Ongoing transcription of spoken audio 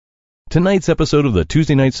Tonight's episode of the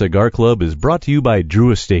Tuesday Night Cigar Club is brought to you by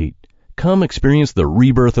Drew Estate. Come experience the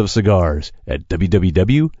rebirth of cigars at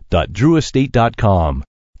www.drewestate.com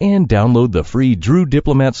and download the free Drew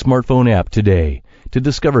Diplomat smartphone app today to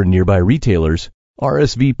discover nearby retailers,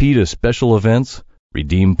 RSVP to special events,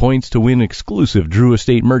 redeem points to win exclusive Drew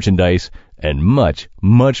Estate merchandise, and much,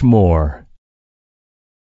 much more.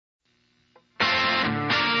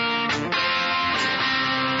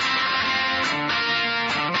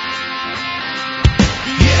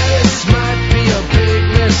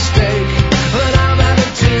 Mistake, but I'm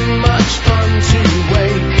having too much fun to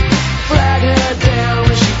wait. Flag her down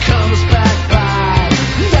when she comes back by.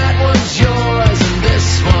 That one's yours and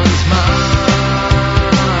this one's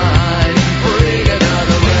mine. Bring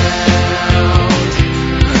another round.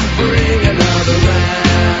 Bring another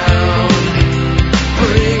round.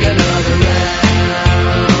 Bring another round.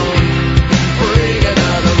 Bring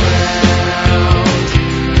another round.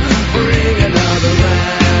 Bring another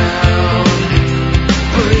round.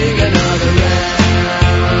 Bring another round. Bring another round.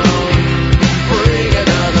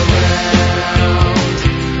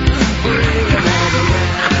 Bring another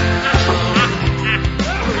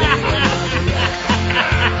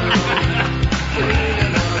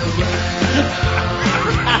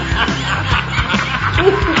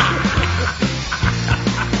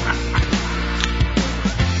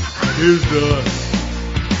Here's the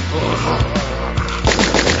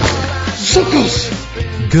suckles.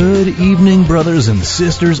 Good evening, brothers and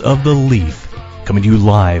sisters of the Leaf. Coming to you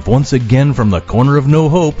live once again from the corner of No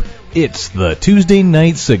Hope, it's the Tuesday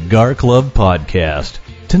Night Cigar Club podcast.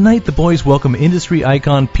 Tonight, the boys welcome industry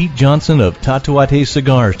icon Pete Johnson of Tatuate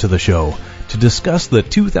Cigars to the show to discuss the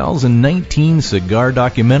 2019 cigar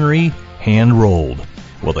documentary, Hand Rolled,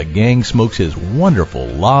 while the gang smokes his wonderful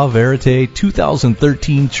La Verite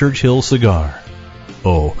 2013 Churchill cigar.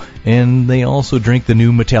 Oh, and they also drink the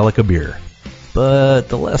new Metallica beer. But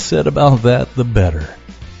the less said about that, the better.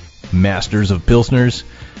 Masters of Pilsners?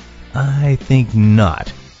 I think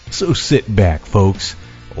not. So sit back, folks,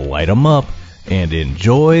 light 'em up, and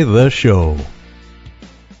enjoy the show.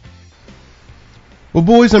 Well,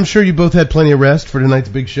 boys, I'm sure you both had plenty of rest for tonight's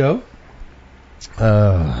big show.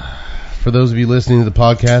 For those of you listening to the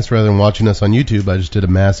podcast rather than watching us on YouTube, I just did a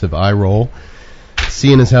massive eye roll,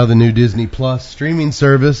 seeing as how the new Disney Plus streaming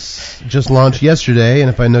service just launched yesterday,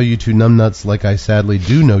 and if I know you two numbnuts like I sadly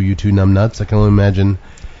do know you two numbnuts, I can only imagine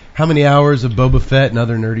how many hours of Boba Fett and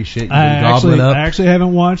other nerdy shit you've been gobbling up. I actually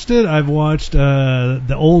haven't watched it. I've watched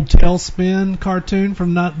the old Tailspin cartoon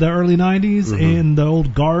from the early 90s and the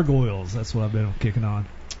old Gargoyles. That's what I've been kicking on.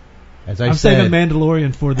 I'm saving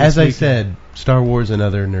Mandalorian for this weekend. I said, Star Wars and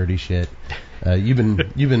other nerdy shit. You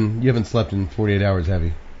haven't slept in 48 hours, have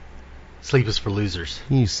you? Sleep is for losers.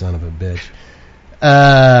 You son of a bitch.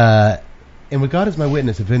 And with God as my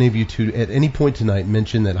witness, if any of you two at any point tonight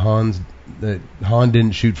mention that Han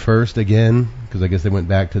didn't shoot first again, because I guess they went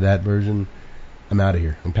back to that version, I'm out of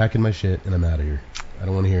here. I'm packing my shit and I'm out of here. I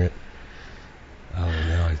don't want to hear it. Oh,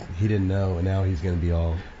 no, he didn't know, and now he's going to be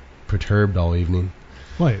all perturbed all evening.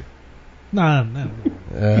 Wait. No.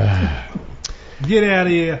 Get out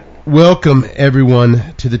of here. Welcome,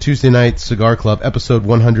 everyone, to the Tuesday Night Cigar Club, episode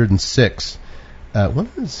 106.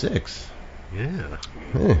 106? Yeah.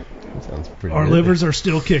 That sounds pretty Our good. livers are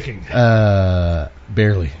still kicking.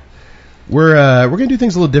 Barely. We're going to do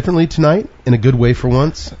things a little differently tonight, in a good way for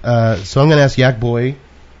once. So I'm going to ask Yak Boy,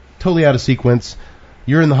 totally out of sequence.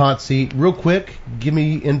 You're in the hot seat. Real quick, give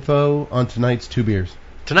me info on tonight's two beers.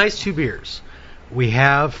 Tonight's two beers. We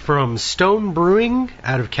have from Stone Brewing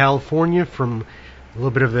out of California, from a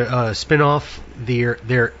little bit of a spin-off,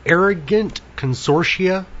 their Arrogant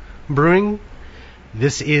Consortia Brewing.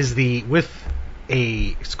 This is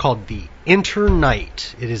it's called the Enter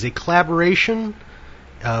Night. It is a collaboration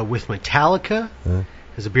with Metallica.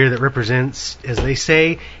 It's a beer that represents, as they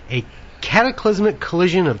say, a cataclysmic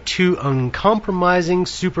collision of two uncompromising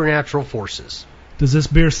supernatural forces. Does this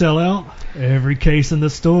beer sell out? Every case in the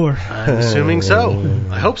store. I'm assuming so.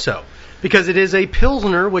 I hope so. Because it is a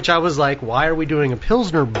Pilsner, which I was like, why are we doing a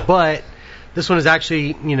Pilsner? But this one is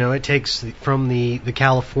actually, it takes from the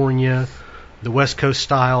California, the West Coast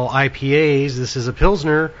style IPAs. This is a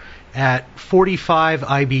Pilsner at 45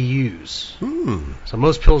 IBUs. So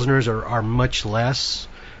most Pilsners are much less,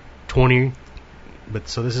 20. But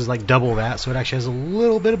so this is like double that, so it actually has a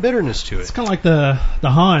little bit of bitterness to it. It's kind of like the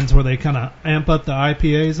Hans, where they kind of amp up the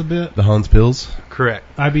IPAs a bit. The Hans Pils? Correct.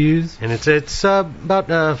 IBUs? And it's about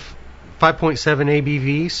 5.7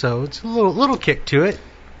 ABV, so it's a little kick to it.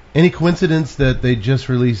 Any coincidence that they just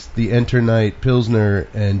released the Enter Night Pilsner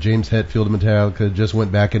and James Hetfield of Metallica just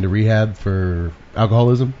went back into rehab for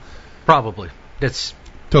alcoholism? Probably. That's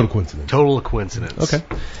Total coincidence. Total coincidence. Okay.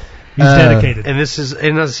 He's dedicated. And this is,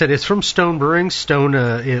 and as I said, it's from Stone Brewing. Stone,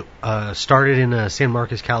 it started in San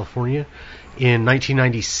Marcos, California, in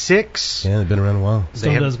 1996. Yeah, they've been around a while.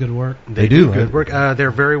 Still does good work. They do, do good work. They're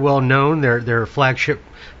very well known. Their flagship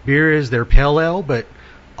beer is their Pale Ale, but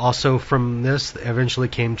also from this, eventually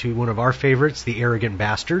came to one of our favorites, the Arrogant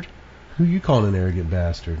Bastard. Who you calling an arrogant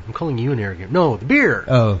bastard? I'm calling you an arrogant. No, the beer.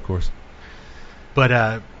 Oh, of course.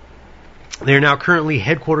 But they're now currently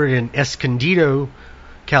headquartered in Escondido,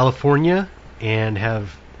 California, and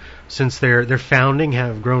have, since their founding,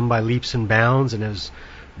 have grown by leaps and bounds and has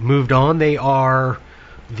moved on. They are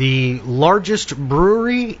the largest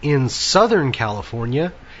brewery in Southern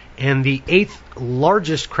California and the 8th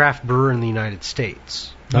largest craft brewer in the United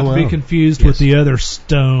States. Not to be confused Yes. with the other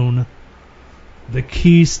Stone, the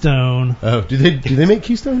Keystone. Oh, do they make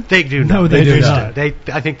Keystone? They do No, not. they do just- not.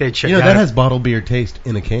 I think they check. You know, that has bottled beer taste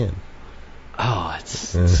in a can. Oh,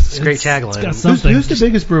 it's Yeah. it's a great It's got tagline. something. Who's the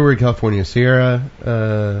biggest brewery in California? Sierra,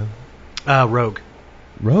 Rogue.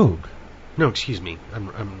 Rogue. No, excuse me.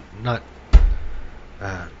 I'm not.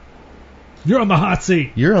 You're on the hot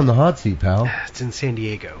seat. You're on the hot seat, pal. It's in San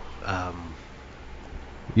Diego.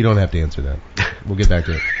 You don't have to answer that. We'll get back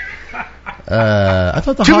to it. I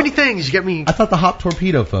thought the Too hot, many things. You get me. I thought the Hop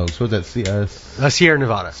Torpedo folks. What was that? Sierra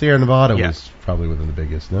Nevada. Sierra Nevada Yeah. was probably one of the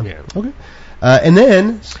biggest. No. Yeah. Okay. And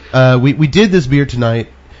then we did this beer tonight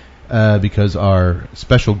because our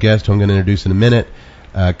special guest, who I'm going to introduce in a minute,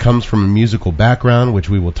 comes from a musical background, which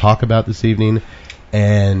we will talk about this evening.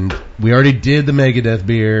 And we already did the Megadeth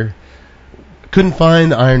beer. Couldn't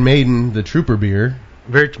find the Iron Maiden, the Trooper beer.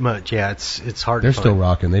 Very much. Yeah, it's hard. They're to still find.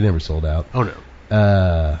 rocking. They never sold out. Oh no.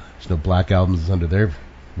 There's no Black Albums under their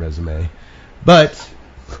resume. But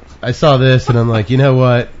I saw this and I'm like, you know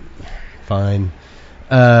what? Fine.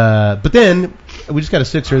 But then we just got a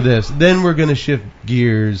sixer of this. Then we're going to shift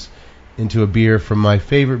gears into a beer from my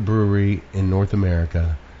favorite brewery in North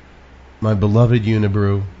America, my beloved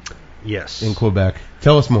Unibrew Yes. in Quebec.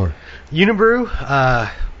 Tell us more. Unibrew,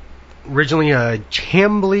 originally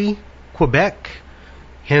Chambly, Quebec.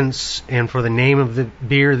 Hence, and for the name of the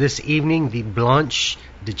beer this evening, the Blanche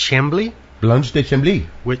de Chambly, Blanche de Chambly.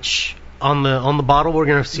 which on the bottle we're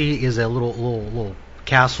going to see is a little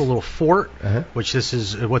castle, little fort, Uh-huh. which this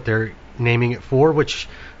is what they're naming it for. Which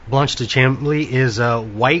Blanche de Chambly is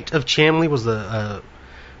White of Chambly was the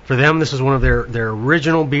for them. This is one of their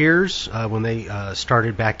original beers when they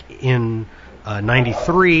started back in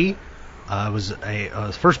 '93. It was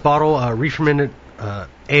a first bottle re-fermented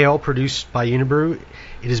ale produced by Unibrew.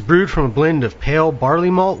 It is brewed from a blend of pale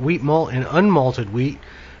barley malt, wheat malt, and unmalted wheat,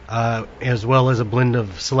 as well as a blend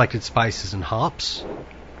of selected spices and hops.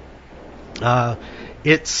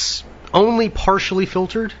 It's only partially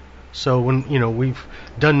filtered, so when we've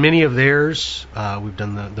done many of theirs, we've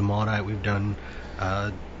done the Maudite, we've done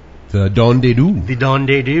The Don de Doux. the Don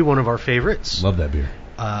de Dieu, one of our favorites. Love that beer.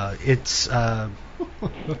 It's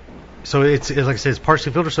so it's like I said, it's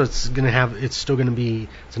partially filtered, so it's still gonna be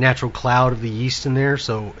it's a natural cloud of the yeast in there.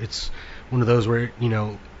 So it's one of those where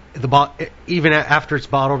even after it's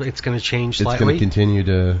bottled, it's gonna change It's slightly. going to continue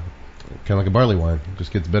to kind of like a barley wine. It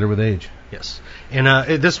just gets better with age. Yes, and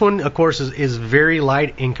this one, of course, is very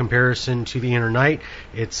light in comparison to the Inner Night.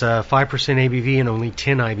 It's 5% ABV and only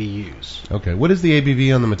 10 IBUs. Okay. What is the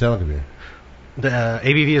ABV on the Metallica beer? The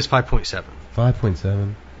ABV is 5.7.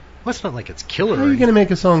 5.7. Well, it's not like it's killer. How are you going to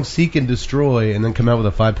make a song Seek and Destroy and then come out with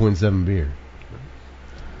a 5.7 beer?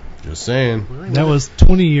 Just saying. That was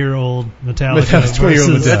 20-year-old Metallica. That's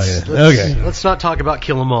 20-year-old versus- Metallica. Okay. Let's not talk about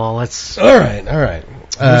Kill 'Em All. Let's. All right.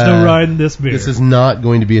 There's no riding this beer. This is not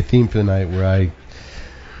going to be a theme for the night where I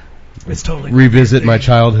It's totally revisit my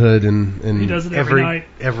childhood He and does it every night.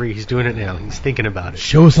 He's doing it now. He's thinking about it.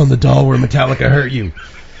 show us on the doll where Metallica hurt you.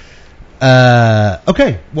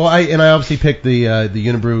 Okay. Well, I obviously picked the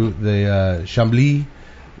Unibrew, the Chambly,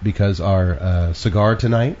 because our cigar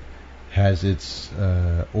tonight has its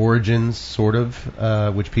origins, sort of,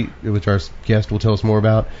 which our guest will tell us more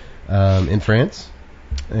about, in France.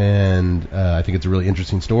 And I think it's a really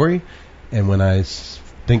interesting story. And when I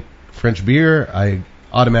think French beer, I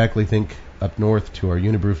automatically think up north to our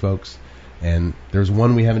Unibrew folks. And there's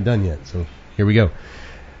one we haven't done yet, so here we go.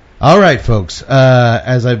 All right, folks.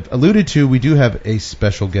 As I've alluded to, we do have a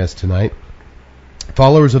special guest tonight.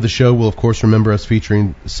 Followers of the show will, of course, remember us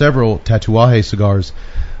featuring several Tatuaje cigars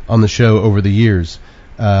on the show over the years.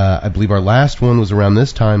 I believe our last one was around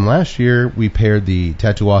this time last year. We paired the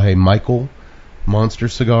Tatuaje Michael Monster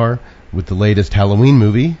cigar with the latest Halloween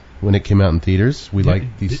movie when it came out in theaters. We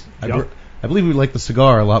liked these. I believe we liked the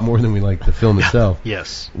cigar a lot more than we liked the film itself.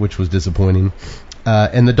 Yes. Which was disappointing.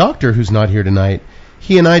 And the doctor, who's not here tonight,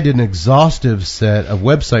 he and I did an exhaustive set of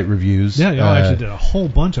website reviews. Yeah, y'all actually did a whole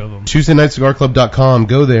bunch of them. TuesdayNightCigarClub.com.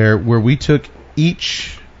 Go there, where we took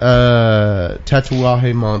each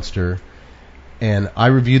Tatuaje monster, and I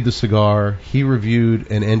reviewed the cigar. He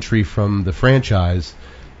reviewed an entry from the franchise.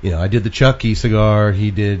 I did the Chucky cigar. He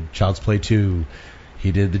did Child's Play 2.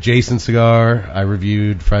 He did the Jason cigar. I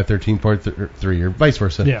reviewed Friday 13 Part 3, or vice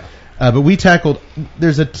versa. Yeah. But we tackled,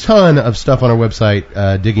 there's a ton of stuff on our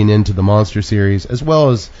website digging into the Monster series, as well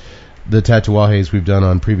as the Tatuajes we've done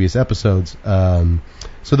on previous episodes. So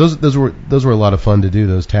those were a lot of fun to do,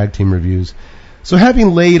 those tag team reviews. So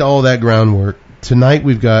having laid all that groundwork, tonight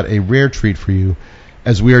we've got a rare treat for you,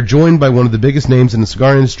 as we are joined by one of the biggest names in the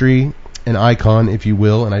cigar industry, an icon, if you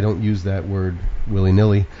will, and I don't use that word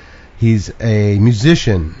willy-nilly. He's a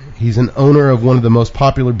musician. He's an owner of one of the most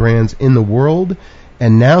popular brands in the world,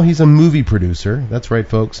 and now he's a movie producer. That's right,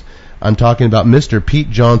 folks. I'm talking about Mr. Pete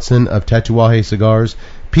Johnson of Tatuaje Cigars.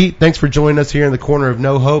 Pete, thanks for joining us here in the corner of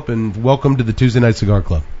No Hope, and welcome to the Tuesday Night Cigar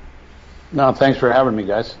Club. No, thanks for having me,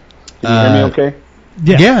 guys. Can you hear me okay?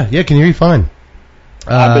 Yeah, can hear you fine.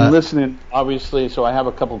 I've been listening, obviously, so I have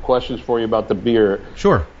a couple of questions for you about the beer.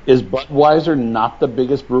 Sure. Is Budweiser not the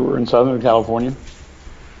biggest brewer in Southern California?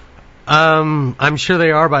 I'm sure they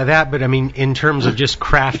are by that, but I mean, in terms of just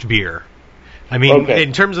craft beer. I mean,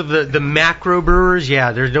 in terms of the macro brewers,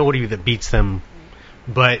 yeah, there's nobody that beats them.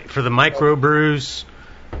 But for the micro brews,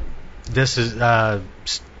 this is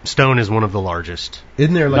Stone is one of the largest.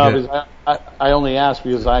 Isn't there like because I only asked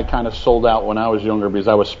because I kind of sold out when I was younger because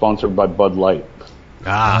I was sponsored by Bud Light.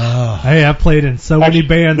 Hey, I played in so many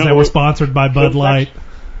bands that were sponsored by Bud Light.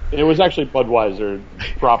 It was actually Budweiser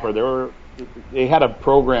proper. They had a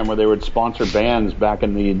program where they would sponsor bands back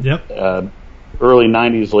in the early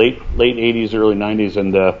 90s, late 80s, early 90s,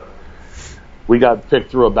 and we got picked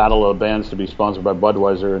through a battle of bands to be sponsored by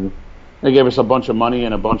Budweiser, and they gave us a bunch of money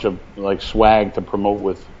and a bunch of swag to promote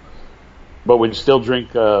with. But we'd still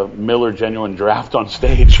drink Miller Genuine Draft on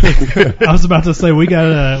stage. I was about to say we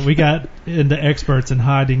got into experts in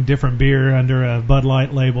hiding different beer under a Bud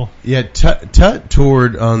Light label. Yeah, Tut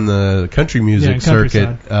toured on the country music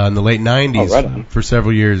circuit in the late 90s for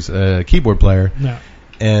several years, keyboard player. No.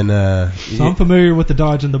 And so I'm familiar with the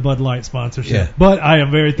Dodge and the Bud Light sponsorship, but I am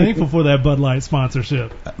very thankful for that Bud Light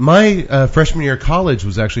sponsorship. My freshman year of college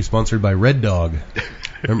was actually sponsored by Red Dog.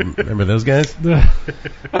 Remember those guys? Well,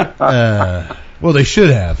 they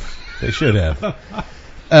should have.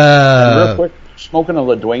 Real quick, smoking a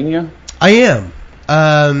Lithuania? I am.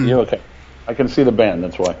 You okay? I can see the band,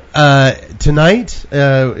 that's why. Tonight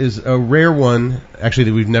is a rare one, actually,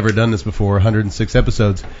 that we've never done this before, 106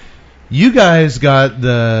 episodes. You guys got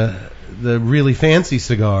the really fancy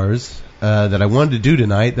cigars that I wanted to do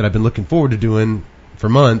tonight, that I've been looking forward to doing for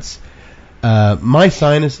months. My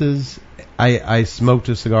sinuses, I smoked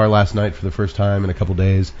a cigar last night for the first time in a couple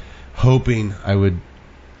days, hoping I would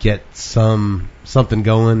get something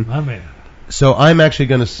going. Oh, man. So I'm actually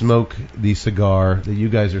going to smoke the cigar that you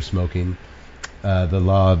guys are smoking, the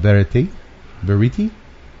La Verite. Verite.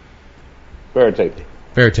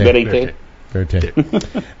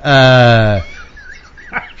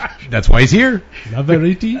 That's why he's here. La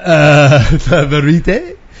Verite. La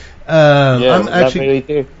Verite. I'm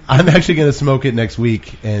actually going to smoke it next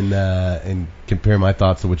week and compare my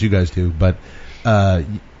thoughts to what you guys do. But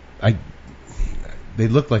they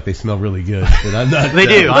look like they smell really good. But I'm not. They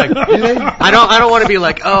do. I don't want to be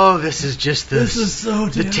like, oh, this is just this is so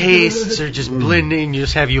the tastes are just blending.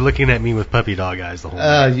 Just have you looking at me with puppy dog eyes the whole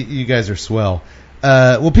time. You guys are swell.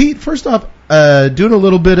 Well, Pete, first off, doing a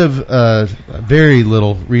little bit of very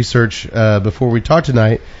little research before we talk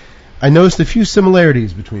tonight, I noticed a few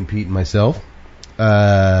similarities between Pete and myself.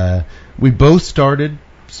 We both started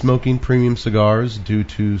smoking premium cigars due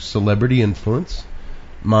to celebrity influence.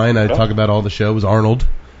 Mine, I talk about all the show, was Arnold.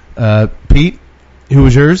 Pete, who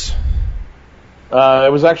was yours?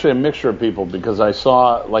 It was actually a mixture of people because I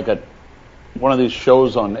saw one of these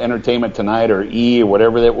shows on Entertainment Tonight or E or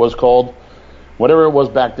whatever it was called. Whatever it was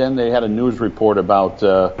back then, they had a news report about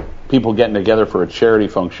people getting together for a charity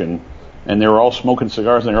function, and they were all smoking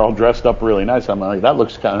cigars and they were all dressed up really nice. I'm like, that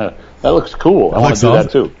looks cool. I want to do that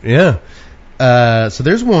too. Yeah. So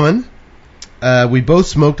there's one. We both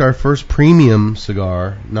smoked our first premium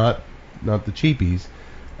cigar, not the cheapies.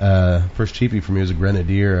 First cheapie for me was a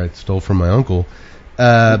Grenadier I stole from my uncle.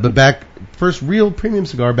 But first real premium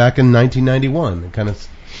cigar back in 1991. It kind of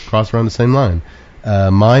crossed around the same line.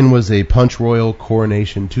 Mine was a Punch Royal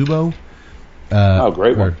Coronation Tubo.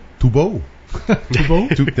 Great one. Tubo. Tubo?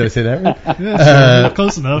 Did I say that right? Yeah,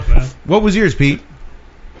 close enough, man. What was yours, Pete?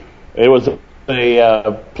 It was a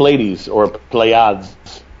Pleiades or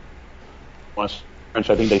Pleiades. French,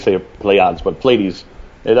 I think they say Pleiades, but Pleiades.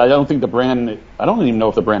 I don't think the brand. I don't even know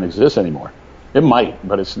if the brand exists anymore. It might,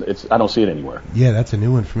 but it's. I don't see it anywhere. Yeah, that's a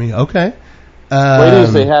new one for me. Okay. What it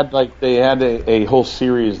is, they had a whole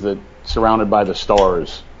series that surrounded by the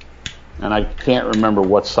stars, and I can't remember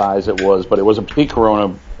what size it was, but it was a big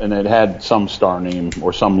Corona, and it had some star name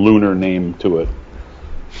or some lunar name to it.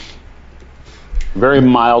 Very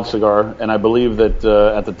mild cigar, and I believe that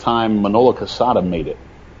at the time Manolo Casada made it.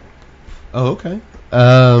 Oh, okay.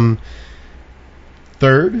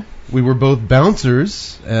 Third, we were both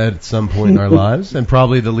bouncers at some point in our lives, and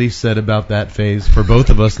probably the least said about that phase for both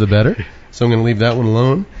of us, the better. So I'm going to leave that one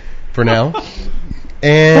alone for now.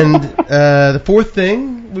 And the fourth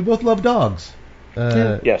thing, we both love dogs.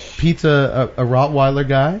 Yes. Pete's a Rottweiler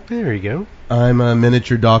guy. There you go. I'm a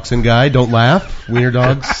miniature dachshund guy. Don't laugh. Wiener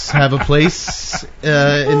dogs have a place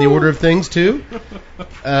in the order of things, too.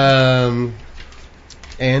 And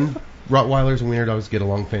Rottweilers and wiener dogs get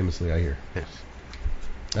along famously, I hear. Yes.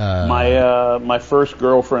 My first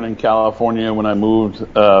girlfriend in California, when I moved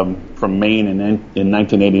from Maine in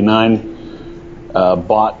 1989,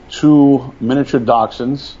 bought 2 miniature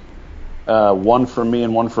dachshunds, one for me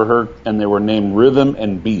and one for her, and they were named Rhythm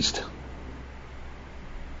and Beast.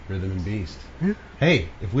 Rhythm and Beast. Hey,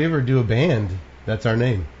 if we ever do a band, that's our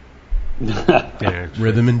name.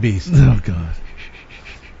 Rhythm and Beast. Oh, God.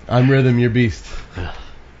 I'm Rhythm, you're Beast.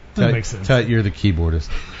 That makes sense. Tut, you're the keyboardist.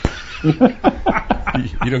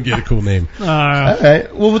 You don't get a cool name. All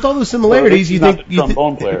right. Well, with all those similarities, you think the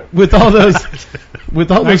trombone player. With all those,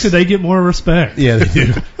 actually, they get more respect. Yeah, they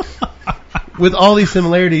do. With all these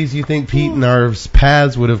similarities, you think Pete and our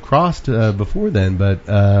paths would have crossed before then, but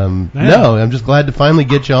no. I'm just glad to finally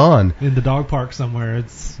get you on. In the dog park somewhere,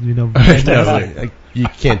 it's You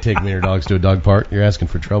can't take wiener dogs to a dog park. You're asking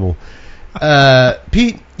for trouble.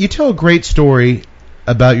 Pete, you tell a great story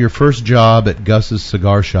about your first job at Gus's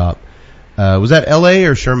Cigar Shop. Was that L.A.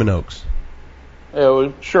 or Sherman Oaks? It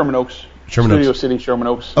was Sherman Oaks. Studio City, Sherman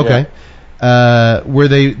Oaks. Okay. Yeah. Where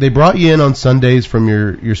they brought you in on Sundays from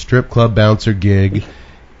your strip club bouncer gig,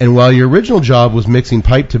 and while your original job was mixing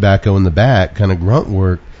pipe tobacco in the back, kind of grunt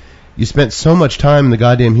work, you spent so much time in the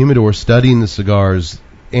goddamn humidor studying the cigars,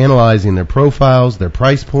 analyzing their profiles, their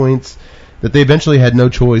price points, that they eventually had no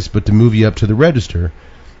choice but to move you up to the register.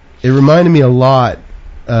 It reminded me a lot,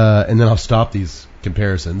 and then I'll stop these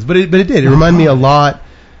comparisons, but it did. It reminded me a lot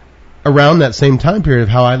around that same time period of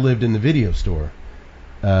how I lived in the video store.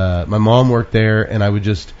 My mom worked there, and I would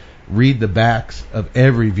just read the backs of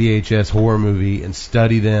every VHS horror movie and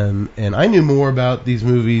study them, and I knew more about these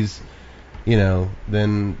movies,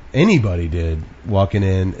 than anybody did walking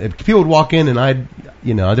in. If people would walk in and I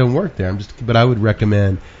don't work there. But I would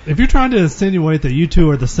recommend. If you're trying to insinuate that you two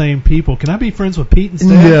are the same people, can I be friends with Pete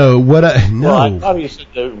instead? No. Well, I thought you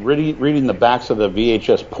said reading the backs of the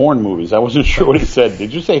VHS porn movies. I wasn't sure what he said.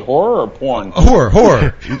 Did you say horror or porn?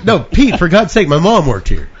 Horror. No, Pete, for God's sake, my mom worked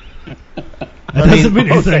here. That doesn't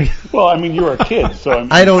mean anything. Well, you were a kid, so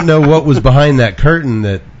I don't know what was behind that curtain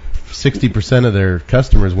that 60% of their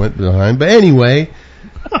customers went behind. But anyway,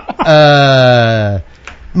 my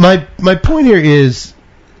point here is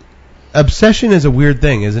obsession is a weird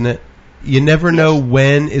thing, isn't it? You never know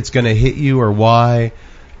when it's going to hit you or why.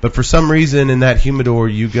 But for some reason in that humidor,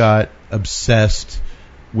 you got obsessed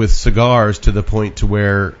with cigars to the point to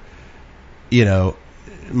where,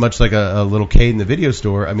 much like a little Cade in the video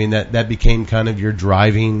store, that became kind of your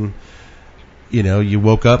driving. You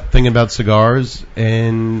woke up thinking about cigars,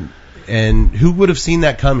 and who would have seen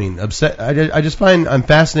that coming? I just find I'm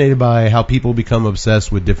fascinated by how people become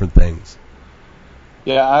obsessed with different things.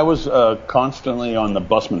 Yeah, I was constantly on the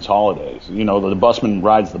busman's holidays. The busman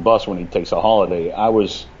rides the bus when he takes a holiday. I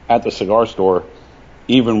was at the cigar store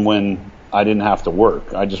even when I didn't have to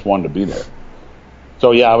work. I just wanted to be there.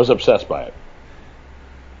 So yeah, I was obsessed by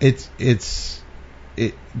it.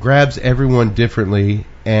 It grabs everyone differently.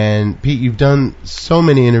 And Pete, you've done so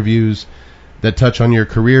many interviews that touch on your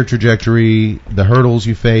career trajectory, the hurdles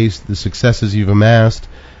you faced, the successes you've amassed.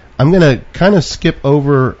 I'm going to kind of skip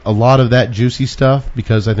over a lot of that juicy stuff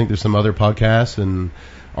because I think there's some other podcasts and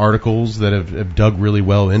articles that have dug really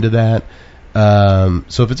well into that.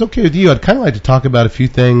 So if it's okay with you, I'd kind of like to talk about a few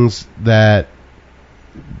things that,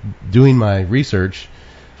 doing my research,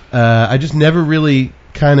 I just never really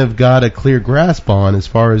kind of got a clear grasp on as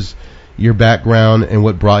far as your background and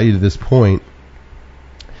what brought you to this point.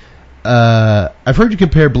 I've heard you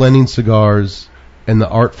compare blending cigars and the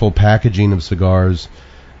artful packaging of cigars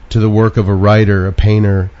to the work of a writer, a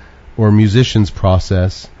painter, or a musician's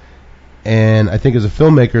process. And I think as a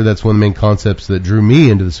filmmaker, that's one of the main concepts that drew me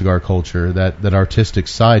into the cigar culture, that artistic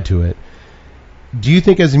side to it. Do you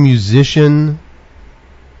think as a musician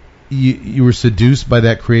you were seduced by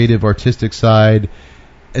that creative, artistic side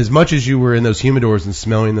as much as you were in those humidors and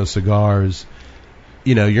smelling those cigars.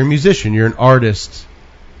 You know, you're a musician, you're an artist.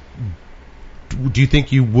 Do you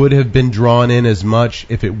think you would have been drawn in as much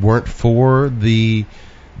if it weren't for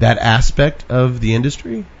that aspect of the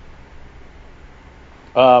industry?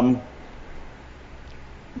 No,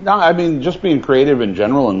 I mean, just being creative in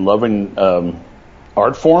general and loving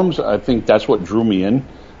art forms, I think that's what drew me in.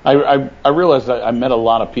 I realized that I met a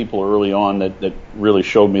lot of people early on that really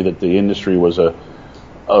showed me that the industry was a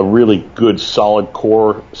really good, solid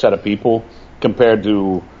core set of people compared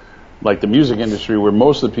to like the music industry where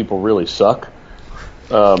most of the people really suck.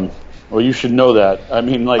 Well, you should know that. I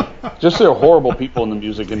mean, like, just there are horrible people in the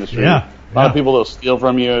music industry. Yeah. A lot of people that'll steal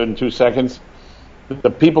from you in 2 seconds. The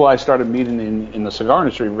people I started meeting in the cigar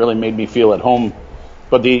industry really made me feel at home.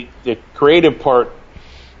 But the creative part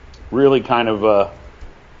really kind of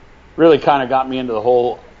got me into the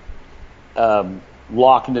whole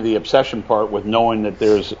lock into the obsession part with knowing that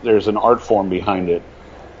there's an art form behind it.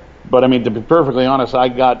 But I mean, to be perfectly honest, I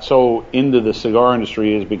got so into the cigar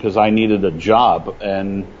industry is because I needed a job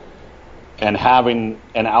and having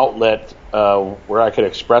an outlet where I could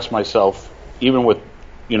express myself, even with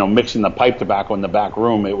mixing the pipe tobacco in the back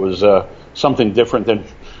room. It was something different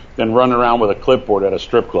than running around with a clipboard at a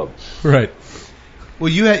strip club. Right. Well,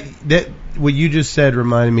 you had that. What you just said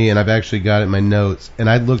reminded me, and I've actually got it in my notes, and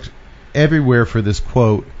I looked everywhere for this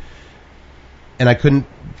quote, and I couldn't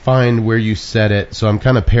find where you said it, so I'm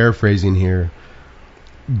kind of paraphrasing here,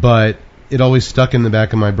 but it always stuck in the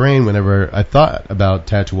back of my brain whenever I thought about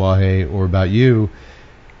Tatuaje or about you.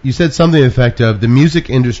 You said something to the effect of, the music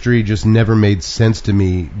industry just never made sense to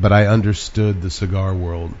me, but I understood the cigar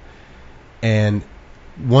world. And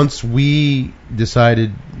once we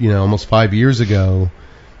decided, almost 5 years ago,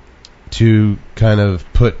 to kind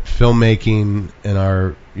of put filmmaking in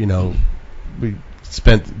our, we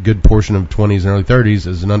spent a good portion of 20s and early 30s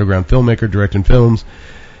as an underground filmmaker directing films,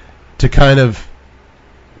 to kind of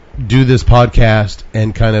do this podcast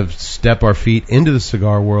and kind of step our feet into the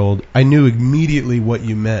cigar world. I knew immediately what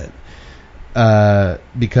you meant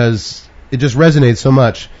because it just resonates so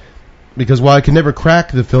much. Because while I could never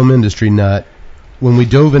crack the film industry nut, when we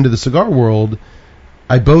dove into the cigar world,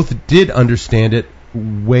 I both did understand it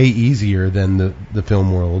way easier than the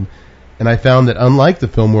film world. And I found that unlike the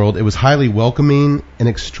film world, it was highly welcoming and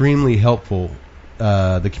extremely helpful,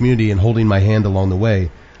 the community, in holding my hand along the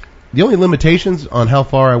way. The only limitations on how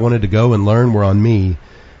far I wanted to go and learn were on me.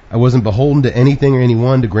 I wasn't beholden to anything or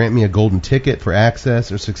anyone to grant me a golden ticket for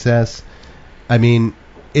access or success. I mean,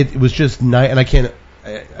 it was just nice, and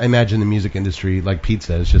I imagine the music industry, like Pete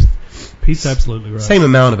said, it's just... Pete's absolutely right. Same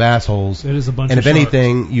amount of assholes. It is a bunch and of if sharks.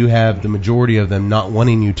 anything, you have the majority of them not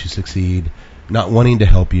wanting you to succeed, not wanting to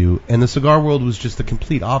help you. And the cigar world was just the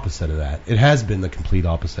complete opposite of that. It has been the complete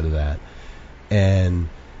opposite of that. And,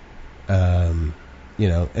 and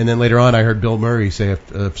then later on I heard Bill Murray say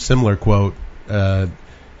a similar quote.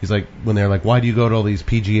 He's like, when they're like, why do you go to all these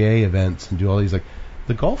PGA events and do all these, like,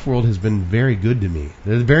 the golf world has been very good to me.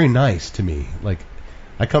 They're very nice to me. Like,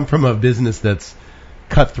 I come from a business that's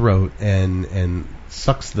cutthroat and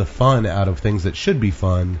sucks the fun out of things that should be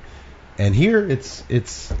fun. And here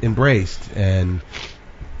it's embraced, and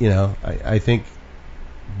I think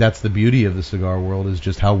that's the beauty of the cigar world, is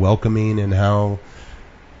just how welcoming and how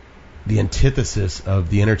the antithesis of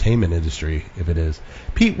the entertainment industry, if it is.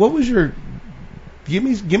 Pete, what was your give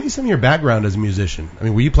me some of your background as a musician? I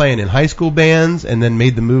mean, were you playing in high school bands and then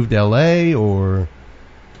made the move to LA, or?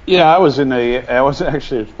 Yeah, I was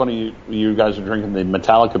actually, it's funny you guys are drinking the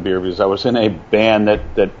Metallica beer, because I was in a band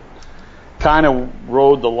that kind of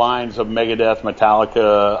rode the lines of Megadeth,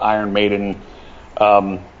 Metallica, Iron Maiden.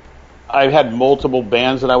 I had multiple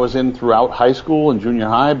bands that I was in throughout high school and junior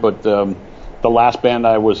high, but the last band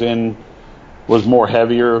I was in was more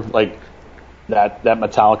heavier, like that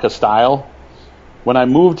Metallica style. When I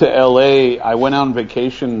moved to LA, I went on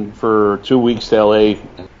vacation for 2 weeks to LA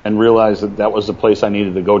and realized that was the place I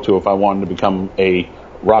needed to go to if I wanted to become a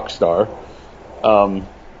rock star.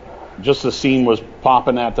 Just the scene was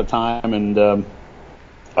popping at the time, and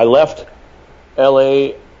I left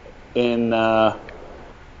LA in the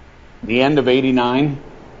end of '89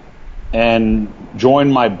 and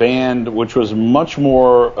joined my band, which was much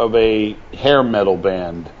more of a hair metal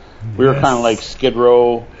band. We were kind of like Skid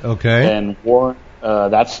Row and Warren,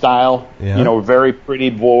 that style. Yeah. Very pretty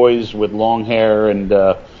boys with long hair, and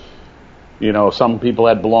some people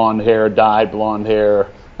had blonde hair, dyed blonde hair.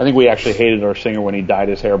 I think we actually hated our singer when he dyed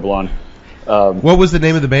his hair blonde. What was the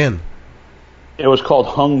name of the band? It was called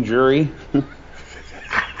Hung Jury.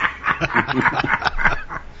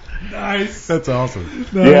 Nice. That's awesome.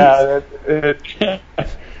 Yeah.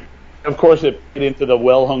 Of course, it played into the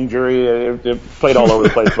well-hung jury. It played all over the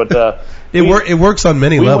place, but It works on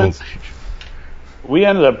many levels. We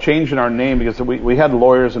ended up changing our name because we had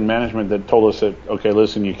lawyers and management that told us that, okay,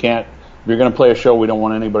 listen, you can't. If you're going to play a show, we don't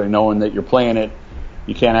want anybody knowing that you're playing it.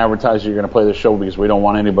 You can't advertise you're going to play the show because we don't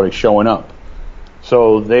want anybody showing up.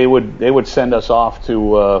 So they would send us off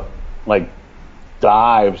to like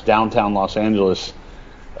dives downtown Los Angeles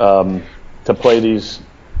to play these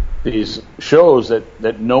shows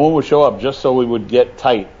that no one would show up just so we would get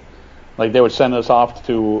tight. Like they would send us off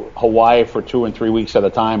to Hawaii for 2 and 3 weeks at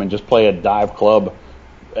a time and just play a dive club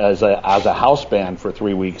as a house band for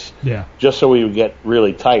 3 weeks. Yeah. Just so we would get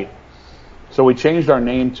really tight. So we changed our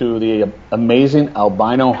name to the Amazing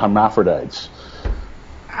Albino Hermaphrodites.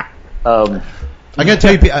 I gotta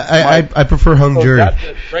tell you, I prefer hung jury.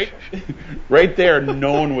 Right there,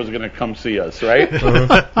 no one was going to come see us, right?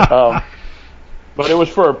 But it was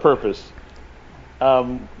for a purpose.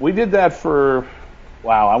 We did that for,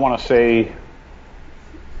 I want to say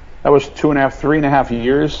that was 3.5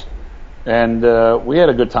 years, and we had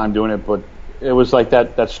a good time doing it. But it was like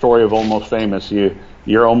that story of Almost Famous.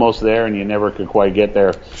 You're almost there, and you never could quite get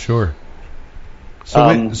there. Sure.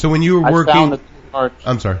 So when you were working,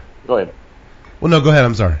 I'm sorry. Go ahead. Well, no, go ahead.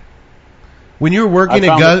 I'm sorry. When you were working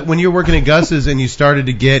at Gus's and you started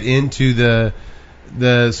to get into the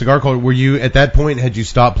cigar culture, were you at that point? Had you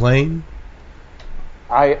stopped playing?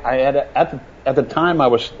 I had at the time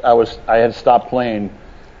I had stopped playing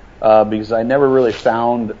because I never really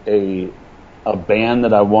found a band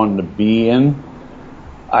that I wanted to be in.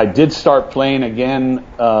 I did start playing again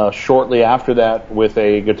shortly after that with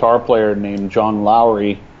a guitar player named John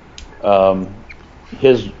Lowry.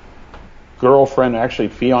 His girlfriend, actually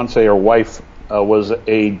fiance or wife, was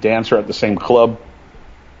a dancer at the same club,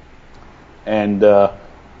 and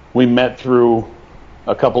we met through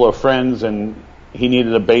a couple of friends, and he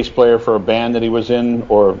needed a bass player for a band that he was in,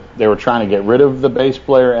 or they were trying to get rid of the bass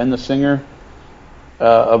player and the singer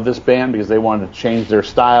of this band because they wanted to change their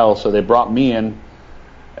style, so they brought me in,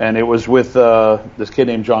 and it was with this kid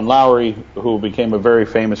named John Lowry, who became a very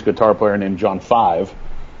famous guitar player named John Five.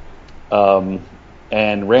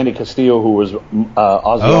 And Randy Castillo, who was Ozzy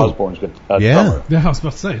Osbourne's drummer. Yeah, I was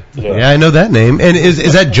about to say. Yeah, I know that name. And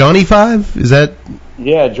is that Johnny Five? Is that?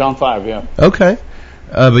 Yeah, John Five. Yeah. Okay.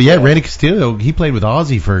 But Randy Castillo, he played with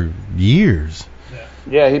Ozzy for years.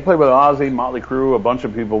 Yeah, he played with Ozzy, Motley Crue, a bunch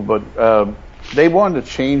of people, but they wanted to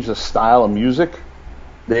change the style of music.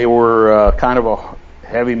 They were kind of a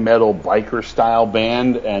heavy metal biker style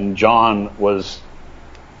band, and John was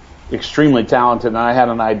extremely talented, and I had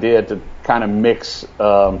an idea to kind of mix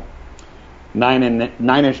Nine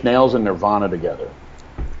Inch Nails and Nirvana together.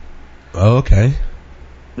 Oh, okay.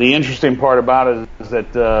 The interesting part about it is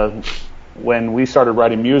that when we started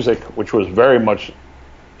writing music, which was very much,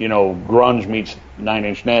 grunge meets Nine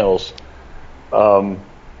Inch Nails, the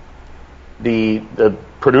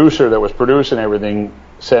producer that was producing everything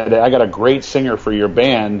said, "I got a great singer for your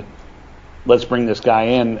band. Let's bring this guy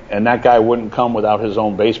in," and that guy wouldn't come without his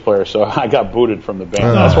own bass player, so I got booted from the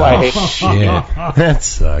band. That's why I hate shit. That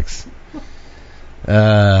sucks.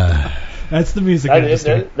 That's the music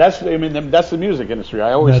industry. That's the music industry.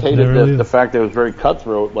 I always hated the fact that it was very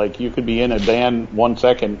cutthroat. Like, you could be in a band 1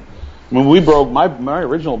 second. When we broke, my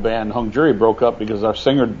original band, Hung Jury, broke up because our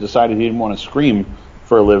singer decided he didn't want to scream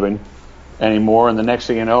for a living anymore, and the next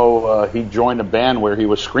thing you know, he joined a band where he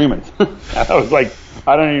was screaming. I was like,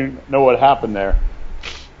 I don't even know what happened there.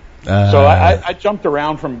 So I jumped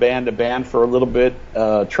around from band to band for a little bit,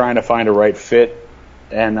 trying to find a right fit,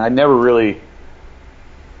 and I never really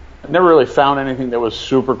found anything that was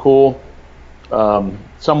super cool.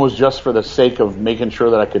 Some was just for the sake of making sure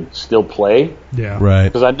that I could still play. Yeah,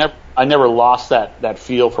 right. Because I never lost that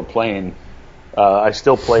feel for playing. I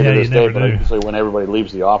still play to this day, but usually when everybody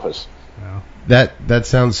leaves the office. Yeah. That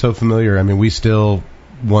sounds so familiar. I mean, we still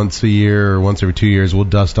once a year or once every 2 years we'll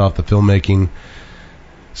dust off the filmmaking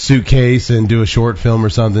suitcase and do a short film or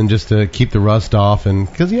something just to keep the rust off, and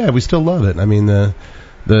because we still love it. I mean, the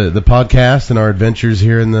podcast and our adventures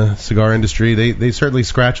here in the cigar industry, they certainly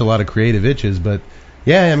scratch a lot of creative itches, but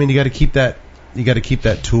I mean, you got to keep that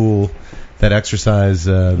tool, that exercise,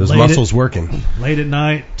 those muscles working. Late at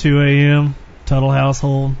night, 2 a.m. Tuttle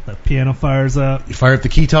household, that piano fires up. You fire up the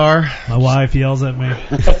guitar. My wife yells at me.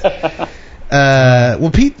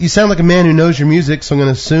 Well, Pete, you sound like a man who knows your music, so I'm going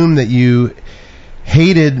to assume that you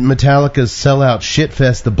hated Metallica's sellout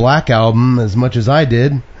shitfest, the Black Album, as much as I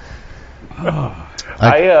did.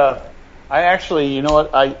 I actually, you know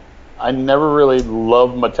what, I never really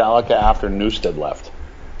loved Metallica after Newsted left.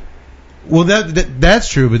 Well, that's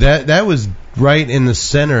true, but that was right in the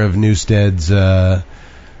center of Newstead's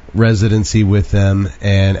residency with them.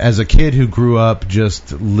 And as a kid who grew up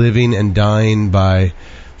just living and dying by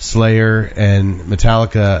Slayer and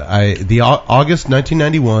Metallica, August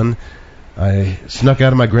 1991, I snuck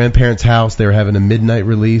out of my grandparents' house. They were having a midnight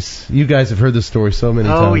release. You guys have heard this story so many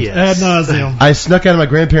times. Oh, yes. Ad nauseum. I snuck out of my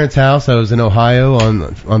grandparents' house. I was in Ohio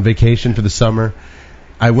on vacation for the summer.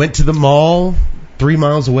 I went to the mall 3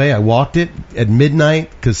 miles away. I walked it at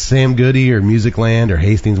midnight because Sam Goody or Musicland or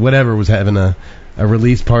Hastings, whatever, was having a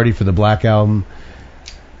release party for the Black Album.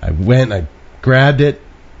 I went, I grabbed it,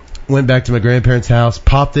 went back to my grandparents' house,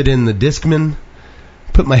 popped it in the Discman,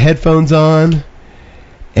 put my headphones on,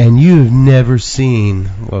 and you've never seen,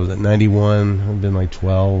 what was it, 91? I've been like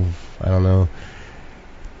 12, I don't know.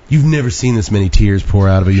 You've never seen this many tears pour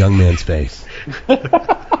out of a young man's face.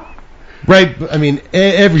 Right, I mean,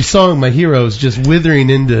 every song, my hero is just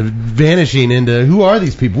vanishing into, who are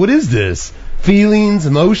these people? What is this? Feelings,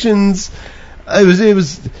 emotions. It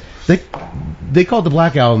was. They called the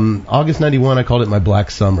Black Album August '91. I called it my Black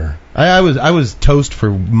Summer. I was toast for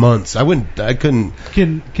months. I couldn't.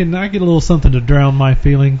 Can I get a little something to drown my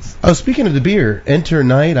feelings? Oh, speaking of the beer, Enter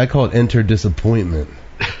Night. I call it Enter Disappointment.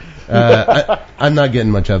 I'm not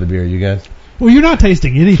getting much out of the beer. You guys? Well, you're not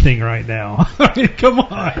tasting anything right now. I mean, come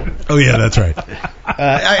on. Oh yeah, that's right.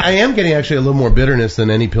 I am getting actually a little more bitterness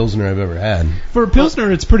than any Pilsner I've ever had. For a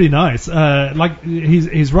Pilsner, it's pretty nice. Like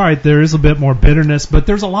he's right. There is a bit more bitterness, but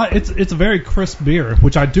there's a lot. It's a very crisp beer,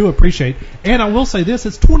 which I do appreciate. And I will say this: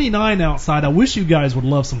 it's 29 outside. I wish you guys would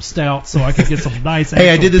love some stout so I could get some nice.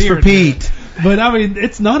 Hey, I did this for Pete. But I mean,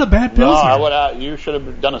 it's not a bad Pilsner. No, you should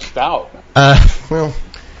have done a stout. Well.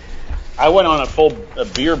 I went on a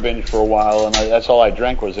beer binge for a while, and that's all I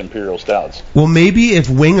drank was Imperial Stouts. Well, maybe if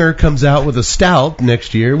Winger comes out with a stout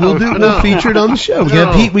next year, we'll feature it on the show.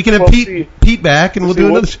 We can have Pete back, and we'll do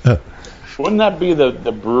another show. Wouldn't that be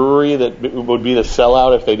the brewery that would be the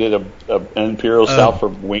sellout if they did an Imperial Stout for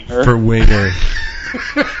Winger? For Winger.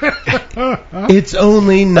 It's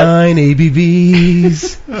only 9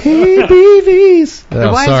 ABVs. ABVs.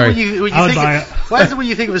 Oh, why sorry. Why is it when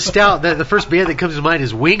you think of a stout that the first band that comes to mind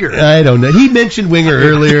is Winger? I don't know. He mentioned Winger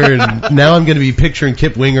earlier, and now I'm going to be picturing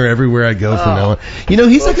Kip Winger everywhere I go from now on. You know,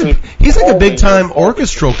 he's like a big time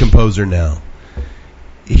orchestral composer now.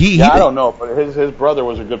 I don't know, but his brother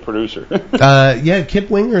was a good producer. Yeah, Kip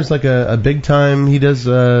Winger is like a big time. He does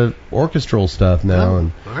orchestral stuff now.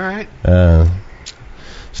 And all right.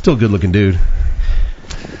 Still a good looking dude.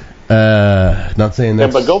 Not saying that.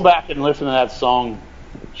 Yeah, but go back and listen to that song.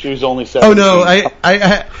 She was only 17. Oh no,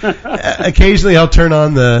 I occasionally I'll turn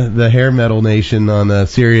on the Hair Metal Nation on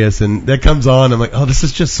Sirius, and that comes on. I'm like, oh, this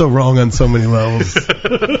is just so wrong on so many levels. The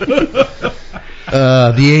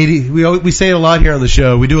 80s, we say it a lot here on the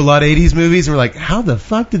show. We do a lot of 80s movies, and we're like, how the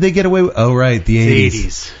fuck did they get away with? Oh, right, the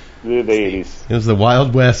 80s. The 80s. It was the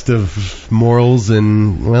Wild West of morals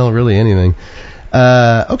and, well, really anything.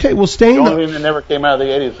 Okay, well, staying. The only thing that never came out of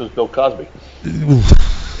the 80s was Bill Cosby.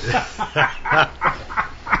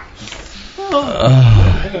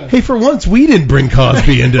 Hey, for once, we didn't bring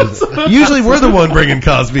Cosby into this. Usually we're the one bringing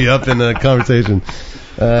Cosby up in the conversation.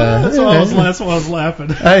 That's why I was laughing.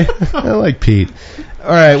 I like Pete. All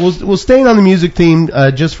right, we'll staying on the music theme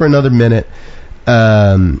just for another minute.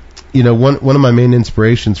 You know, one of my main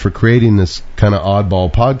inspirations for creating this kind of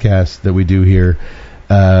oddball podcast that we do here,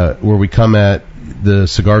 where we come at the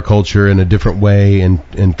cigar culture in a different way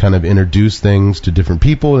and kind of introduce things to different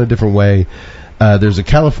people in a different way. There's a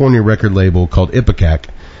California record label called Ipecac.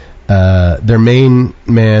 Their main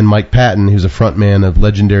man, Mike Patton, who's a front man of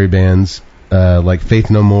legendary bands like Faith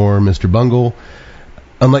No More, Mr. Bungle.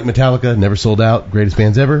 Unlike Metallica, never sold out, greatest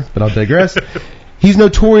bands ever, but I'll digress. He's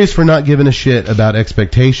notorious for not giving a shit about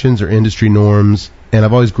expectations or industry norms, and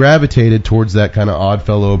I've always gravitated towards that kind of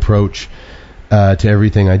oddfellow approach to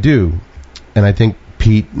everything I do. And I think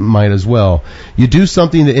Pete might as well. You do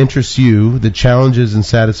something that interests you, that challenges and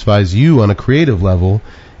satisfies you on a creative level,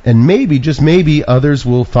 and maybe, just maybe, others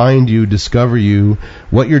will find you, discover you,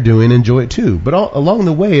 what you're doing, enjoy it too. But along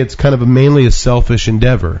the way, it's kind of mainly a selfish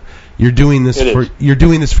endeavor. You're doing this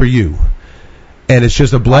for you, and it's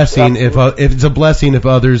just a blessing if it's a blessing if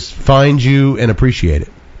others find you and appreciate it.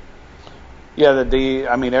 Yeah,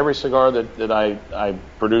 I mean, every cigar that I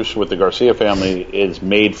produce with the Garcia family is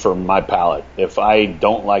made for my palate. If I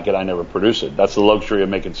don't like it, I never produce it. That's the luxury of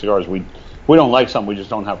making cigars. We don't like something, we just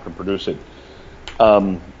don't have to produce it.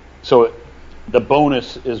 So the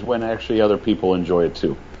bonus is when actually other people enjoy it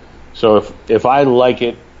too. So if I like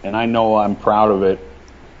it and I know I'm proud of it,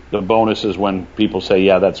 the bonus is when people say,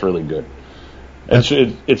 yeah, that's really good.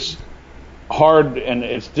 It's hard and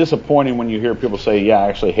it's disappointing when you hear people say, "Yeah, I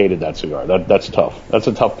actually hated that cigar." That's tough. That's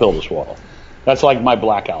a tough pill to swallow. That's like my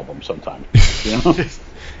Black Album sometimes. You know?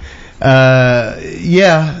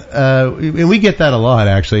 And we get that a lot,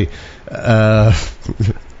 actually.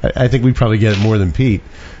 I think we probably get it more than Pete.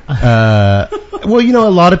 Well, you know, a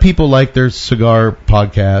lot of people like their cigar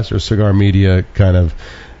podcast or cigar media kind of,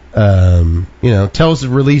 tell us the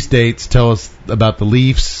release dates, tell us about the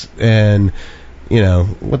Leafs, and,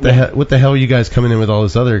 what the hell are you guys coming in with all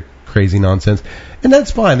this other crazy nonsense? And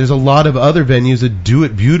that's fine. There's a lot of other venues that do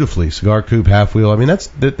it beautifully. Cigar Coop, Half Wheel. I mean,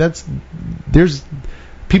 there's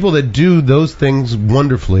people that do those things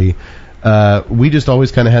wonderfully. We just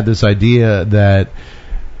always kind of had this idea that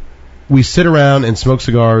we sit around and smoke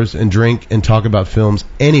cigars and drink and talk about films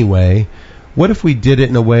anyway. What if we did it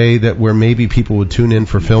in a way that where maybe people would tune in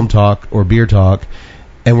for film talk or beer talk,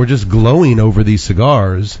 and we're just glowing over these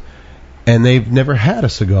cigars, and they've never had a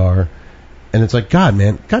cigar, and it's like, God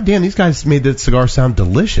damn, these guys made that cigar sound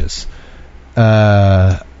delicious.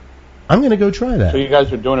 I'm going to go try that. So you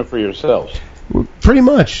guys are doing it for yourselves? Pretty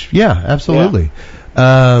much, yeah, absolutely.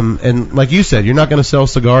 Yeah. And like you said, you're not going to sell a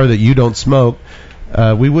cigar that you don't smoke.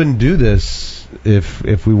 We wouldn't do this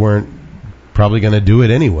if we weren't probably going to do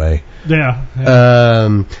it anyway. Yeah.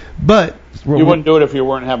 But you wouldn't do it if you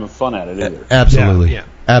weren't having fun at it either. Absolutely. Yeah.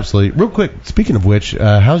 Absolutely. Real quick, speaking of which,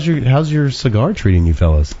 how's your cigar treating you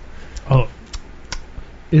fellas? Oh,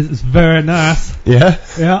 it's very nice. Yeah.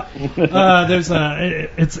 Yeah.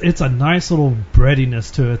 It's a nice little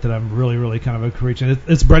breadiness to it that I'm really, really kind of appreciating.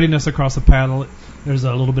 It's breadiness across the paddle. There's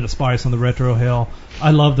a little bit of spice on the Retro Hell.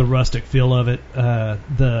 I love the rustic feel of it.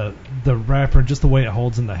 The wrapper, just the way it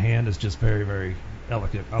holds in the hand, is just very, very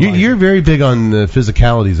elegant. You're very big on the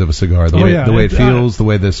physicalities of a cigar, the way it feels, the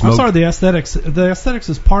way the smoke. I'm sorry, the aesthetics. The aesthetics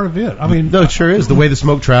is part of it. I mean, no, it sure is. The way the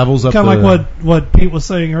smoke travels up. Kind of like what Pete was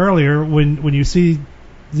saying earlier. When you see,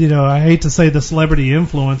 I hate to say the celebrity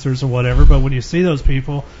influencers or whatever, but when you see those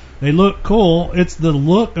people, they look cool. It's the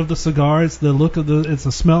look of the cigar. It's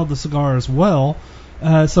the smell of the cigar as well.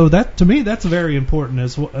 So that, to me, that's very important.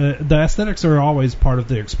 The aesthetics are always part of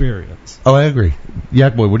the experience. Oh, I agree.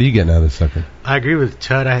 Yak Boy, what are you getting out of this sucker? I agree with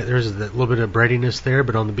Tud. There's a little bit of breadiness there,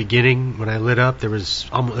 but on the beginning, when I lit up, there was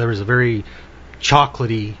a very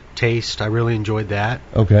chocolatey taste. I really enjoyed that.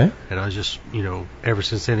 Okay. And I was just, ever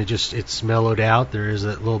since then, it's mellowed out. There is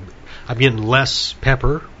that little. I'm getting less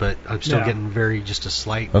pepper, but I'm still getting just a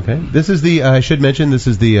slight. Okay. This is I should mention, this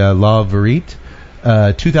is the La Verite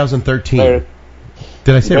 2013.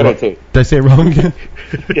 Did I say it wrong? Did I say it wrong again?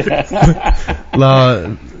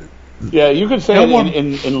 Yeah, you could say it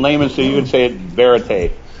in layman's terms. You could say it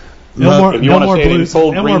Verite. If you want to say it in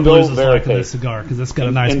full gringo, Verite. Like cigar, because it's got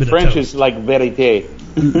a nice bit of toast. In French, it's like Verite.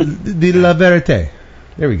 De la Verite.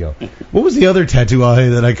 There we go. What was the other tattoo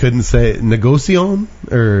that I couldn't say? Negocion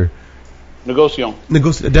or Negocion.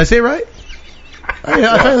 Did I say it right?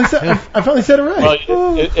 I finally said it right.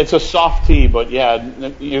 Well, it's a soft T, but yeah,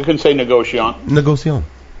 you can say negociant. Negociant.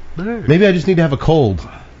 Maybe I just need to have a cold.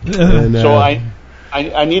 And, so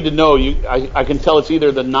I need to know. I can tell it's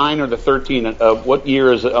either the 9 or the 13. What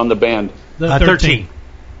year is it on the band? The 13.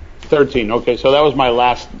 13. Okay, so that was my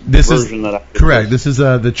last version that I did. Correct. This is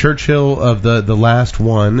the Churchill of the last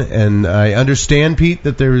one, and I understand, Pete,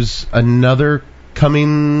 that there's another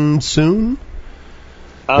coming soon.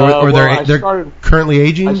 Or they're currently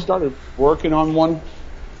aging? I started working on one.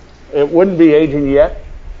 It wouldn't be aging yet.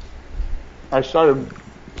 I started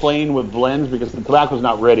playing with blends because the tobacco's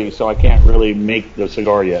not ready, so I can't really make the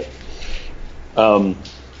cigar yet. The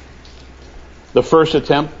first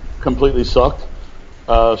attempt completely sucked,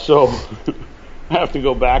 so I have to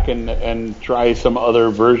go back and try some other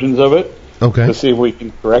versions of it to see if we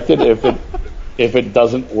can correct it. If it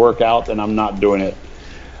doesn't work out, then I'm not doing it.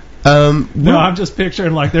 No, I'm just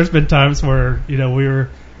picturing there's been times where we were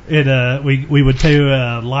in we would do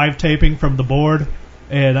live taping from the board,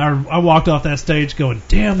 and I walked off that stage going,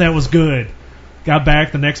 "Damn, that was good." Got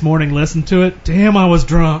back the next morning, listened to it. Damn, I was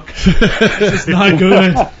drunk. It's not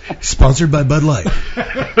good. Sponsored by Bud Light.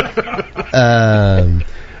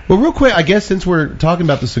 Well, real quick, I guess since we're talking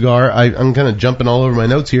about the cigar, I'm kind of jumping all over my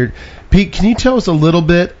notes here. Pete, can you tell us a little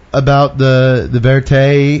bit about the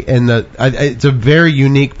Verite? And it's a very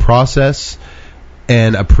unique process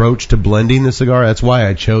and approach to blending the cigar. That's why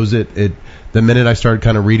I chose it. The minute I started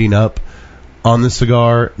kind of reading up on the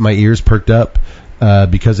cigar, my ears perked up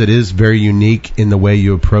because it is very unique in the way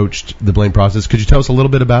you approached the blend process. Could you tell us a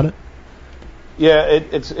little bit about it? Yeah,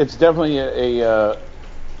 it's definitely a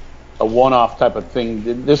one-off type of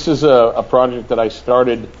thing. This is a project that I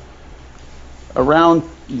started around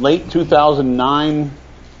late 2009.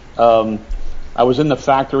 I I was in the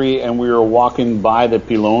factory and we were walking by the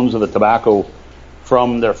pilons of the tobacco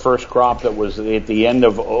from their first crop that was at the end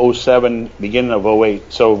of 07, beginning of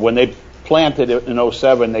 08. So when they planted it in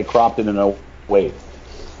 07, they cropped it in 08.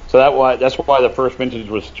 So that's why the first vintage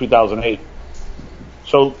was 2008.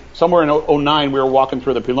 So somewhere in 09, we were walking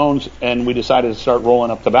through the pilons and we decided to start rolling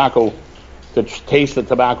up tobacco to taste the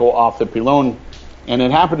tobacco off the pilon, and it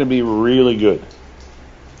happened to be really good.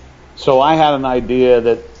 So I had an idea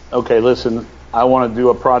that, okay, listen, I want to do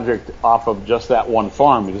a project off of just that one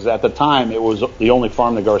farm, because at the time it was the only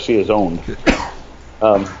farm the Garcias owned.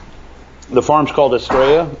 The farm's called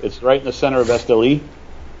Estrella. It's right in the center of Esteli,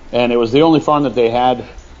 and it was the only farm that they had.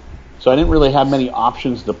 So I didn't really have many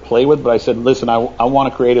options to play with, but I said, listen, I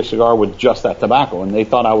want to create a cigar with just that tobacco, and they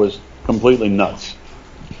thought I was completely nuts.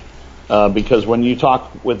 Because when you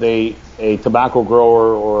talk with a tobacco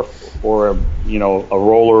grower or a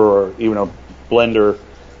roller or even a blender,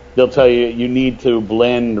 they'll tell you you need to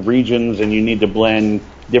blend regions and you need to blend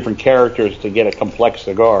different characters to get a complex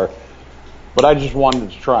cigar. But I just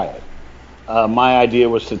wanted to try it. My idea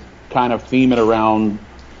was to kind of theme it around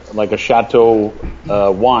like a Chateau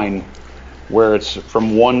wine, where it's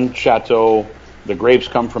from one Chateau, the grapes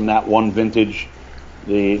come from that one vintage.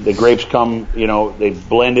 The grapes come, they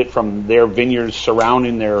blend it from their vineyards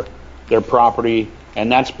surrounding their property,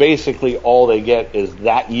 and that's basically all they get is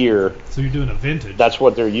that year. So you're doing a vintage. That's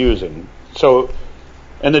what they're using. So,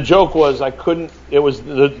 and the joke was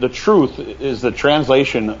the truth is the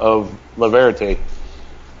translation of La Verite,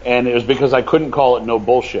 and it was because I couldn't call it No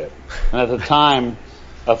Bullshit. And at the time,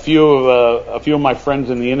 a few of my friends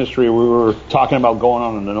in the industry, we were talking about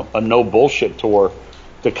going on a No Bullshit tour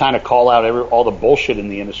to kind of call out all the bullshit in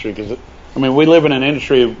the industry, because we live in an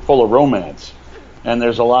industry full of romance, and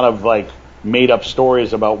there's a lot of like made up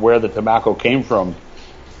stories about where the tobacco came from.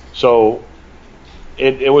 So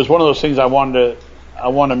it was one of those things I wanted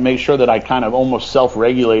to make sure that I kind of almost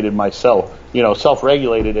self-regulated myself,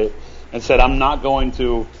 self-regulated it, and said I'm not going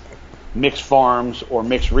to mix farms or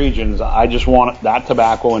mix regions. I just want that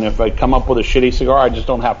tobacco, and if I come up with a shitty cigar, I just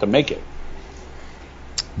don't have to make it.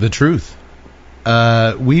 The truth.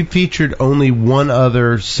 We featured only one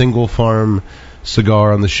other single farm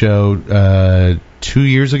cigar on the show 2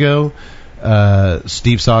 years ago,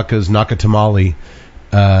 Steve Saka's Nakatamale,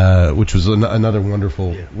 which was another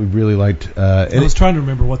wonderful. Yeah. We really liked. I was trying to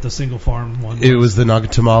remember what the single farm one was. It was the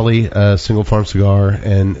Nakatamale single farm cigar,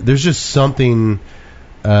 and there's just something.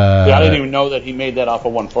 I didn't even know that he made that off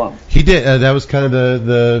of one farm. He did. That was kind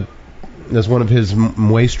of that's one of his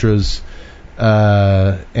muestras,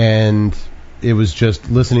 and it was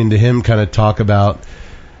just listening to him kind of talk about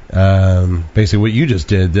basically what you just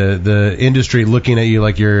did. The industry looking at you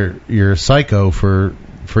like you're a psycho for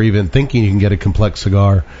even thinking you can get a complex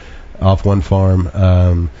cigar off one farm.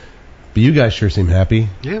 But you guys sure seem happy.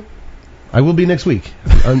 Yeah. I will be next week.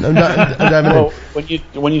 I'm diving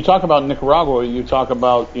in. When you talk about Nicaragua, you talk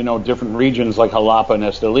about different regions like Jalapa and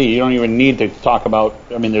Esteli. You don't even need to talk about.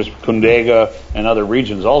 There's Cundega and other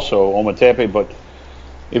regions also, Ometepe. But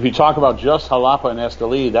if you talk about just Jalapa and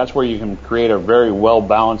Esteli, that's where you can create a very well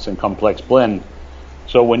balanced and complex blend.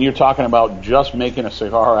 So when you're talking about just making a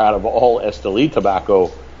cigar out of all Esteli tobacco,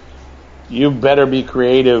 you better be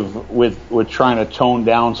creative with trying to tone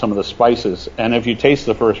down some of the spices. And if you taste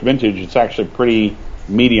the first vintage, it's actually pretty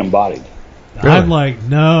medium bodied. Really? I'm like,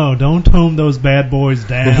 no, don't tone those bad boys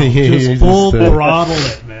down. Just full throttle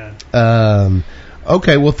it, man.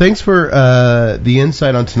 Okay, well, thanks for the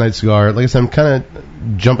insight on tonight's cigar. Like I said, I'm kind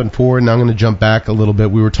of jumping forward, and I'm going to jump back a little bit.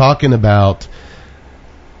 We were talking about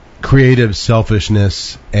creative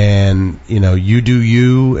selfishness, and you do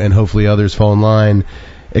you, and hopefully others fall in line.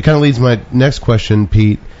 It kind of leads my next question,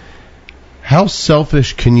 Pete. How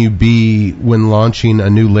selfish can you be when launching a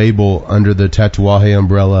new label under the Tatuaje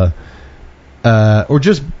umbrella, or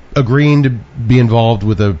just agreeing to be involved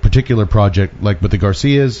with a particular project, like with the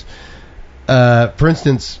Garcias? For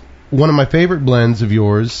instance, one of my favorite blends of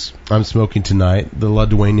yours I'm smoking tonight, the La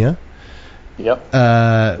Dueña.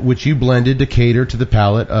 Yep. Which you blended to cater to the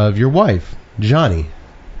palate of your wife, Johnny.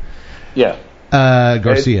 Yeah.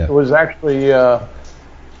 Garcia. It was actually...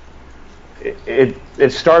 It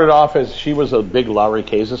started off as she was a big La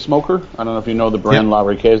Riqueza smoker. I don't know if you know the brand La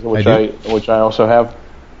Riqueza, which I also have.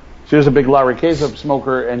 She was a big La Riqueza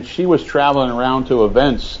smoker, and she was traveling around to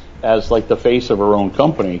events as like the face of her own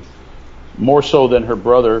company, more so than her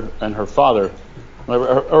brother and her father.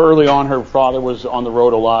 Early on, her father was on the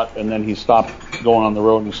road a lot, and then he stopped going on the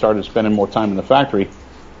road and started spending more time in the factory.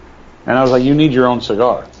 And I was like, you need your own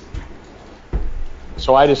cigar.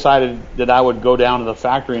 So I decided that I would go down to the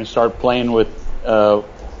factory and start playing with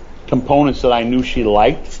components that I knew she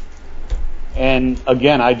liked, And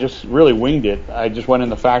again, I just really winged it. I just went in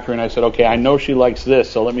the factory and I said, okay, I know she likes this,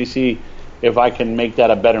 so let me see if I can make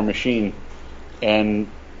that a better machine, and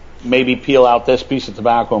maybe peel out this piece of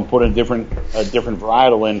tobacco and put a different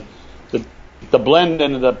varietal in. The blend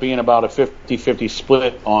ended up being about a 50-50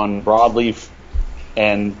 split on broadleaf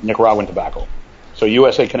and Nicaraguan tobacco. So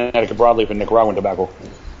USA, Connecticut broadleaf and Nicaraguan tobacco.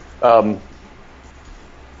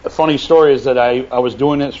 The funny story is that I was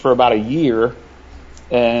doing this for about a year,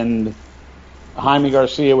 and Jaime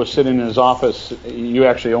Garcia was sitting in his office. You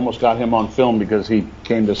actually almost got him on film because he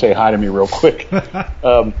came to say hi to me real quick.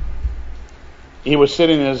 He was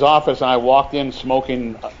sitting in his office, and I walked in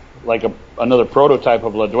smoking like another prototype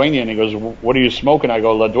of La Dueña, and he goes, "What are you smoking?" I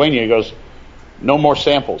go, "La Dueña." He goes, "No more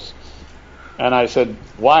samples." And I said,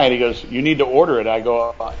 "Why?" And he goes, "You need to order it." I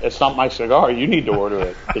go, "It's not my cigar. You need to order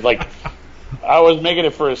it." It's like I was making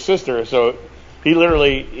it for his sister, so he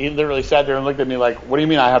literally sat there and looked at me like, "What do you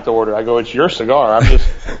mean I have to order?" I go, "It's your cigar. I'm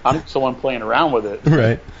just the one playing around with it."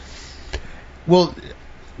 Right. Well,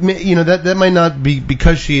 that might not be,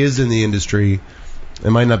 because she is in the industry, it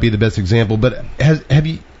might not be the best example, but have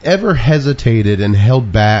you ever hesitated and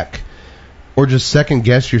held back or just second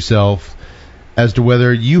guessed yourself as to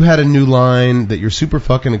whether you had a new line that you're super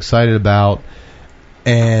fucking excited about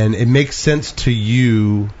and it makes sense to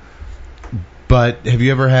you, but have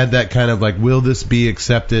you ever had that kind of like, will this be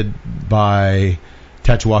accepted by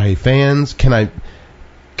Tatuaje fans? Can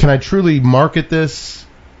I truly market this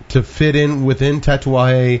to fit in within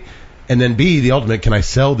Tatuaje? And then B, the ultimate, can I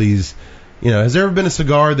sell these? Has there ever been a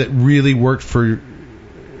cigar that really worked for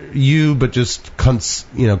you, but just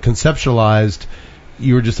conceptualized,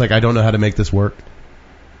 you were just like, I don't know how to make this work?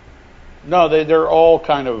 No, they're all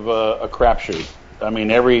kind of a crapshoot. I mean,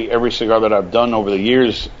 every cigar that I've done over the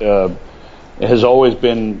years has always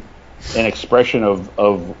been an expression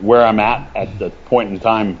of where I'm at the point in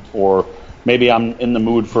time, or maybe I'm in the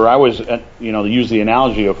mood for. I was, use the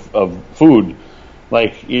analogy of food.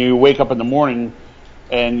 Like, you wake up in the morning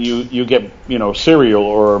and you get cereal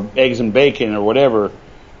or eggs and bacon or whatever.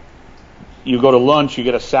 You go to lunch, you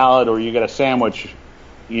get a salad or you get a sandwich.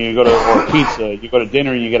 You go to or pizza. You go to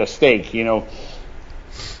dinner, you get a steak.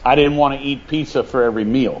 I didn't want to eat pizza for every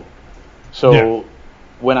meal, so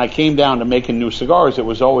when I came down to making new cigars, it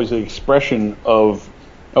was always the expression of,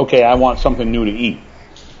 okay, I want something new to eat.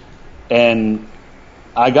 And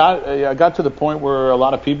I got to the point where a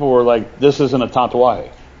lot of people were like, this isn't a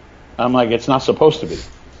Tatuaje. I'm like, it's not supposed to be.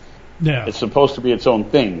 Yeah. It's supposed to be its own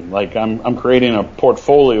thing. Like, I'm creating a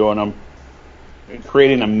portfolio and I'm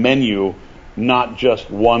creating a menu, not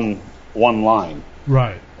just one line.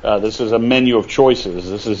 Right. This is a menu of choices.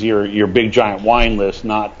 This is your big giant wine list,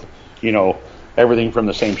 not, everything from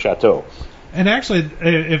the same chateau. And actually,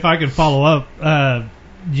 if I could follow up,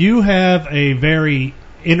 you have a very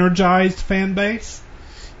energized fan base,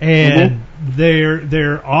 and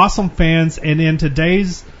they're awesome fans. And in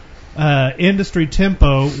today's industry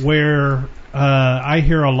tempo, where I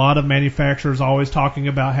hear a lot of manufacturers always talking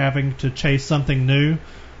about having to chase something new,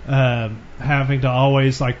 having to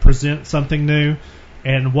always like present something new,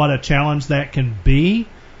 and what a challenge that can be.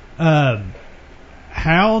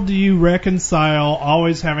 How do you reconcile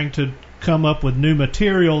always having to come up with new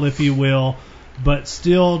material, if you will, but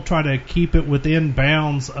still try to keep it within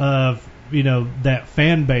bounds of, that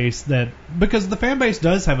fan base, because the fan base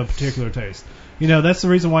does have a particular taste. That's the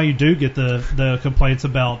reason why you do get the complaints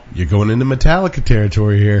about. You're going into Metallica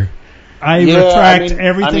territory here. I retract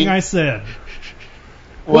everything I said.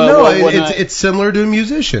 It's similar to a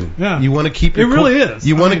musician. Yeah. You want to keep your is.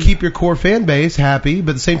 You want to keep your core fan base happy,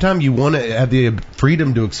 but at the same time, you want to have the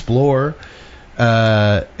freedom to explore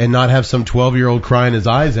and not have some 12-year-old crying his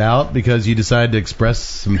eyes out because you decided to express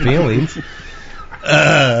some feelings.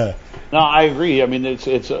 No, I agree. I mean,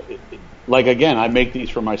 it's like, again, I make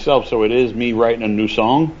these for myself, so it is me writing a new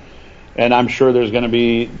song, and I'm sure there's going to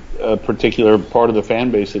be a particular part of the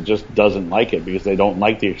fan base that just doesn't like it because they don't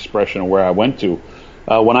like the expression of where I went to.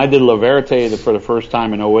 When I did La Verite for the first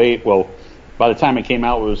time in 2008, well, by the time it came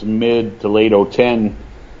out, it was mid to late 2010.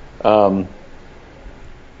 The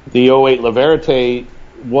 2008 La Verite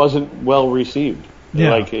wasn't well received.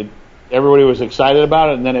 Yeah. Everybody was excited about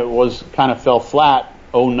it, and then it was kind of fell flat.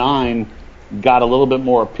 2009 got a little bit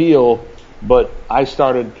more appeal, but I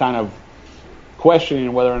started kind of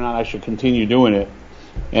questioning whether or not I should continue doing it.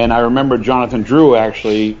 And I remember Jonathan Drew,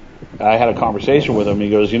 actually, I had a conversation with him. He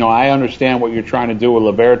goes, I understand what you're trying to do with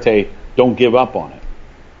La Verite. Don't give up on it.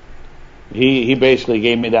 He basically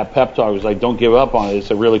gave me that pep talk. He was like, don't give up on it.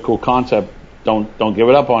 It's a really cool concept. Don't give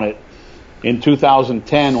it up on it. In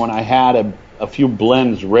 2010, when I had a few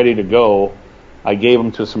blends ready to go, I gave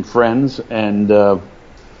them to some friends, and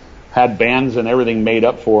had bands and everything made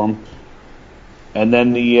up for them. And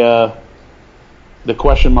then the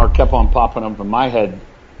question mark kept on popping up in my head.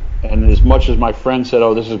 And as much as my friend said,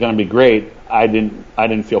 "Oh, this is going to be great," I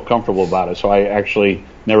didn't feel comfortable about it, so I actually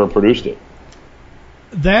never produced it.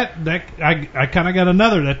 I kind of got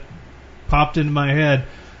another that popped into my head.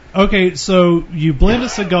 Okay, so you blend a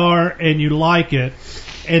cigar and you like it,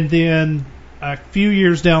 and then a few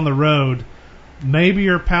years down the road, maybe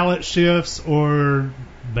your palate shifts, or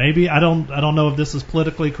maybe I don't know if this is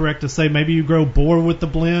politically correct to say, maybe you grow bored with the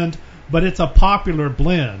blend, but it's a popular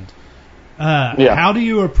blend. How do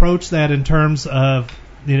you approach that in terms of,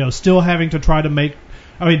 still having to try to make?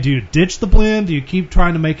 I mean, do you ditch the blend? Do you keep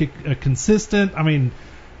trying to make it consistent? I mean,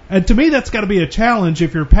 and to me, that's got to be a challenge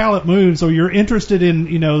if your palate moves or you're interested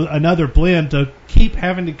in, another blend, to keep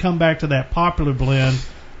having to come back to that popular blend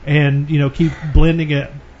and, keep blending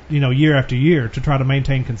it, year after year to try to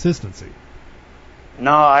maintain consistency.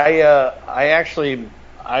 No, I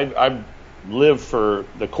live for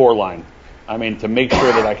the core line. I mean, to make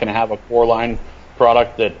sure that I can have a core line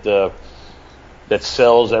product that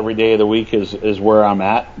sells every day of the week is where I'm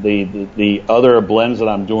at. The other blends that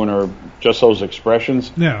I'm doing are just those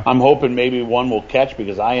expressions. Yeah. I'm hoping maybe one will catch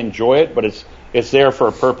because I enjoy it, but it's there for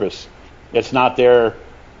a purpose. It's not there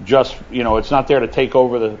it's not there to take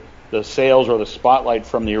over the sales or the spotlight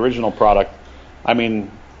from the original product. I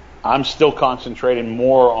mean, I'm still concentrating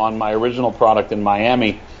more on my original product in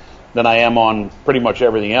Miami than I am on pretty much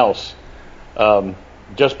everything else.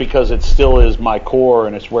 Just because it still is my core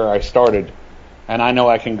and it's where I started. And I know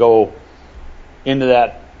I can go into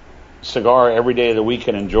that cigar every day of the week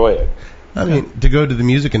and enjoy it. I mean, to go to the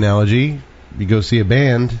music analogy, you go see a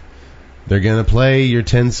band, they're going to play your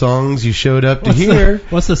 10 songs you showed up to hear.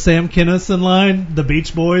 What's the Sam Kinison line? The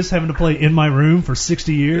Beach Boys having to play In My Room for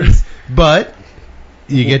 60 years? But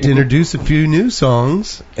you get to introduce a few new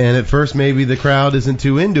songs, and at first maybe the crowd isn't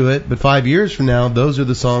too into it, but 5 years from now, those are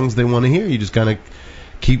the songs they want to hear. You just kind of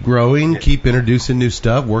keep growing, keep introducing new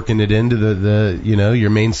stuff, working it into the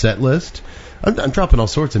your main set list. I'm dropping all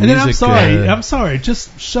sorts of music. I'm sorry.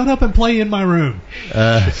 Just shut up and play In My Room.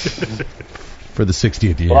 For the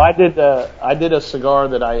 60th year. Well, I did a cigar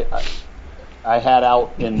that I had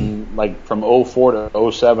out in from 04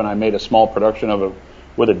 to 07. I made a small production of it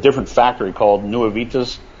with a different factory called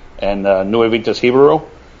Nuevitas and Nuevitas Hibero.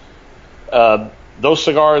 Those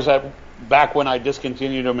cigars back when I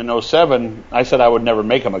discontinued them in 07, I said I would never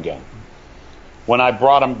make them again. When I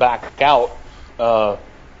brought them back out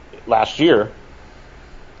last year,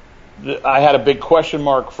 I had a big question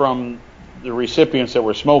mark from the recipients that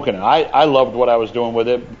were smoking it. I loved what I was doing with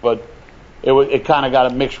it, but it kind of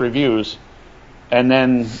got mixed reviews. And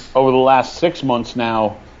then over the last 6 months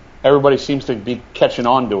now, everybody seems to be catching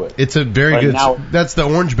on to it. It's a very good. That's the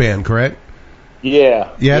Orange Band, correct? Yeah.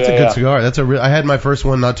 Yeah, it's a good cigar. I had my first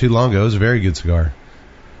one not too long ago. It was a very good cigar.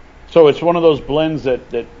 So it's one of those blends that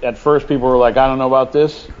at first people were like, I don't know about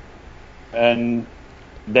this, and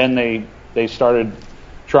then they started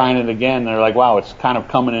trying it again. They're like, wow, it's kind of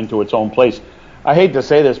coming into its own place. I hate to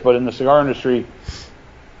say this, but in the cigar industry,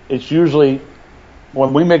 it's usually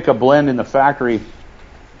when we make a blend in the factory,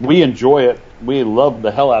 we enjoy it, we love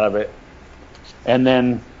the hell out of it, and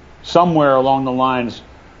then somewhere along the lines,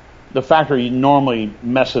 the factory normally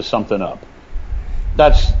messes something up.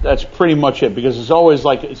 That's pretty much it, because it's always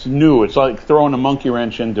like it's new. It's like throwing a monkey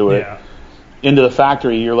wrench into it. Yeah. Into the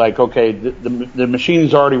factory. You're like, okay, the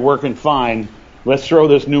machine's already working fine. Let's throw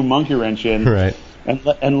this new monkey wrench in, right?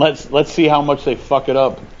 And let's see how much they fuck it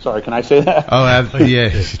up. Sorry, can I say that? Oh, yeah,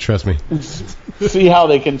 trust me. See how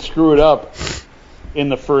they can screw it up in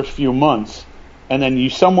the first few months, and then you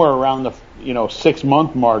somewhere around the 6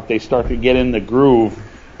 month mark, they start to get in the groove,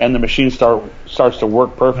 and the machine starts to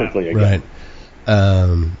work perfectly again.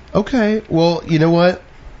 Right. Okay. Well, you know what?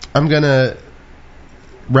 I'm gonna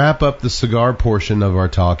wrap up the cigar portion of our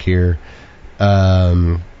talk here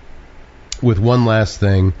with one last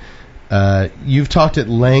thing. You've talked at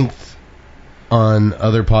length on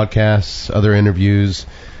other podcasts, other interviews,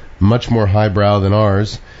 much more highbrow than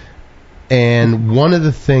ours. And one of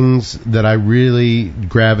the things that I really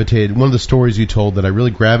one of the stories you told that I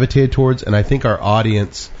really gravitated towards, and I think our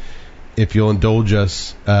audience, if you'll indulge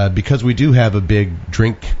us, because we do have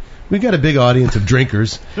we've got a big audience of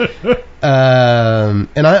drinkers. And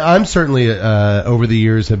I'm certainly, over the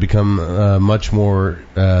years, have become much more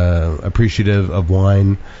appreciative of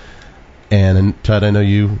wine. And Todd, I know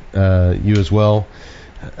you as well.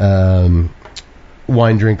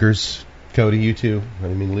 Wine drinkers. Cody, you too. I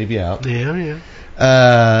didn't mean to leave you out. Yeah.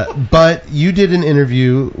 But you did an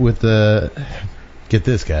interview with get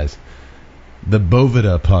this, guys, the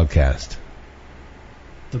Bovida podcast.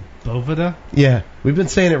 The Boveda? Yeah, we've been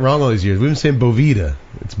saying it wrong all these years. We've been saying Boveda.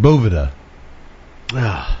 It's Boveda.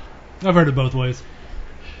 I've heard it both ways.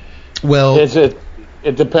 Well,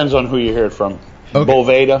 it depends on who you hear it from. Okay.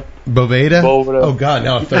 Boveda. Boveda? Boveda. Oh, God,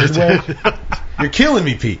 now a third way? You're killing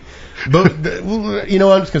me, Pete. You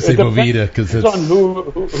know, I'm just going to say Boveda because it's... on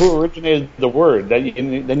who originated the word.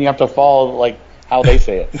 Then you have to follow, like, how they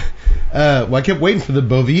say it. Well, I kept waiting for the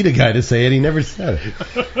Boveda guy to say it. He never said it.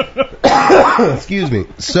 Excuse me.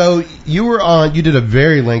 So you did a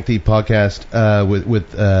very lengthy podcast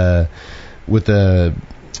with the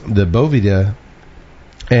Boveda,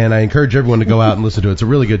 and I encourage everyone to go out and listen to it. It's a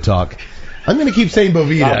really good talk. I'm going to keep saying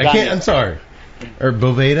Boveda. I can't. I'm sorry. Or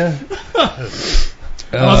Boveda.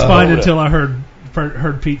 I was fine until I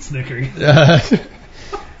heard Pete snickering.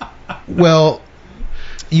 Well,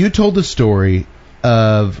 you told the story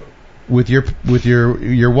of with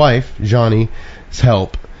your wife Johnny's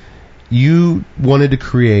help, you wanted to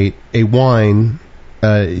create a wine.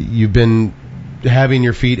 You've been having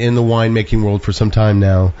your feet in the winemaking world for some time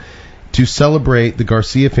now, to celebrate the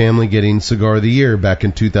Garcia family getting Cigar of the Year back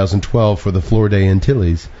in 2012 for the Flor de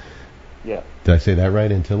Antilles. Yeah. Did I say that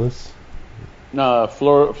right, Antilles? No,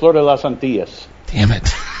 Flor de las Antillas. Damn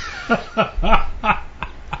it.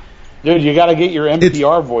 Dude, you got to get your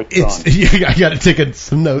NPR voice on. I got to take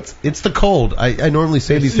some notes. It's the cold. I normally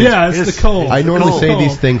say these things. Yeah, it's the cold. I normally say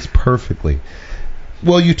these things perfectly.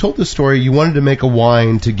 Well, you told the story. You wanted to make a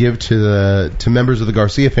wine to give to members of the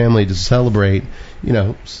Garcia family to celebrate,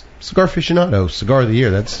 Cigar Aficionado, Cigar of the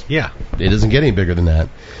Year. It doesn't get any bigger than that.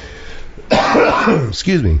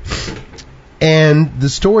 Excuse me. And the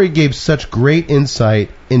story gave such great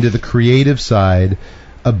insight into the creative side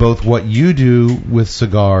of both what you do with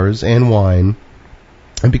cigars and wine.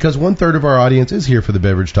 And because 1/3 of our audience is here for the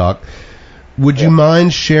Beverage Talk, would you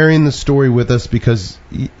mind sharing the story with us? Because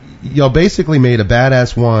y'all basically made a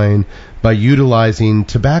badass wine by utilizing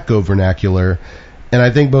tobacco vernacular. And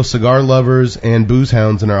I think both cigar lovers and booze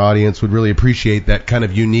hounds in our audience would really appreciate that kind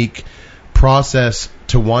of unique process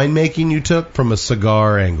to winemaking you took from a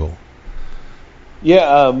cigar angle.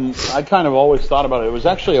 Yeah, I kind of always thought about it. It was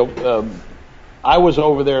actually, I was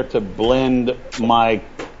over there to blend my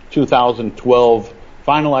 2012,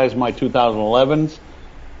 finalize my 2011s,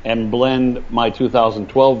 and blend my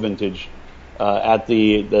 2012 vintage at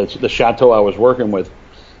the chateau I was working with.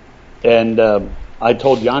 And I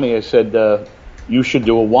told Yanni, I said, you should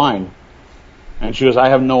do a wine. And she goes, I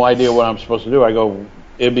have no idea what I'm supposed to do. I go,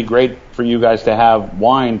 it'd be great for you guys to have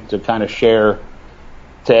wine to kind of share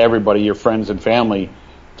to everybody, your friends and family,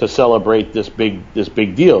 to celebrate this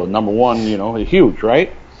big deal. Number one, huge,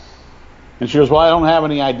 right? And she goes, well, I don't have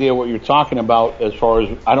any idea what you're talking about as far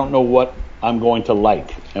as I don't know what I'm going to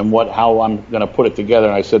like and how I'm going to put it together.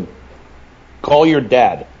 And I said, call your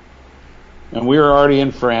dad. And we were already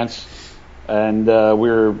in France, and we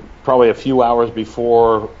were probably a few hours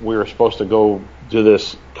before we were supposed to go do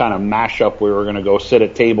this kind of mashup. We were going to go sit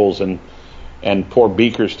at tables and pour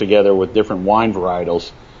beakers together with different wine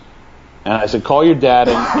varietals. And I said, call your dad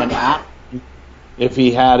and ask him if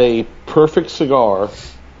he had a perfect cigar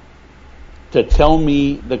to tell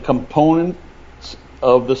me the components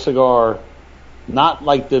of the cigar, not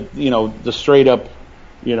like the straight up,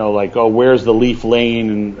 like, oh, where's the leaf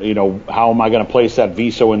laying and, how am I going to place that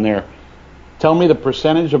Viso in there? Tell me the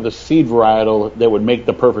percentage of the seed varietal that would make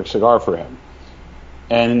the perfect cigar for him.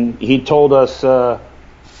 And he told us, I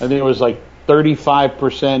think it was like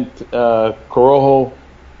 35% Corojo,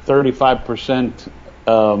 35%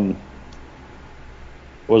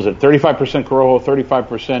 35% Corojo,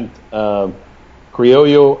 35%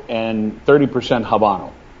 Criollo, and 30%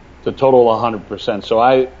 Habano. The total 100%. So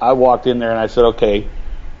I walked in there and I said, okay,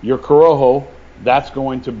 your Corojo, that's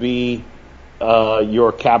going to be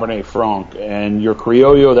your Cabernet Franc, and your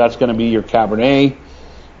Criollo, that's going to be your Cabernet,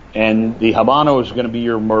 and the Habano is going to be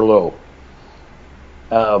your Merlot.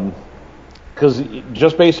 Because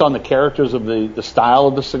just based on the characters of the style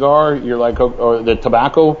of the cigar, you're like, or the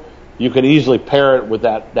tobacco, you could easily pair it with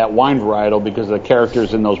that wine varietal because of the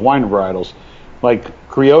characters in those wine varietals. Like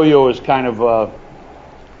Criollo is kind of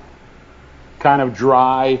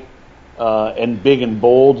dry and big and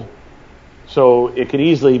bold, so it could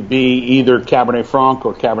easily be either Cabernet Franc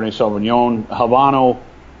or Cabernet Sauvignon. Habano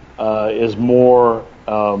is more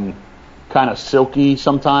kind of silky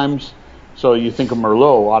sometimes, so you think of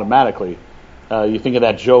Merlot automatically. You think of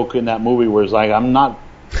that joke in that movie where it's like, I'm not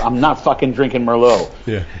fucking drinking Merlot.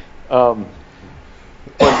 Yeah.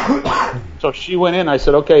 So she went in. I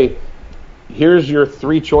said, okay, here's your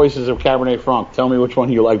 3 choices of Cabernet Franc. Tell me which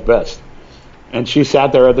one you like best. And she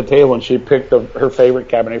sat there at the table and she picked her favorite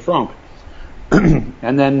Cabernet Franc.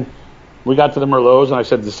 And then we got to the Merlots, and I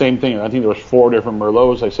said the same thing. I think there was 4 different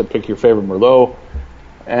Merlots. I said, pick your favorite Merlot.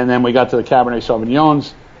 And then we got to the Cabernet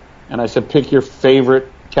Sauvignons, and I said, pick your favorite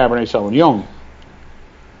Cabernet Sauvignon.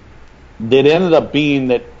 It ended up being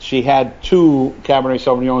that she had 2 Cabernet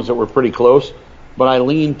Sauvignons that were pretty close, but I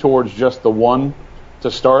leaned towards just the one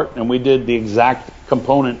to start, and we did the exact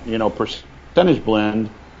component, percentage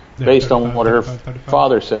blend based on what her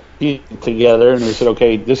father said together, and we said,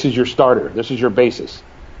 okay, this is your starter, this is your basis.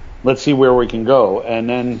 Let's see where we can go. And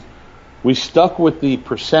then we stuck with the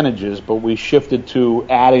percentages, but we shifted to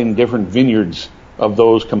adding different vineyards of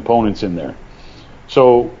those components in there.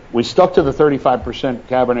 So we stuck to the 35%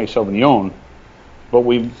 Cabernet Sauvignon, but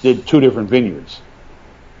we did 2 different vineyards.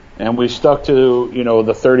 And we stuck to,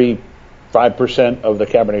 the 35% of the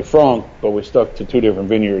Cabernet Franc, but we stuck to 2 different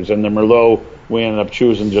vineyards. And the Merlot, we ended up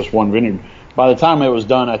choosing just 1 vineyard. By the time it was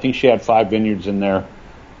done, I think she had 5 vineyards in there,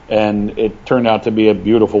 and it turned out to be a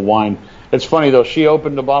beautiful wine. It's funny though, she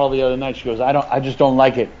opened the bottle the other night. She goes, I just don't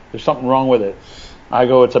like it. There's something wrong with it. I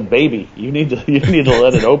go, it's a baby. You need to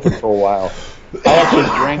let it open for a while. I actually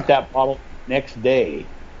drank that bottle next day.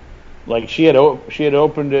 Like she had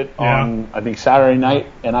opened it on I think Saturday night,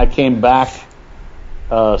 and I came back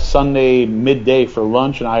Sunday midday for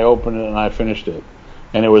lunch, and I opened it and I finished it,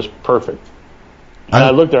 and it was perfect. And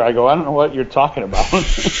I looked at her, I go, I don't know what you're talking about.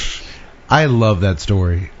 I love that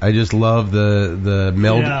story. I just love the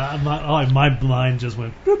meld. Yeah, my mind just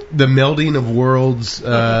went. The melding of worlds,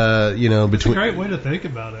 between. It's a great way to think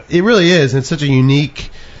about it. It really is. It's such a unique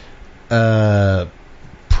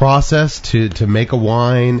process to make a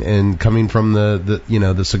wine, and coming from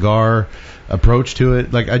the cigar approach to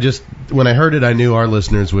it. Like when I heard it, I knew our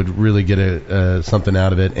listeners would really get something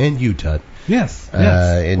out of it, and you, Tut. Yes.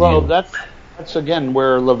 Well, that's again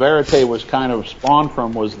where La Verite was kind of spawned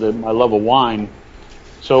from, was my love of wine.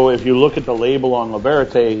 So if you look at the label on La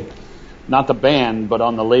Verite, not the band, but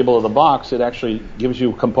on the label of the box, it actually gives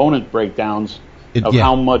you component breakdowns of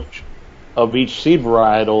how much of each seed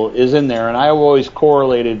varietal is in there. And I always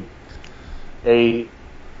correlated a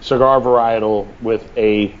cigar varietal with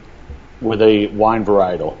a wine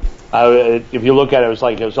varietal. If you look at it,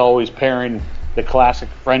 it was always pairing the classic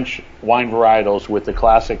French wine varietals with the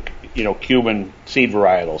classic Cuban seed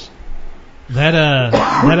varietals.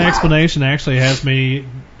 That explanation actually has me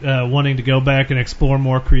wanting to go back and explore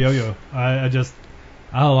more Criollo. I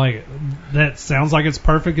like it. That sounds like it's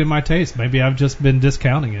perfect in my taste. Maybe I've just been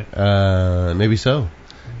discounting it. Maybe so.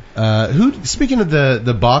 Speaking of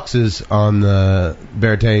the boxes on the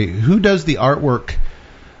Verite, who does the artwork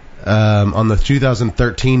on the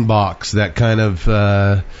 2013 box? That kind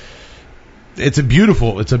of it's very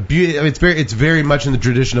much in the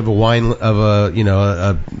tradition of a wine, of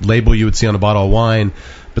a label you would see on a bottle of wine,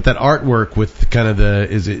 but that artwork with kind of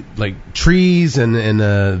is it like trees and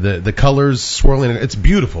the colors swirling, it's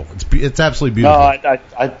beautiful. It's absolutely beautiful. No,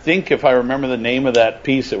 I think if I remember the name of that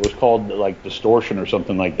piece, it was called like Distortion or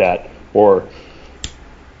something like that, or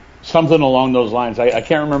something along those lines. I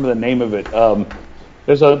can't remember the name of it.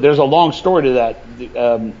 There's a long story to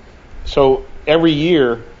that. So every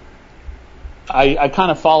year, I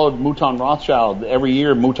kind of followed Mouton Rothschild. Every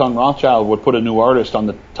year, Mouton Rothschild would put a new artist on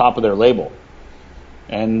the top of their label.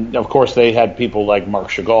 And, of course, they had people like Marc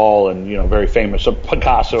Chagall and, very famous,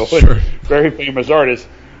 Picasso, sure. And very famous artists.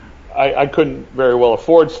 I couldn't very well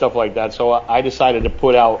afford stuff like that, so I decided to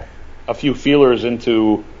put out a few feelers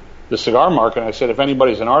into the cigar market. And I said, if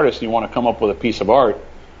anybody's an artist and you want to come up with a piece of art,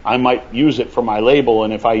 I might use it for my label,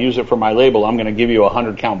 and if I use it for my label, I'm going to give you a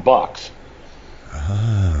 100-count box.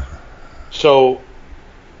 So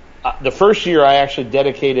the first year I actually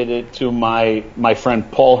dedicated it to my friend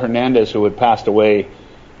Paul Hernandez, who had passed away,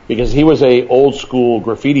 because he was a old school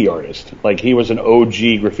graffiti artist. Like, he was an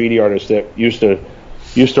OG graffiti artist that used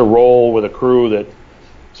to roll with a crew that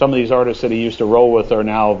some of these artists that he used to roll with are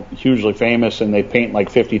now hugely famous, and they paint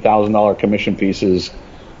like $50,000 commission pieces.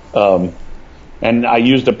 And I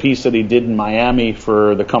used a piece that he did in Miami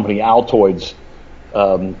for the company Altoids.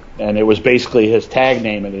 And it was basically his tag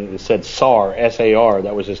name, and it said SAR, S-A-R.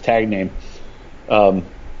 That was his tag name. So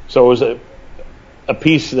it was a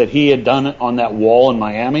piece that he had done on that wall in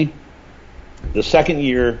Miami. The second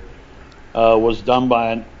year was done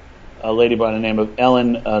by a lady by the name of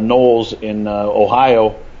Ellen Knowles in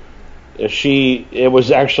Ohio. It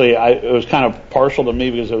was kind of partial to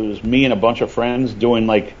me, because it was me and a bunch of friends doing,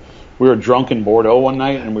 like, we were drunk in Bordeaux one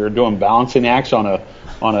night, and we were doing balancing acts on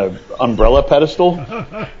a umbrella pedestal,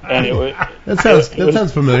 and that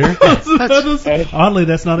sounds familiar. Oddly,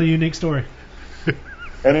 that's not a unique story.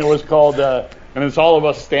 And it was called, and it's all of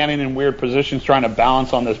us standing in weird positions trying to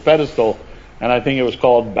balance on this pedestal, and I think it was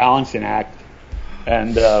called Balancing Act.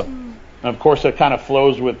 And And of course, it kind of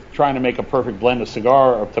flows with trying to make a perfect blend of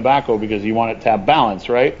cigar or tobacco because you want it to have balance,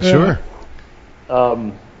 right? Sure.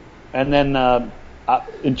 And then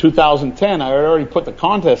in 2010, I had already put the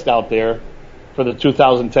contest out there for the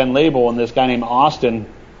 2010 label, and this guy named Austin,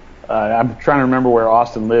 I'm trying to remember where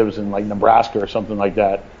Austin lives, in like Nebraska or something like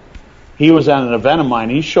that. He was at an event of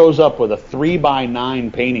mine. He shows up with a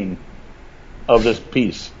 3x9 painting of this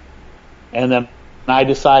piece. And then I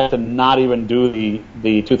decided to not even do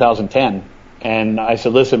the 2010. And I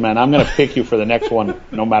said, listen, man, I'm going to pick you for the next one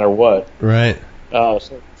no matter what. Right.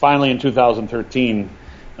 So finally in 2013,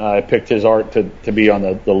 I picked his art to be on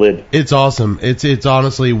the lid. It's awesome. It's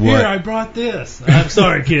honestly what... Here, I brought this. I'm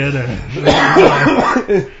sorry, kid.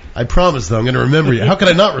 I promise, though, I'm going to remember you. How could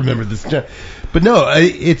I not remember this? But no,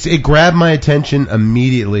 it grabbed my attention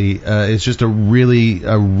immediately. It's just a really...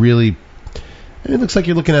 It looks like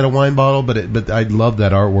you're looking at a wine bottle, but I love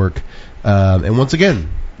that artwork. And once again,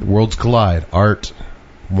 the worlds collide. Art,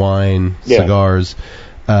 wine, cigars.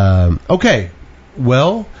 Okay,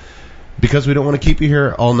 well, because we don't want to keep you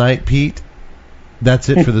here all night, Pete, that's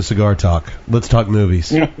it for the cigar talk. Let's talk movies.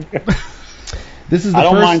 This is I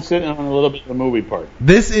don't mind sitting on a little bit of the movie part.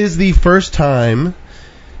 This is the first time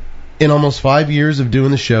in almost 5 years of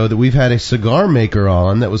doing the show that we've had a cigar maker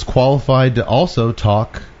on that was qualified to also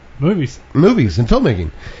talk movies and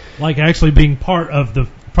filmmaking. Like actually being part of the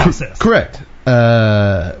process. Correct.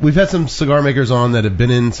 We've had some cigar makers on that have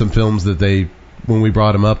been in some films that when we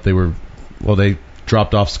brought them up, they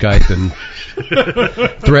dropped off Skype and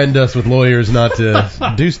threatened us with lawyers not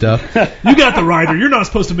to do stuff. You got the writer. You're not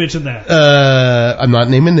supposed to mention that. I'm not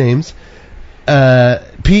naming names.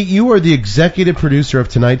 Pete, you are the executive producer of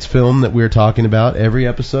tonight's film that we're talking about every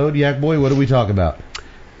episode. Yak Boy, what do we talk about?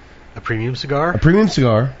 A premium cigar. A premium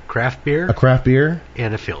cigar. Craft beer. A craft beer.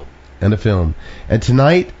 And a film. And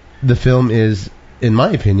tonight, the film is, in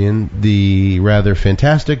my opinion, the rather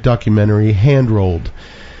fantastic documentary Hand-Rolled.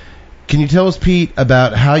 Can you tell us, Pete,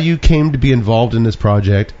 about how you came to be involved in this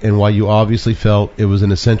project and why you obviously felt it was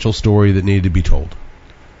an essential story that needed to be told?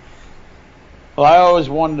 Well, I always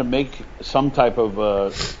wanted to make some type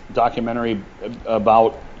of documentary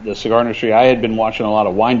about the cigar industry. I had been watching a lot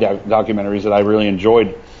of wine documentaries that I really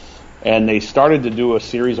enjoyed, and they started to do a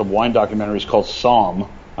series of wine documentaries called Somm.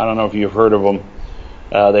 I don't know if you've heard of them.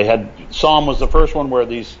 Somm was the first one where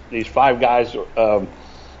these five guys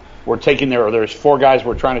were taking there's four guys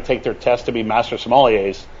were trying to take their test to be master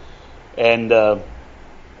sommeliers, and the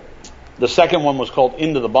second one was called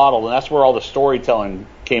Into the Bottle, and that's where all the storytelling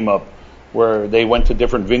came up, where they went to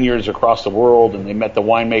different vineyards across the world and they met the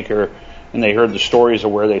winemaker and they heard the stories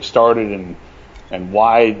of where they started and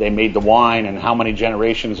why they made the wine and how many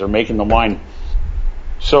generations are making the wine.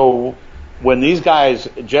 So when these guys,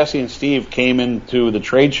 Jesse and Steve, came into the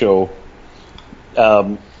trade show,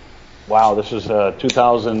 this was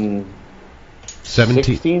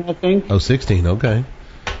 2016, I think. Oh, 16, okay.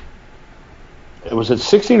 It was at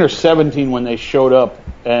 16 or 17 when they showed up,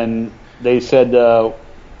 and they said,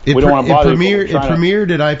 we don't want to bother you. It premiered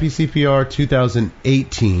at IPCPR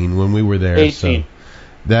 2018 when we were there. 18. So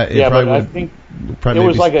that I think it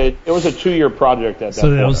was it was a 2-year project at that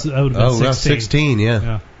point. That would have been 16,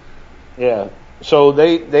 yeah. Yeah. So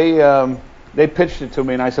they pitched it to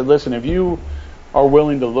me, and I said, listen, if you are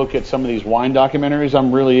willing to look at some of these wine documentaries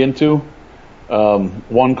I'm really into,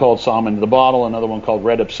 one called Somm Into the Bottle, another one called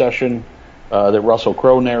Red Obsession that Russell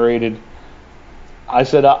Crowe narrated, I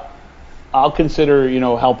said, I'll consider,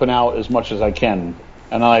 helping out as much as I can.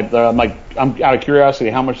 And I'm out of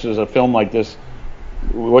curiosity, how much does a film like this,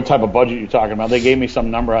 what type of budget are you talking about? They gave me some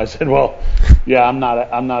number. I said, well, yeah, I'm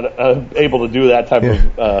not able to do that type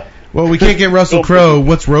of. Well, we can't get Russell Crowe.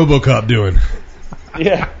 What's RoboCop doing?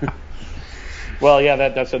 Yeah. Well, yeah,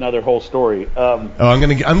 that's another whole story. I'm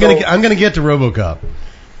gonna get to RoboCop.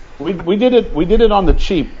 We did it on the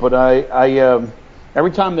cheap, but I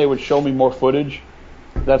every time they would show me more footage,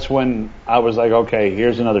 that's when I was like, okay,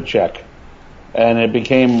 here's another check. And it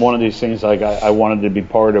became one of these things like I wanted to be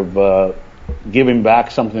part of giving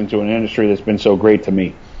back something to an industry that's been so great to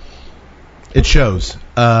me. It shows. It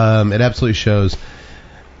absolutely shows.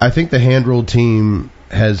 I think the Hand-Rolled team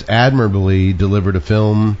has admirably delivered a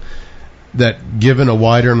film that, given a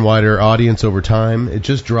wider and wider audience over time, it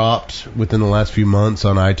just dropped within the last few months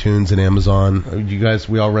on iTunes and Amazon. You guys,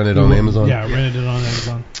 we all rented on Amazon? Yeah, rented it on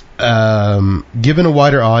Amazon. Given a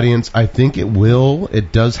wider audience, I think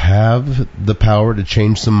it does have the power to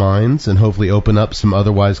change some minds and hopefully open up some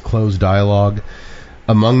otherwise closed dialogue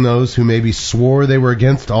among those who maybe swore they were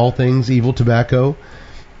against all things evil tobacco.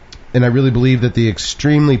 and I really believe that the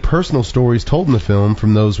extremely personal stories told in the film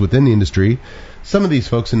from those within the industry. Some of these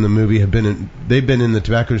folks in the movie they've been in the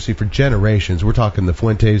tobacco industry for generations. We're talking the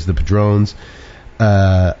Fuentes, the Padrones.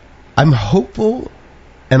 I'm hopeful,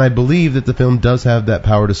 and I believe that the film does have that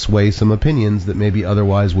power to sway some opinions that maybe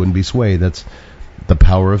otherwise wouldn't be swayed. That's the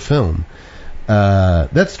power of film.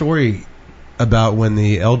 That story about when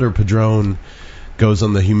the elder Padrone goes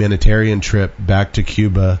on the humanitarian trip back to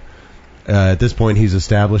Cuba. At this point, he's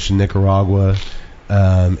established in Nicaragua,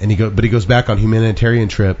 but he goes back on humanitarian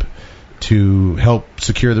trip to help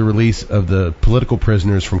secure the release of the political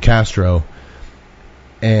prisoners from Castro.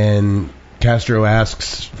 And Castro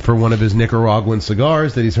asks for one of his Nicaraguan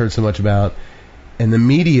cigars that he's heard so much about, and the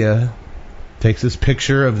media takes this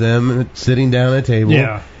picture of them sitting down at a table,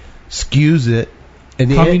 skews it,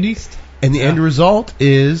 and the end result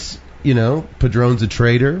is, Padrone's a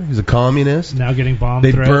traitor. He's a communist. Now getting bomb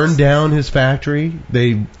threats. They burn down his factory.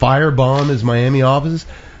 They firebomb his Miami offices.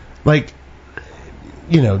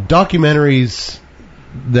 Documentaries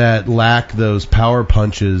that lack those power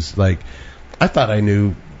punches. I thought I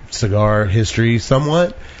knew cigar history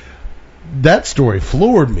somewhat. That story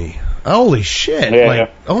floored me. Holy shit!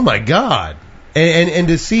 Oh my god! And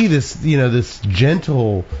to see this, this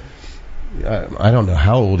gentle. I don't know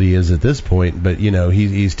how old he is at this point, but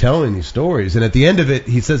he's telling these stories, and at the end of it,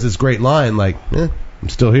 he says this great line I'm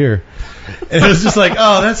still here, and it was just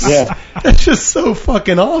that's just so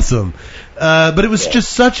fucking awesome. But it was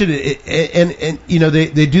just such they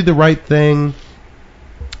do the right thing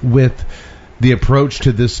with the approach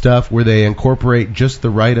to this stuff, where they incorporate just the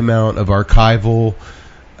right amount of archival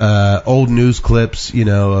old news clips, of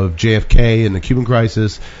JFK and the Cuban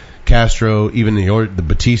crisis. Castro, even the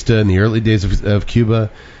Batista in the early days of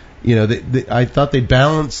Cuba, I thought they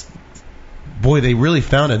balanced. Boy, they really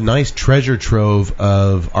found a nice treasure trove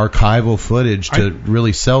of archival footage to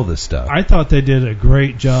really sell this stuff. I thought they did a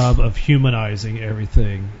great job of humanizing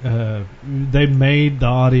everything. They made the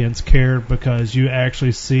audience care because you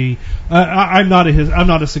actually see. I'm not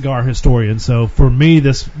a cigar historian, so for me,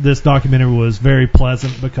 this documentary was very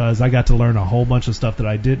pleasant because I got to learn a whole bunch of stuff that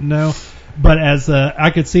I didn't know. But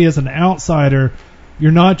I could see as an outsider,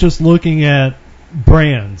 you're not just looking at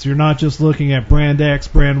brands. You're not just looking at brand X,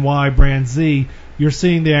 brand Y, brand Z. You're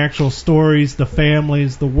seeing the actual stories, the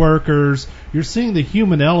families, the workers. You're seeing the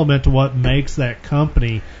human element to what makes that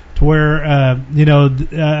company. To where,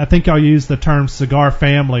 I think I'll use the term cigar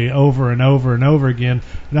family over and over and over again.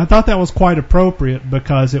 And I thought that was quite appropriate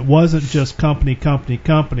because it wasn't just company.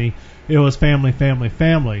 It was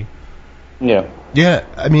family. Yeah. Yeah,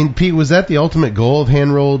 I mean, Pete, was that the ultimate goal of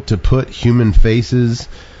Hand Rolled, to put human faces,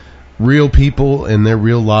 real people and their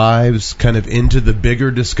real lives, kind of into the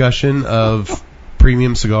bigger discussion of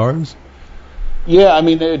premium cigars? Yeah, I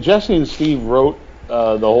mean, Jesse and Steve wrote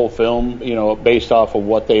the whole film, based off of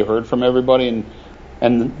what they heard from everybody,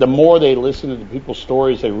 and the more they listened to the people's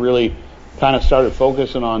stories, they really kind of started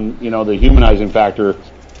focusing on, the humanizing factor,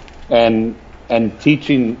 and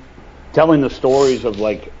telling the stories of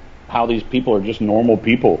how these people are just normal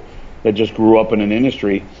people that just grew up in an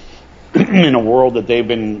industry in a world that they've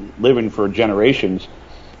been living for generations.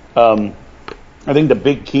 I think the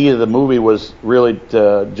big key of the movie was really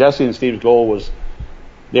Jesse and Steve's goal was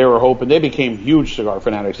they were hoping they became huge cigar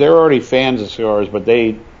fanatics. They were already fans of cigars, but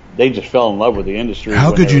they just fell in love with the industry.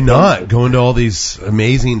 How could you not go into all these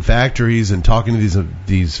amazing factories and talking to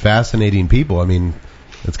these fascinating people? I mean,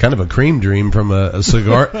 it's kind of a cream dream from a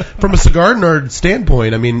cigar from a cigar nerd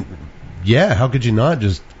standpoint. I mean, yeah, how could you not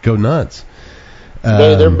just go nuts?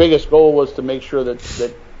 Their biggest goal was to make sure that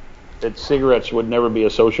cigarettes would never be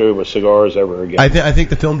associated with cigars ever again. I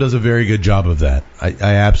think the film does a very good job of that. I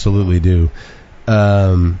absolutely do.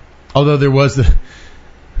 Although there was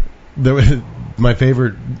my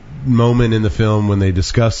favorite moment in the film when they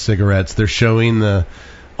discuss cigarettes. They're showing the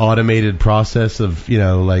automated process of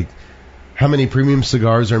how many premium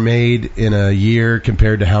cigars are made in a year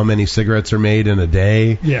compared to how many cigarettes are made in a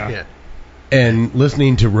day. Yeah. And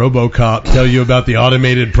listening to RoboCop tell you about the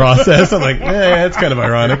automated process, I'm like, that's kind of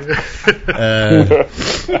ironic.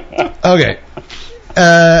 Okay.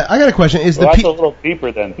 I got a question. That's a little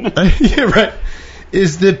deeper then. Yeah, right.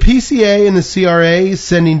 Is the PCA and the CRA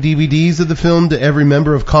sending DVDs of the film to every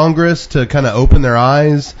member of Congress to kind of open their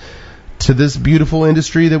eyes to this beautiful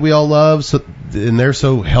industry that we all love, and they're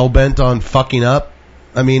so hell-bent on fucking up?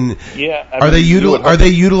 I mean, are they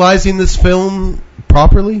utilizing this film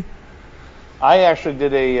properly? I actually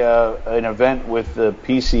did an event with the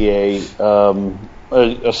PCA,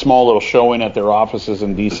 a small little showing at their offices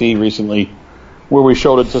in D.C. recently, where we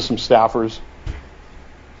showed it to some staffers,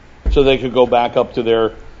 so they could go back up to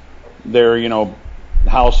their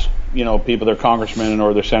house people, their congressmen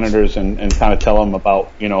or their senators, and kind of tell them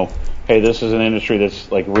about, hey, this is an industry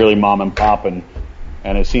that's like really mom and pop, and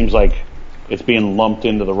it seems like it's being lumped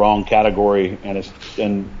into the wrong category, and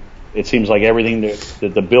it seems like everything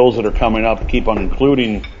that the bills that are coming up keep on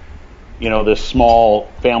including, this small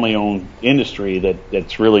family-owned industry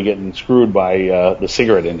that's really getting screwed by the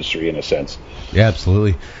cigarette industry in a sense. Yeah,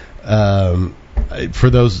 absolutely. For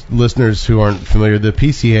those listeners who aren't familiar, the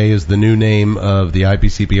PCA is the new name of the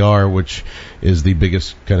IPCPR, which is the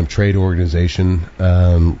biggest kind of trade organization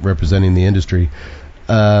representing the industry.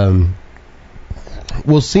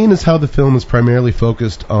 Well, seeing as how the film is primarily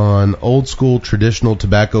focused on old-school traditional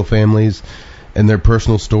tobacco families and their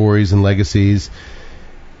personal stories and legacies,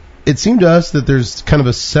 it seemed to us that there's kind of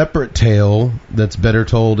a separate tale that's better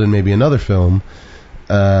told in maybe another film,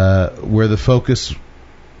 where the focus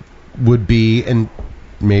would be, and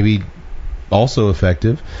maybe also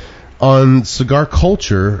effective, on cigar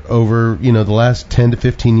culture over, the last 10 to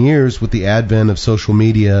 15 years with the advent of social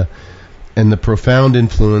media and the profound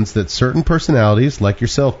influence that certain personalities, like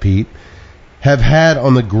yourself, Pete, have had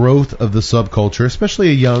on the growth of the subculture,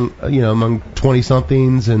 especially among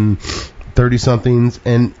 20-somethings and 30-somethings,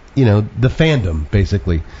 and, the fandom,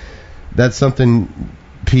 basically. That's something,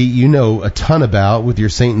 Pete, you know a ton about with your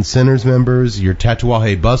Saint and Sinners members, your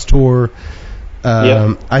Tatuaje bus tour.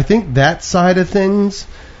 I think that side of things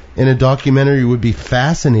in a documentary would be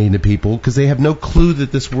fascinating to people because they have no clue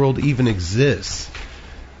that this world even exists.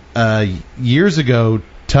 Years ago,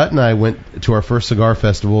 Tut and I went to our first cigar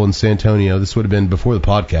festival in San Antonio. This would have been before the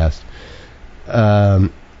podcast.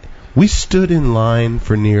 We stood in line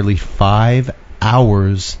for nearly 5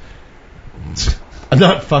 hours. I'm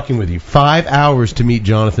not fucking with you. 5 hours to meet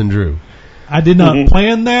Jonathan Drew. I did not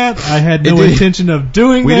plan that. I had no intention of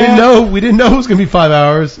doing that. We didn't know it was going to be 5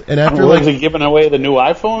 hours. And after was he giving away the new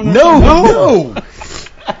iPhone? No.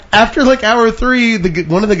 After hour 3,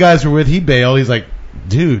 one of the guys we're with, he bailed. He's like,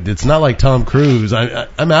 dude, it's not like Tom Cruise.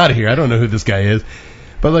 I'm out of here. I don't know who this guy is.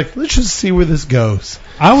 But let's just see where this goes.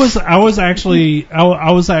 I was actually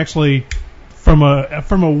from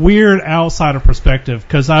a weird outsider perspective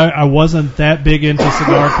because I wasn't that big into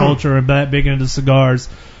cigar culture and that big into cigars,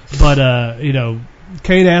 but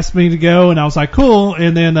Kate asked me to go and I was like cool,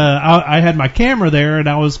 and then I had my camera there and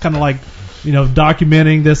I was kind of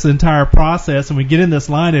documenting this entire process, and we get in this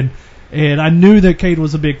line and I knew that Kate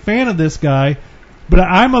was a big fan of this guy. But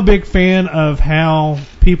I'm a big fan of how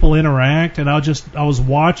people interact, and I was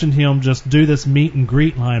watching him just do this meet and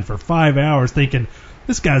greet line for 5 hours, thinking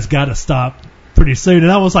this guy's got to stop pretty soon.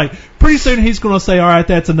 And I was like, pretty soon he's going to say, all right,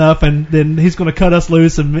 that's enough, and then he's going to cut us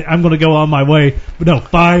loose, and I'm going to go on my way. But no,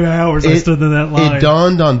 5 hours I stood in that line. It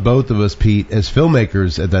dawned on both of us, Pete, as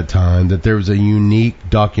filmmakers at that time, that there was a unique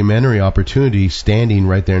documentary opportunity standing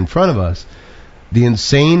right there in front of us. The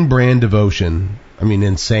insane brand devotion. I mean,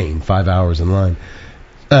 insane, 5 hours in line.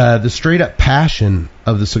 The straight-up passion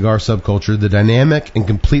of the cigar subculture, the dynamic and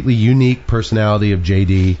completely unique personality of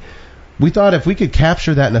JD. We thought if we could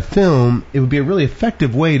capture that in a film, it would be a really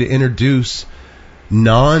effective way to introduce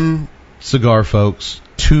non-cigar folks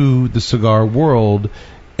to the cigar world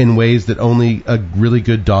in ways that only a really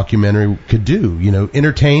good documentary could do.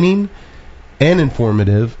 Entertaining and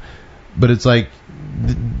informative, but it's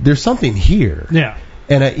there's something here. Yeah.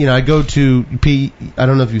 And I go to Pete. I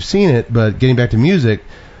don't know if you've seen it, but getting back to music,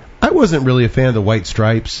 I wasn't really a fan of the White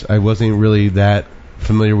Stripes. I wasn't really that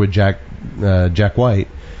familiar with Jack White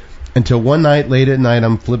until one night, late at night,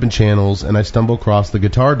 I'm flipping channels and I stumble across the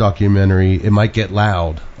guitar documentary. It Might Get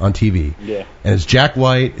Loud on TV. Yeah. And it's Jack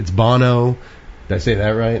White. It's Bono. Did I say that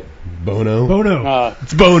right? Bono.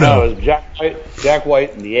 It's Bono. No, it's Jack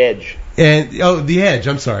White and The Edge. And The Edge.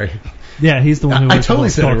 I'm sorry. Yeah, he's the one who I totally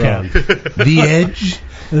said it wrong. The Edge.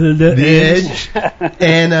 The Edge.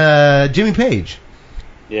 And Jimmy Page.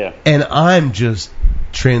 Yeah. And I'm just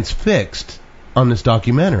transfixed on this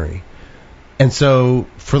documentary. And so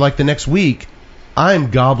for the next week,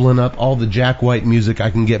 I'm gobbling up all the Jack White music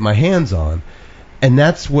I can get my hands on. And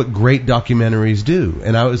that's what great documentaries do.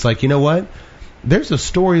 And I was like, you know what? There's a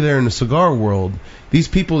story there in the cigar world. These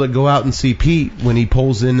people that go out and see Pete when he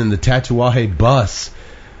pulls in the Tatuaje bus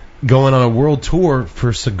going on a world tour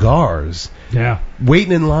for cigars. Yeah.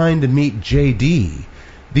 Waiting in line to meet JD.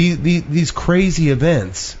 These crazy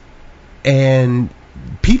events. And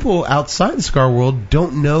people outside the cigar world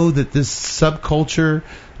don't know that this subculture,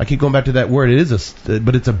 I keep going back to that word,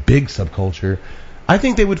 but it's a big subculture. I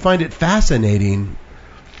think they would find it fascinating.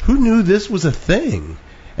 Who knew this was a thing?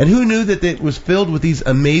 And who knew that it was filled with these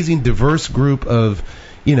amazing, diverse group of,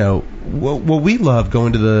 what we love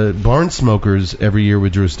going to the Barn Smokers every year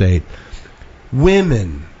with Drew Estate.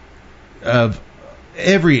 Women of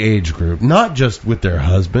every age group, not just with their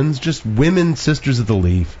husbands, just women, Sisters of the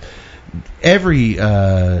Leaf. Every,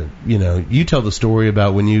 you tell the story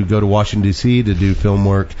about when you go to Washington, D.C. to do film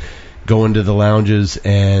work, go into the lounges,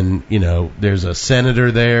 and, there's a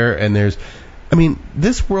senator there, and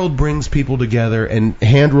this world brings people together, and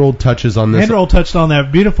Handrolled touches on this. Handrolled touched on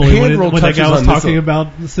that beautifully when that guy was talking about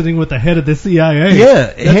sitting with the head of the CIA.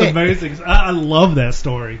 Yeah. That's amazing. I love that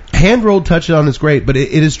story. Handrolled touched on is great, but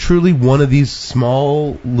it is truly one of these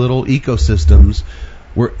small little ecosystems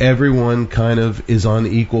where everyone kind of is on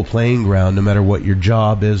equal playing ground, no matter what your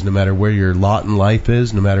job is, no matter where your lot in life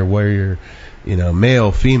is, no matter where you're,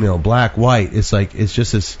 male, female, black, white. It's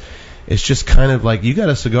just kind of like, you got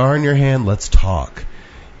a cigar in your hand, let's talk.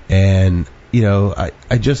 And, I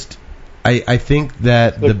think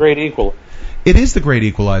that the great equalizer. It is the great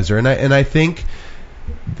equalizer. And I think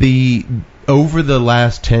over the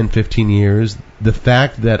last 10, 15 years, the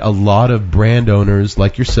fact that a lot of brand owners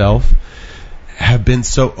like yourself have been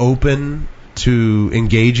so open to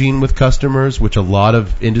engaging with customers, which a lot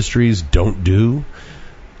of industries don't do.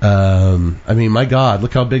 My God,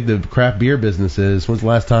 look how big the craft beer business is. When's the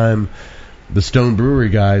last time the Stone Brewery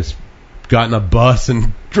guys got in a bus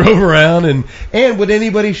and drove around? And would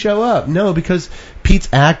anybody show up? No, because Pete's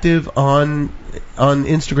active on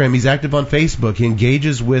Instagram. He's active on Facebook. He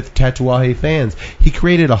engages with Tatuaje fans. He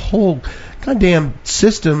created a whole goddamn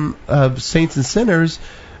system of saints and sinners,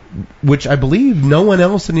 which I believe no one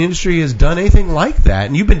else in the industry has done anything like that.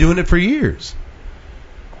 And you've been doing it for years.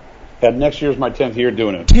 Next year's my 10th year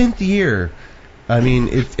doing it. 10th year.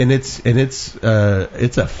 It's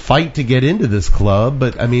a fight to get into this club,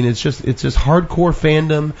 but it's just hardcore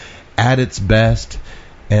fandom at its best,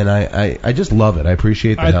 and I just love it. I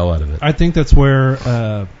appreciate the hell out of it. I think that's where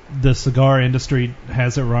the cigar industry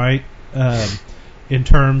has it right in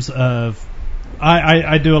terms of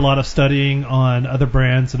I do a lot of studying on other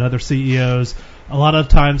brands and other CEOs. A lot of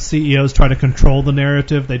times CEOs try to control the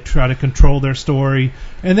narrative. They try to control their story.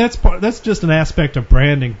 And that's just an aspect of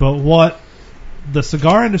branding. But what the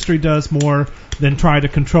cigar industry does more than try to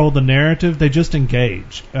control the narrative, they just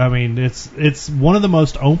engage. It's one of the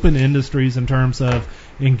most open industries in terms of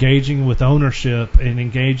engaging with ownership and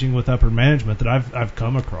engaging with upper management that I've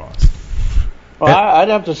come across. Well, I'd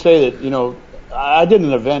have to say that, I did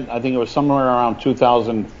an event, I think it was somewhere around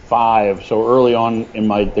 2005, so early on in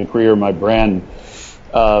the career of my brand,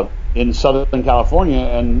 in Southern California,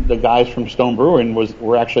 and the guys from Stone Brewing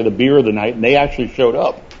were actually the beer of the night, and they actually showed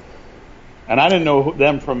up. And I didn't know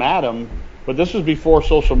them from Adam, but this was before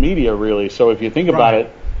social media, really. So if you think about it,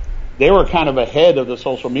 they were kind of ahead of the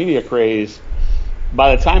social media craze.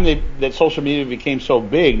 By the time that social media became so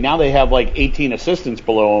big, now they have like 18 assistants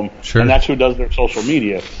below them, sure. And that's who does their social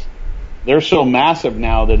media. They're so massive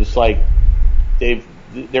now that it's like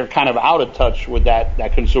they're kind of out of touch with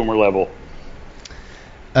that consumer level.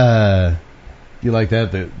 You like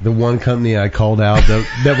that? The one company I called out the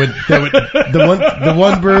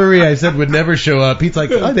one brewery I said would never show up. Pete's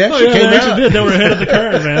like, oh, they actually came out. Did. They were ahead of the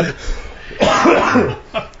curve,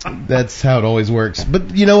 man. That's how it always works.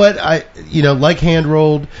 But you know what? Like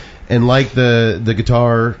Handrolled and like the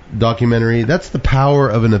guitar documentary, that's the power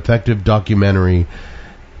of an effective documentary.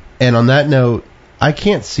 And on that note, I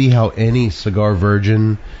can't see how any cigar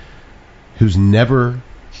virgin who's never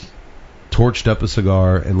torched up a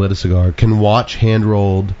cigar and lit a cigar can watch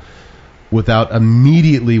Handrolled without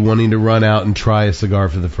immediately wanting to run out and try a cigar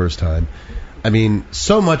for the first time.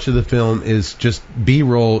 So much of the film is just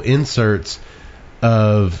B-roll inserts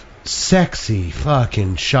of sexy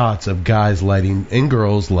fucking shots of guys lighting and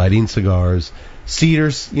girls lighting cigars.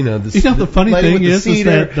 Cedars, the funny thing is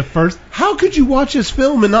that the first... How could you watch this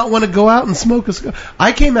film and not want to go out and smoke a cigar?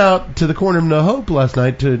 I came out to the Corner of No Hope last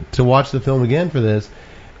night to watch the film again for this,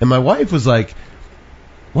 and my wife was like,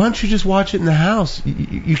 why don't you just watch it in the house?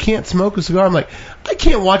 You can't smoke a cigar. I'm like, I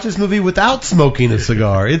can't watch this movie without smoking a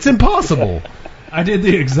cigar. It's impossible. I did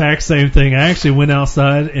the exact same thing. I actually went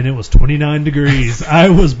outside, and it was 29 degrees. I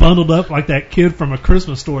was bundled up like that kid from A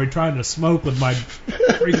Christmas Story trying to smoke with my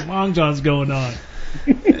freaking long johns going on.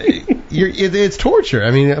 It's torture.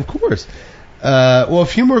 Of course. Well, a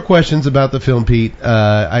few more questions about the film, Pete.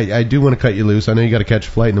 I do want to cut you loose. I know you got to catch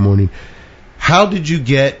a flight in the morning. How did you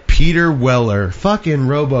get Peter Weller, fucking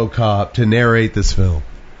RoboCop, to narrate this film?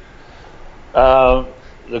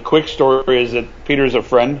 The quick story is that Peter's a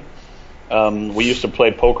friend. We used to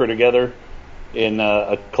play poker together in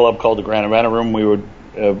a club called the Grand Havana Room.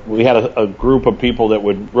 We had a group of people that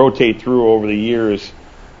would rotate through over the years,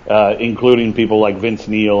 including people like Vince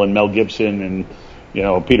Neil and Mel Gibson and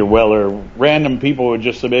Peter Weller, random people would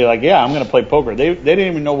just be like, yeah, I'm going to play poker. They didn't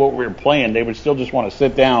even know what we were playing. They would still just want to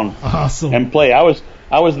sit down and play. I was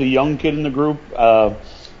the young kid in the group,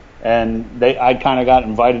 and I kind of got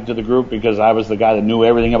invited to the group because I was the guy that knew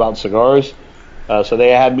everything about cigars. So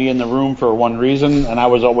they had me in the room for one reason, and I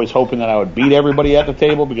was always hoping that I would beat everybody at the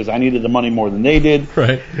table because I needed the money more than they did.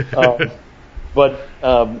 Right. But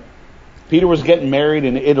Peter was getting married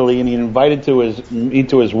in Italy, and he invited me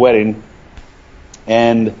to his wedding.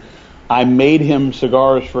 And I made him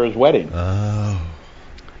cigars for his wedding. Oh.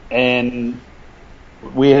 And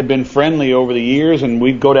we had been friendly over the years, and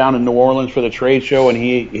we'd go down to New Orleans for the trade show, and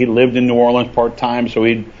he lived in New Orleans part-time, so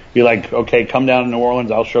he'd be like, okay, come down to New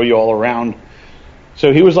Orleans, I'll show you all around.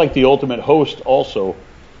 So he was like the ultimate host also.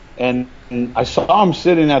 And I saw him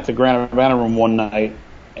sitting at the Grand Havana Room one night,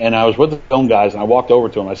 and I was with the film guys, and I walked over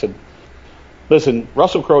to him. I said, listen,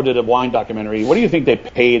 Russell Crowe did a wine documentary. What do you think they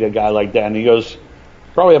paid a guy like that? And he goes,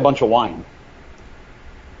 probably a bunch of wine.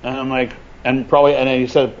 And I'm like, and he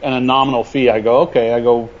said, and a nominal fee. I go, okay. I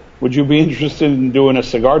go, would you be interested in doing a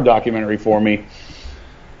cigar documentary for me?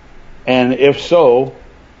 And if so,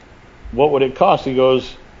 what would it cost? He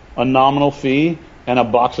goes, a nominal fee and a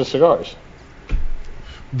box of cigars.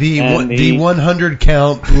 The 100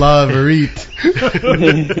 count La Verite.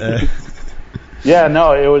 Yeah,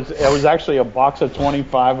 no, it was actually a box of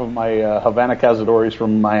 25 of my Havana Cazadores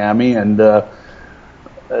from Miami, and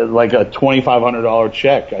like a $2,500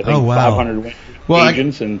 check. I think 500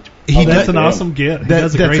 agents that's an awesome gift.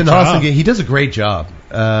 That's an awesome gift. He does a great job.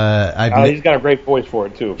 He's got a great voice for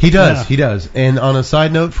it too. He does. And on a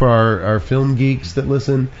side note, for our film geeks that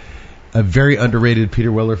listen, a very underrated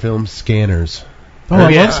Peter Weller film, Scanners. Oh, I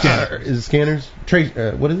love Scanners. Is it Scanners?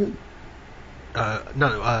 What is it?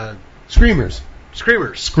 Screamers.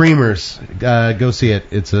 Go see it.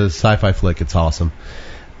 It's a sci-fi flick. It's awesome.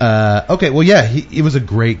 Okay, well, yeah, he was a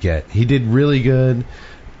great get. He did really good.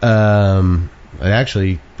 I'd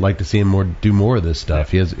actually like to see him do more of this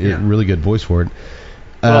stuff. He has a really good voice for it.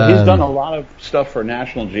 Well, he's done a lot of stuff for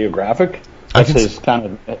National Geographic. That's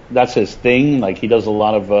his thing. Like, he does a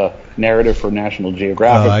lot of narrative for National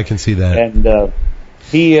Geographic. Oh, I can see that. And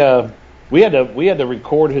we had to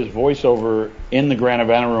record his voiceover in the Grand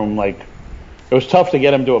Havana Room. Like, it was tough to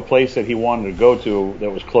get him to a place that he wanted to go to that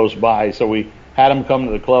was close by. So we had him come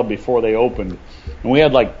to the club before they opened, and we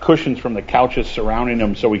had like cushions from the couches surrounding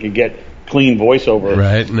him so we could get clean voiceover.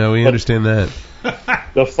 Right. No, we understand that.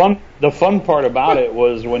 The fun part about it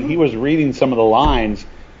was when he was reading some of the lines,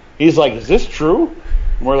 he's like, "Is this true?"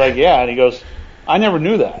 And we're like, "Yeah," and he goes, "I never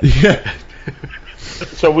knew that." Yeah.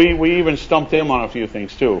 So we even stumped him on a few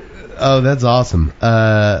things too. Oh, that's awesome.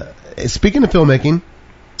 Speaking of filmmaking,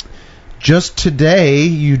 just today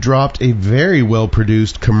you dropped a very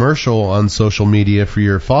well-produced commercial on social media for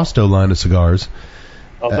your Fausto line of cigars.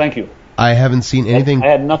 Oh, thank you. I haven't seen anything. I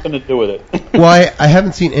had nothing to do with it. Well, I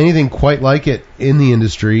haven't seen anything quite like it in the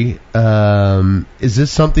industry. Is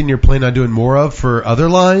this something you're planning on doing more of for other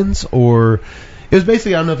lines, or it was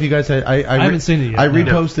basically, I don't know if you guys had. I haven't seen it yet. I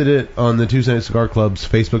reposted it on the Tuesday Night Cigar Club's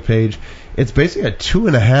Facebook page. It's basically a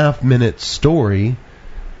 2.5-minute story.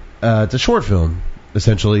 It's a short film,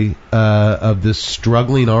 essentially, of this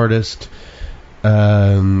struggling artist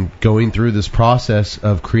going through this process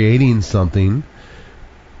of creating something,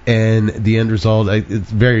 and the end result. It's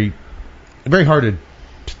very, very hard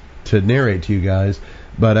to narrate to you guys,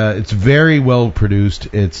 but it's very well produced.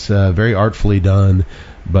 It's very artfully done.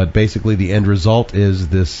 But basically, the end result is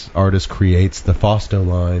this artist creates the Fausto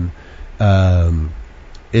line.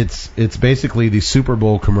 It's basically the Super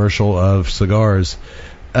Bowl commercial of cigars.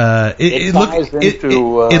 It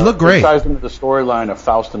looked great. It ties into the storyline of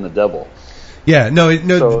Faust and the Devil. Yeah,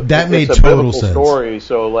 so that made total sense. Story.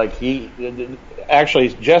 So like actually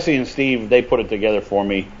Jesse and Steve, they put it together for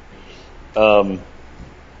me.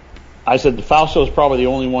 I said Fausto is probably the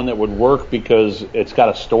only one that would work because it's got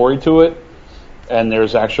a story to it, and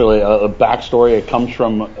there's actually a backstory. It comes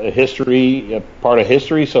from a part of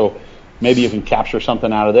history. So maybe you can capture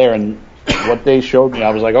something out of there. And what they showed me,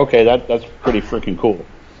 I was like, okay, that's pretty freaking cool.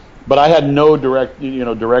 But I had no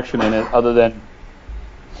direction in it other than,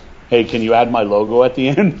 hey, can you add my logo at the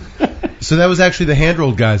end? So that was actually the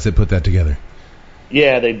Hand-Rolled guys that put that together.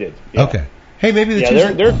 Yeah, they did. Yeah. Okay. Hey, maybe the Tuesday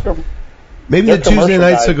Tuesday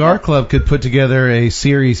Night Cigar Club could put together a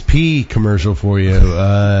Series P commercial for you.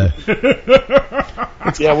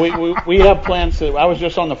 Yeah, we have plans to. I was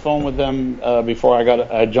just on the phone with them before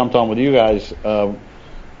I jumped on with you guys.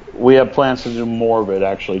 We have plans to do more of it,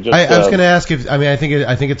 actually. I was going to ask if. I mean, I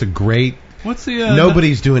think it's a great. What's the?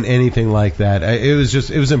 Nobody's doing anything like that. It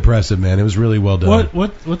was impressive, man. It was really well done.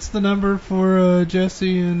 What's the number for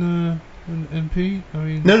Jesse and and Pete? I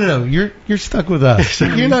mean, No. You're stuck with us.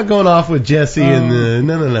 You're not going off with Jesse and the.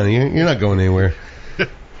 No. You're not going anywhere.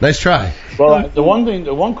 Nice try. Well, the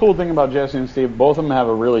one cool thing about Jesse and Steve, both of them have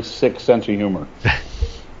a really sick sense of humor.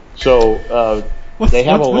 So they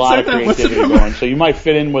have a lot of creativity going. So you might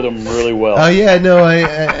fit in with them really well. Oh yeah, no,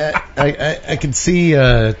 I can see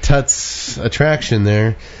Tut's attraction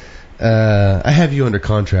there. I have you under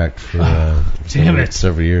contract for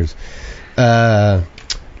several years.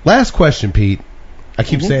 Last question, Pete. I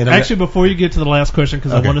keep saying. Actually, before you get to the last question,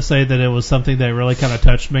 because I want to say that it was something that really kind of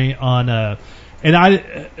touched me on. And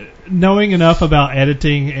I, knowing enough about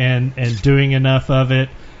editing and doing enough of it,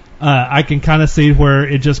 I can kind of see where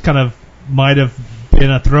it just kind of might have been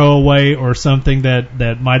a throwaway or something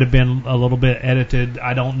that might have been a little bit edited.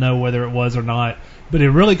 I don't know whether it was or not, but it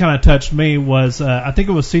really kind of touched me. Was I think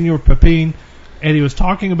it was Senor Pepin, and he was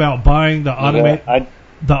talking about buying the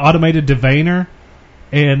automated Devaner,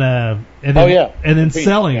 and then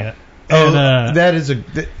selling it. And, that is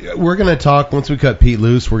we're going to talk, once we cut Pete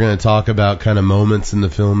loose, we're going to talk about kind of moments in the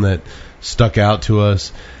film that stuck out to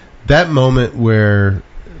us. That moment where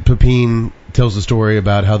Pepin tells the story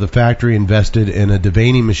about how the factory invested in a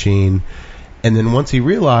Devaney machine, and then once he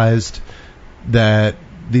realized that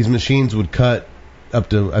these machines would cut up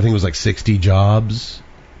to, I think it was like 60 jobs,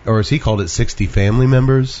 or as he called it, 60 family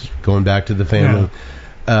members, going back to the family,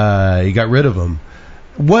 he got rid of them.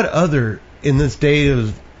 What other, in this day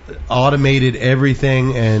of automated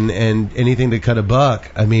everything and anything to cut a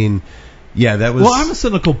buck, I mean, yeah, that was. Well, I'm a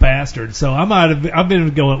cynical bastard, so I've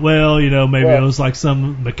been going, maybe it was like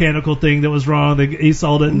some mechanical thing that was wrong. He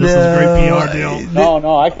sold it, and this is a great PR deal.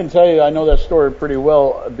 No, I can tell you, I know that story pretty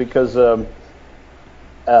well because the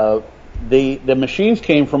machines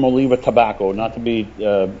came from Oliva Tobacco, not to be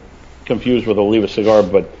confused with Oliva Cigar,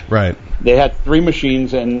 but right. They had 3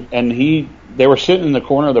 machines, and they were sitting in the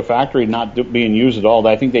corner of the factory, not being used at all.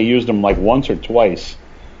 I think they used them like once or twice.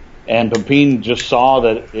 And Pepin just saw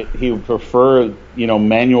that he would prefer,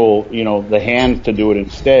 manual, the hands to do it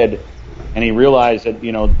instead. And he realized that,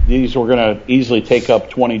 these were going to easily take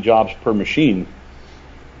up 20 jobs per machine.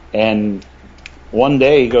 And one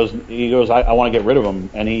day he goes, I want to get rid of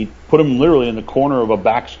them. And he put them literally in the corner of a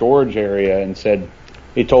back storage area and said,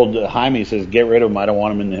 he told Jaime, he says, get rid of them. I don't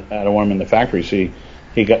want them in the factory. So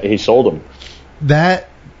he sold them. That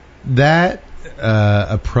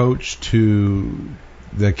approach to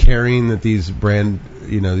the caring that these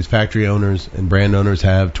these factory owners and brand owners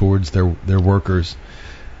have towards their workers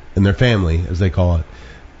and their family, as they call it.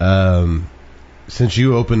 Since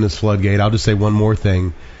you opened this floodgate, I'll just say one more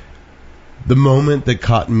thing. The moment that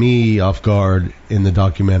caught me off guard in the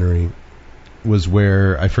documentary was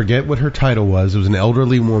where, I forget what her title was. It was an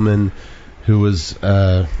elderly woman who was,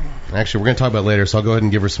 actually we're going to talk about it later, so I'll go ahead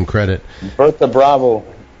and give her some credit. Bertha Bravo.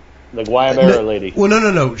 The Guayabera lady. Well,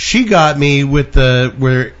 no. She got me with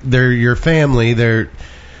where they're your family. We're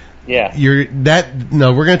going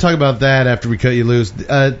to talk about that after we cut you loose.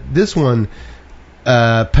 This one,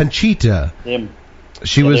 Panchita.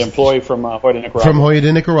 She was the employee from Hoya de Nicaragua. From Hoya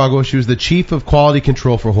de Nicaragua. She was the chief of quality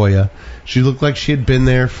control for Hoya. She looked like she had been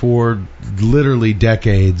there for literally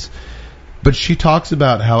decades. But she talks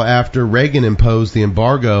about how after Reagan imposed the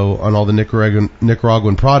embargo on all the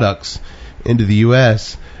Nicaraguan products into the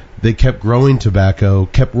U.S., they kept growing tobacco,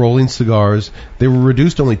 kept rolling cigars. They were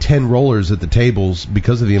reduced to only 10 rollers at the tables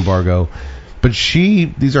because of the embargo. But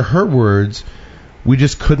these are her words, we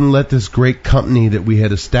just couldn't let this great company that we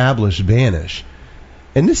had established vanish.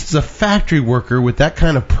 And this is a factory worker with that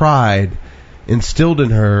kind of pride instilled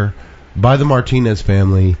in her by the Martinez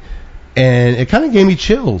family. And it kind of gave me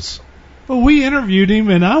chills. Well, we interviewed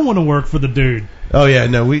him, and I want to work for the dude. Oh, yeah,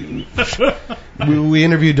 no, we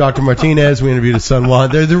interviewed Dr. Martinez. We interviewed his son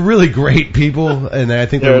Juan. They're really great people, and I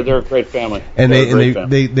think they're a great family. And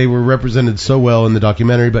they were represented so well in the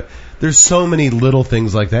documentary. But there's so many little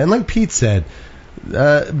things like that. And like Pete said,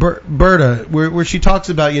 Berta, where she talks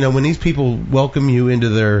about, when these people welcome you into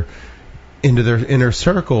their inner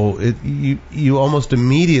circle, you almost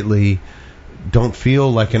immediately don't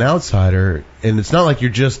feel like an outsider, and it's not like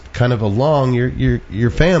you're just kind of along.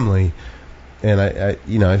 You're family. And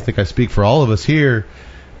I think I speak for all of us here.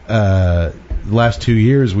 The last 2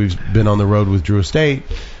 years we've been on the road with Drew Estate,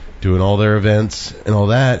 doing all their events and all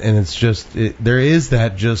that, and it's just there is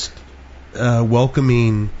that just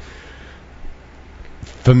welcoming,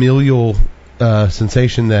 familial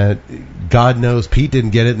sensation that God knows Pete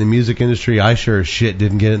didn't get it in the music industry. I sure as shit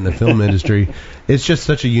didn't get it in the film industry. It's just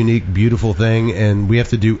such a unique, beautiful thing, and we have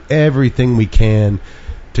to do everything we can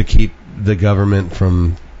to keep the government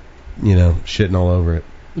from shitting all over it.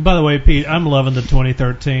 By the way, Pete, I'm loving the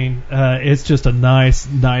 2013. It's just a nice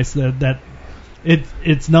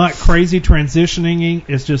it's not crazy transitioning.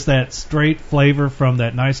 It's just that straight flavor from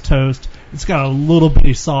that nice toast. It's got a little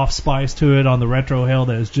bitty soft spice to it on the retro hell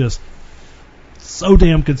that is just so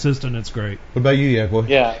damn consistent. It's great. What about you, Yakboy?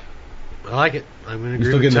 Yeah. I like it. I'm going to agree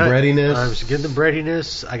still with getting the breadiness? I was getting the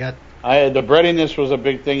breadiness. The breadiness was a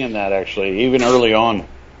big thing in that, actually, even early on.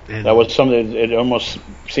 And That was something. It almost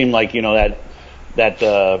seemed like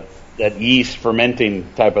that yeast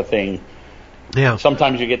fermenting type of thing. Yeah.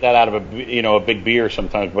 Sometimes you get that out of a big beer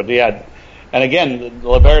sometimes, but yeah. And again,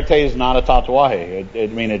 La Verite is not a Tatuaje.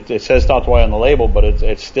 It says Tatuaje on the label, but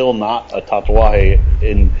it's still not a Tatuaje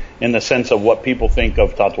in the sense of what people think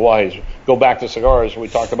of Tatuajes. Go back to cigars. We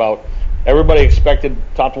talked about everybody expected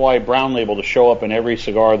Tatuaje Brown Label to show up in every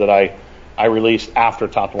cigar that I released after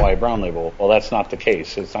Tatuaje Brown Label. Well, that's not the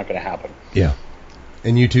case. It's not going to happen. Yeah.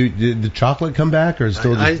 And you two, did the chocolate come back, or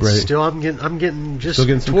still just bread? I'm getting just Still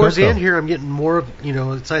getting some towards the cocoa. end here. I'm getting more of,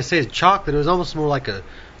 as I say, it's chocolate. It was almost more like a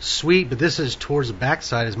sweet, but this is towards the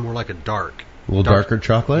backside is more like a dark. A little darker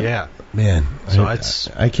chocolate? Yeah. Man, So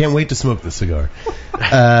I can't wait to smoke this cigar.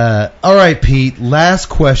 All right, Pete, last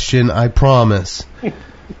question, I promise.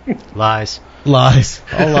 Lies. Lies.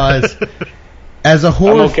 All lies. As a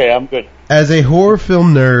horror, I'm okay. I'm good. As a horror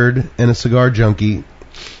film nerd and a cigar junkie,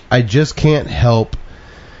 I just can't help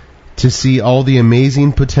to see all the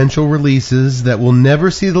amazing potential releases that will never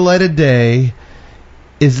see the light of day.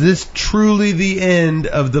 Is this truly the end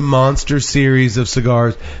of the Monster series of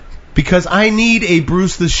cigars? Because I need a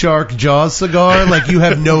Bruce the Shark Jaws cigar like you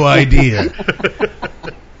have no idea.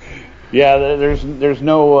 Yeah, there's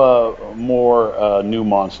no more new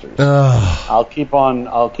monsters. I'll keep on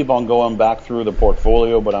going back through the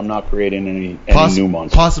portfolio, but I'm not creating any new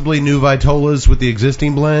monsters. Possibly new Vitolas with the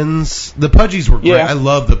existing blends. The Pudgies were great. Yeah. I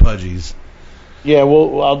love the Pudgies. Yeah,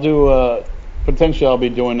 well, I'll do potentially. I'll be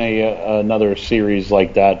doing another series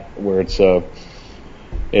like that where it's a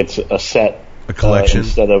set, A collection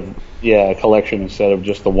a collection instead of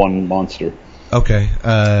just the one monster. Okay.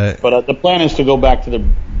 But the plan is to go back to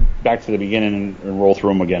the beginning and roll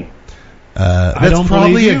through them again. That's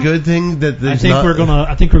probably a good thing. That I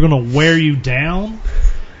think we're gonna wear you down,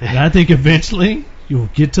 and I think eventually you'll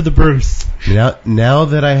get to the Bruce. Now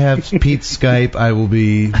that I have Pete's Skype, I will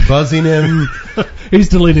be buzzing him. He's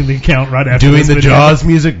deleting the account right after doing this the video. Jaws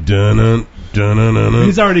music. Dun-dun, dun-dun-dun-dun.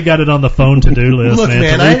 He's already got it on the phone to-do list. Look,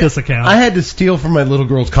 man, delete this account. I had to steal from my little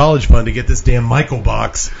girl's college fund to get this damn Michael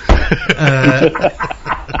box.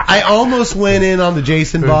 I almost went in on the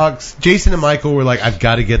Jason box. Jason and Michael were like, I've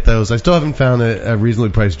got to get those. I still haven't found a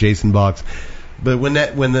reasonably priced Jason box. But when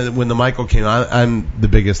the Michael came, I'm the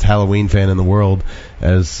biggest Halloween fan in the world,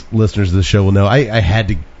 as listeners of the show will know. I had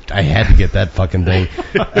to get that fucking thing.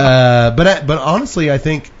 But honestly, I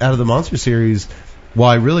think out of the Monster series, while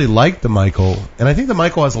I really like the Michael, and I think the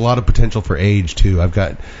Michael has a lot of potential for age too. I've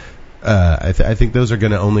got, I think those are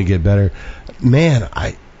going to only get better. Man,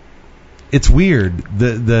 it's weird.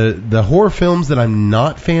 The horror films that I'm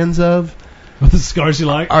not fans of. The cigars you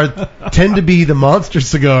like tend to be the Monster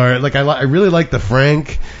cigar. Like I really like the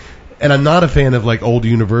Frank, and I'm not a fan of like old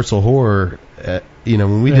Universal horror.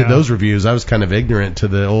 When we did those reviews, I was kind of ignorant to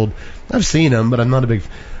the old. I've seen them, but I'm not a big.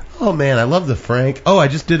 Oh man, I love the Frank. Oh, I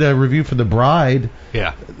just did a review for The Bride.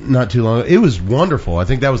 Yeah. Not too long ago. It was wonderful. I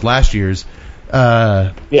think that was last year's.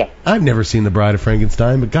 Yeah. I've never seen The Bride of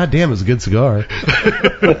Frankenstein, but goddamn, it was a good cigar.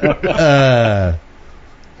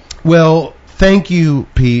 Well, thank you,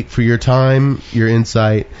 Pete, for your time, your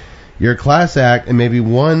insight. You're a class act, and maybe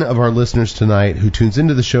one of our listeners tonight who tunes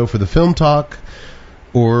into the show for the film talk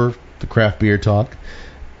or the craft beer talk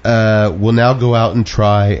will now go out and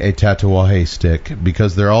try a Tatuaje stick,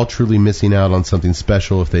 because they're all truly missing out on something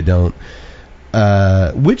special if they don't.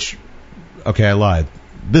 Okay, I lied.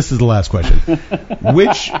 This is the last question.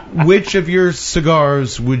 Which of your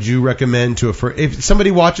cigars would you recommend to if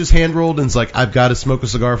somebody watches Hand Rolled and is like, I've got to smoke a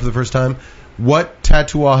cigar for the first time, what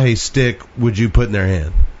Tatuaje stick would you put in their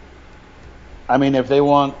hand? I mean, if they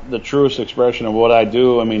want the truest expression of what I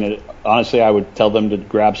do, honestly, I would tell them to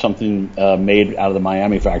grab something made out of the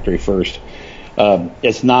Miami factory first.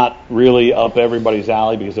 It's not really up everybody's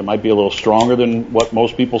alley because it might be a little stronger than what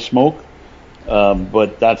most people smoke,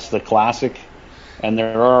 but that's the classic. And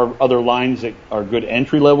there are other lines that are good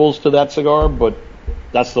entry levels to that cigar, but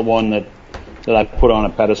that's the one that I put on a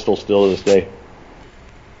pedestal still to this day.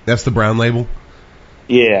 That's the brown label?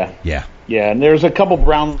 Yeah. Yeah. Yeah, and there's a couple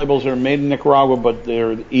brown labels that are made in Nicaragua, but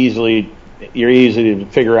you're easy to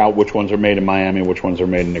figure out which ones are made in Miami and which ones are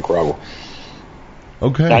made in Nicaragua.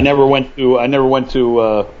 Okay. I never went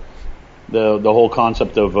to the whole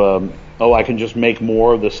concept of I can just make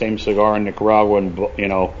more of the same cigar in Nicaragua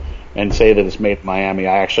and say that it's made in Miami.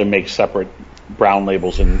 I actually make separate brown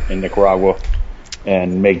labels in Nicaragua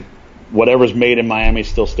and make whatever's made in Miami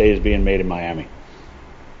still stays being made in Miami.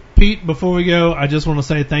 Pete, before we go, I just want to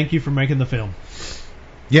say thank you for making the film.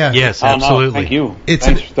 Yeah. Yes, absolutely. No, thank you.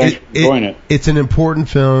 Thanks for enjoying it. It's an important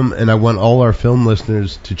film, and I want all our film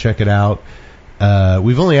listeners to check it out.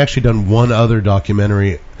 We've only actually done one other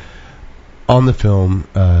documentary on the film.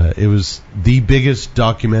 It was the biggest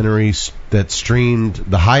documentary that streamed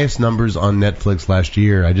the highest numbers on Netflix last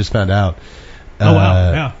year. I just found out. Oh,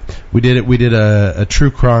 wow. Yeah. We did a true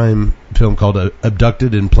crime film called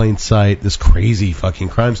Abducted in Plain Sight, this crazy fucking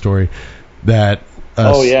crime story that...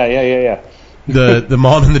 yeah. The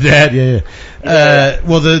mom and the dad, yeah.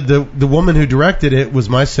 Well, the woman who directed it was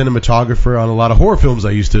my cinematographer on a lot of horror films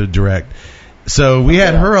I used to direct. So we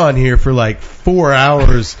had her on here for like 4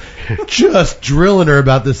 hours just drilling her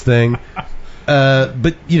about this thing.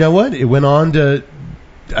 But you know what? It went on to...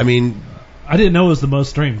 I didn't know it was the most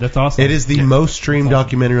streamed. That's awesome. It is the most streamed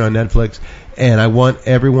documentary on Netflix, and I want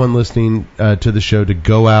everyone listening to the show to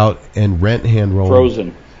go out and rent Hand Roll.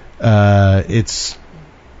 Frozen. It's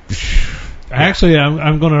actually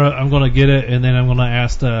I'm gonna get it, and then I'm gonna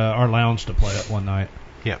ask our lounge to play it one night.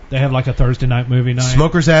 Yeah, they have like a Thursday night movie night.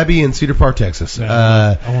 Smokers Abbey in Cedar Park, Texas.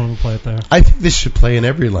 Yeah, I want them to play it there. I think this should play in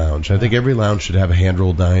every lounge. I think every lounge should have a Hand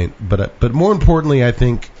Roll night, but more importantly, I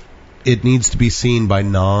think it needs to be seen by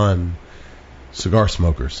non-cigar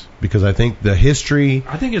smokers, because I think the history...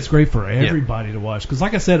 I think it's great for everybody to watch, because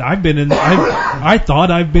like I said, I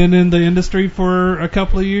thought I've been in the industry for a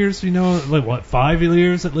couple of years, like what, 5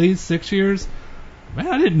 years at least, 6 years? Man,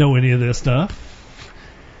 I didn't know any of this stuff.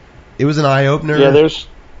 It was an eye-opener. Yeah,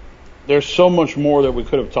 there's so much more that we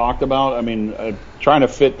could have talked about. Trying to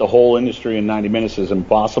fit the whole industry in 90 minutes is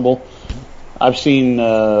impossible. I've seen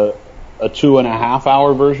a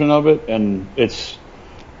 2.5-hour version of it, and it's...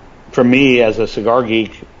 For me, as a cigar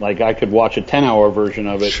geek, like I could watch a 10-hour version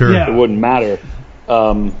of it. Sure. It wouldn't matter.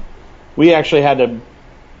 We actually had to,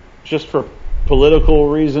 just for political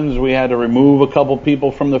reasons, we had to remove a couple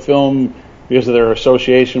people from the film because of their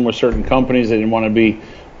association with certain companies. They didn't want to be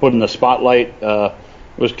put in the spotlight. It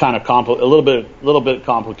was kind of a little bit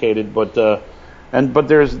complicated, but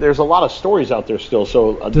there's a lot of stories out there still.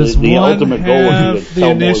 So the ultimate goal would be to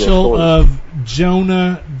tell more of those stories. The initial of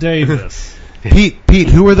Jonah Davis. Pete,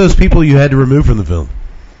 who were those people you had to remove from the film?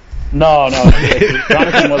 No.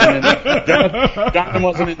 Jonathan wasn't in Jonathan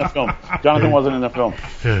wasn't in the film. Jonathan wasn't in the film.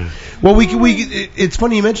 Well, it's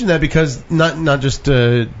funny you mentioned that, because not just,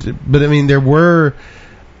 but there were.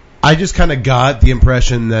 I just kind of got the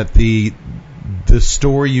impression that the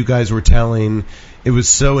story you guys were telling, it was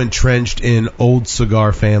so entrenched in old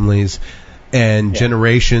cigar families and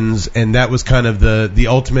generations, and that was kind of the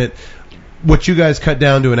ultimate. What you guys cut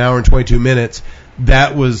down to 1 hour and 22 minutes,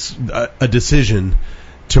 that was a decision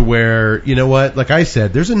to where, you know what, like I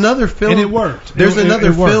said, there's another film. And it worked. There's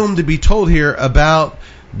another film to be told here about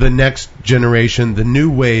the next generation, the new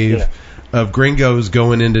wave of gringos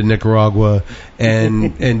going into Nicaragua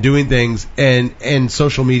and doing things, and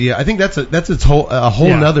social media. I think that's a whole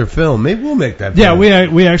nother film. Maybe we'll make that film. Yeah,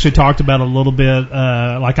 we actually talked about it a little bit.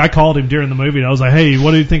 Like I called him during the movie, and I was like, hey, what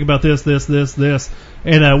do you think about this?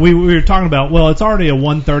 And we were talking about, well, it's already a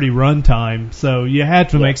 1:30 run time, so you had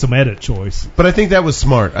to make some edit choice. But I think that was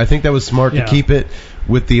smart. To keep it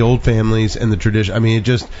with the old families and the tradition.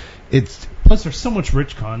 It's plus there's so much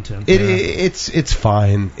rich content there. It's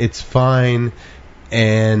fine. It's fine,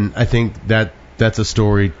 and I think that's a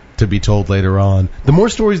story to be told later on. The more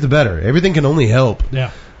stories, the better. Everything can only help. Yeah.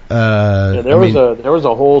 There was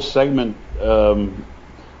a whole segment.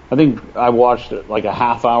 I think I watched like a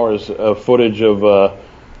half hour's of footage of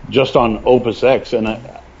just on Opus X, and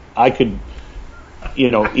I could,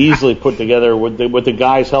 easily put together with the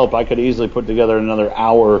guys' help. I could easily put together another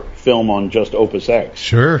hour film on just Opus X.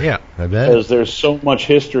 Sure, yeah, I bet. Because there's so much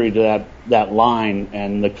history to that line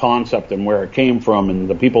and the concept and where it came from and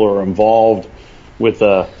the people who are involved with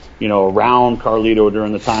around Carlito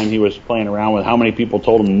during the time he was playing around with. How many people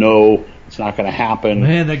told him no? It's not going to happen.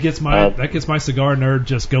 Man, that gets my cigar nerd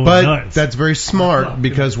just going but nuts. But that's very smart,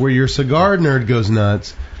 because where your cigar nerd goes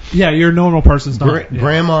nuts, your normal person's not.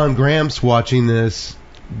 Grandma and Gramps watching this,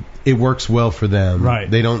 it works well for them. Right.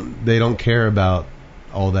 They don't care about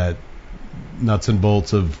all that nuts and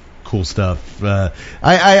bolts of cool stuff.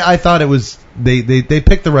 I thought it was they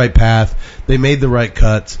picked the right path. They made the right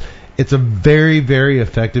cuts. It's a very, very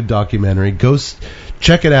effective documentary. Go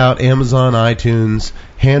check it out. Amazon, iTunes,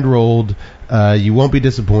 Hand Rolled. You won't be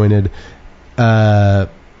disappointed.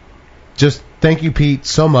 just thank you, Pete,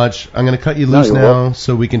 so much. I'm going to cut you loose now welcome.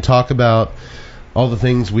 so we can talk about all the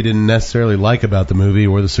things we didn't necessarily like about the movie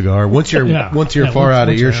or the cigar. Once you're far out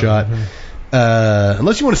of earshot.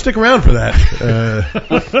 Unless you want to stick around for that.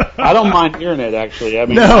 I don't mind hearing it, actually. I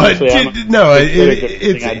mean,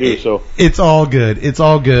 it's all good. It's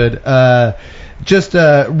all good. Just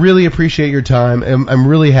really appreciate your time. I'm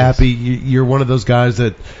really happy. You're one of those guys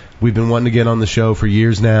that we've been wanting to get on the show for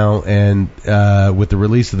years now, and with the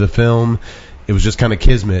release of the film, it was just kind of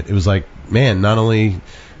kismet. It was like, man, not only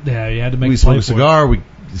you had to make we smoke a cigar,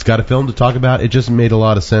 he's got a film to talk about. It just made a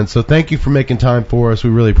lot of sense. So thank you for making time for us. We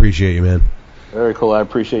really appreciate you, man. Very cool. I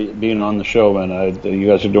appreciate being on the show, and you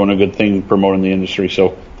guys are doing a good thing promoting the industry,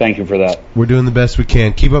 so thank you for that. We're doing the best we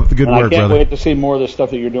can. Keep up the good work, brother. I can't wait to see more of the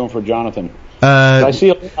stuff that you're doing for Jonathan. I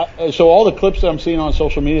see. So all the clips that I'm seeing on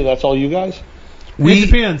social media, that's all you guys? It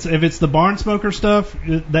depends. If it's the barn smoker stuff,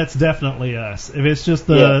 that's definitely us. If it's just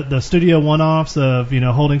the studio one-offs of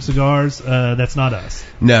holding cigars, that's not us.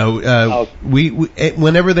 No, we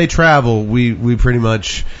whenever they travel, we pretty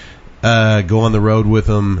much go on the road with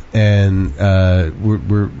them, and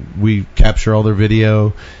we capture all their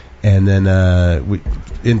video, and then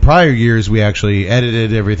in prior years we actually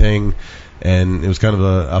edited everything, and it was kind of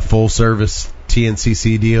a full service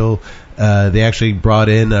TNCC deal. They actually brought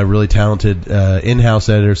in a really talented in-house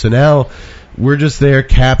editor, so now we're just there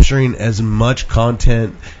capturing as much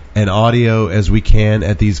content and audio as we can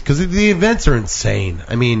at these, because the events are insane.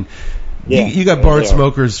 I mean, you got barn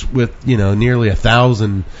smokers with nearly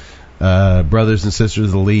 1,000 brothers and sisters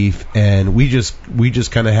of the Leaf, and we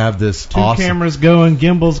just kind of have this two cameras going,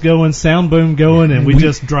 gimbals going, sound boom going, and we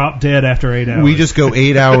just drop dead after 8 hours. We just go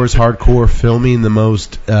 8 hours hardcore filming the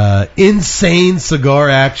most insane cigar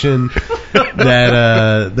action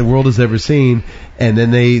that the world has ever seen, and then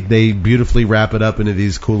they beautifully wrap it up into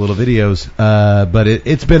these cool little videos. But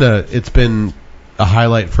it's been a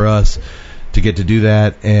highlight for us to get to do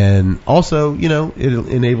that, and also it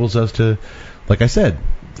enables us to, like I said,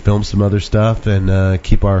 film some other stuff and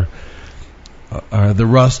keep the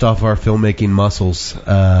rust off our filmmaking muscles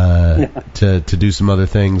to do some other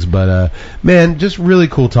things. But man, just really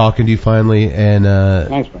cool talking to you finally, and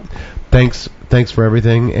thanks, man. Thanks for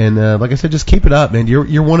everything. And like I said, just keep it up, man.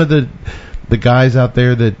 You're one of the guys out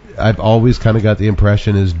there that I've always kind of got the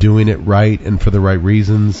impression is doing it right and for the right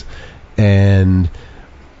reasons. And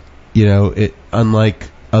it unlike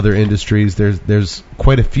other industries, there's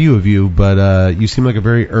quite a few of you, but you seem like a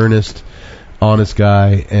very earnest, honest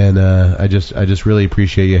guy, and I just really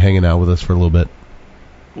appreciate you hanging out with us for a little bit.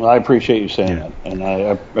 Well, I appreciate you saying that, and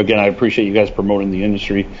I appreciate you guys promoting the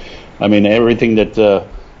industry. I mean, everything that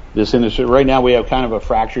this industry right now, we have kind of a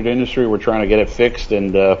fractured industry. We're trying to get it fixed,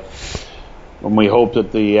 and when we hope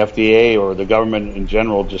that the FDA or the government in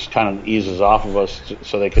general just kind of eases off of us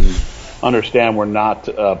so they can understand we're not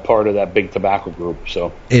part of that big tobacco group.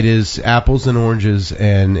 So it is apples and oranges,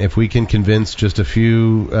 and if we can convince just a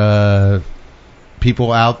few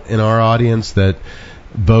people out in our audience that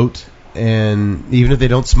vote, and even if they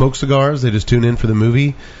don't smoke cigars, they just tune in for the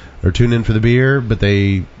movie or tune in for the beer, but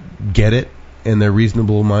they get it and they're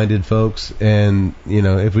reasonable-minded folks, and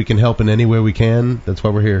if we can help in any way we can, that's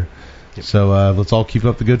why we're here. So let's all keep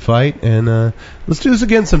up the good fight, and let's do this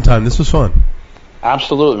again sometime. This was fun.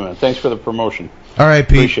 Absolutely, man. Thanks for the promotion. All right,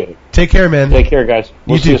 Pete. Appreciate it. Take care, man. Take care, guys.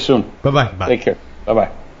 We'll see you soon. Bye-bye. Bye. Take care.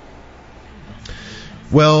 Bye-bye.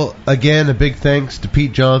 Well, again, a big thanks to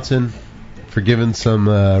Pete Johnson for giving some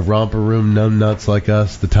romper room numbnuts like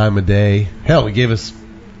us the time of day. Hell, he gave us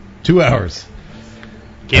 2 hours.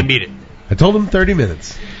 Can't beat it. I told him 30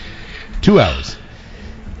 minutes. 2 hours.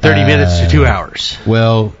 30 minutes to 2 hours.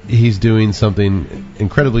 Well, he's doing something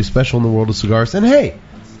incredibly special in the world of cigars. And hey,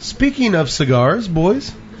 speaking of cigars,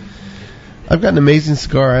 boys, I've got an amazing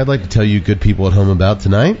cigar I'd like to tell you good people at home about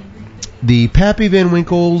tonight. The Pappy Van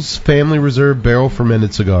Winkle's Family Reserve Barrel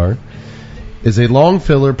Fermented Cigar is a long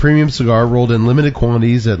filler premium cigar rolled in limited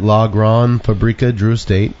quantities at La Gran Fabrica Drew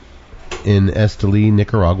Estate in Esteli,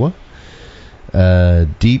 Nicaragua.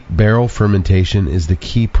 Deep barrel fermentation is the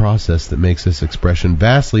key process that makes this expression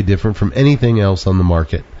vastly different from anything else on the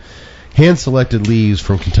market. Hand-selected leaves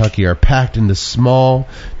from Kentucky are packed into small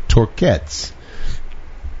torquettes.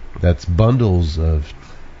 That's bundles of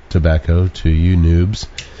tobacco to you noobs,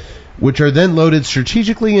 which are then loaded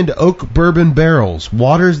strategically into oak bourbon barrels.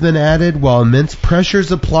 Water is then added while immense pressure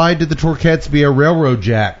is applied to the torquettes via railroad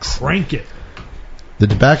jacks. Crank it. The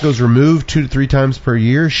tobacco is removed 2 to 3 times per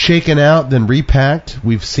year, shaken out, then repacked.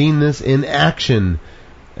 We've seen this in action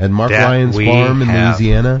at Mark Lyons Farm in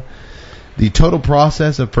Louisiana. The total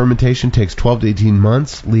process of fermentation takes 12 to 18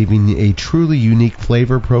 months, leaving a truly unique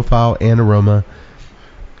flavor profile and aroma.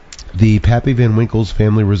 The Pappy Van Winkle's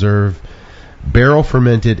Family Reserve Barrel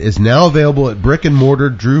Fermented is now available at brick and mortar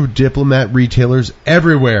Drew Diplomat retailers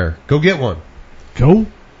everywhere. Go get one. Go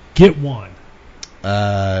get one.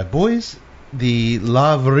 Boys, the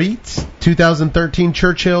La Verite 2013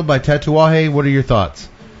 Churchill by Tatuaje. What are your thoughts?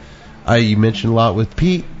 You mentioned a lot with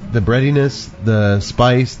Pete, the breadiness, the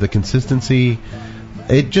spice, the consistency.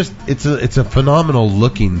 It's a phenomenal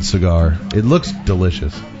looking cigar. It looks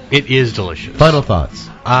delicious. It is delicious. Final thoughts.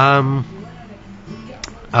 I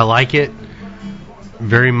like it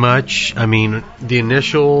very much. I mean, the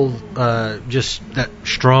initial, just that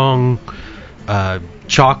strong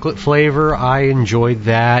chocolate flavor, I enjoyed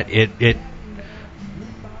that. It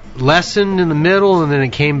lessened in the middle, and then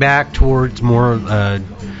it came back towards more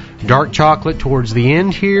dark chocolate towards the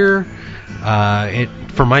end here.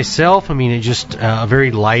 For myself, I mean, it just a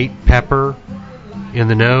very light pepper in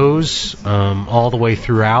the nose all the way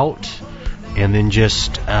throughout, and then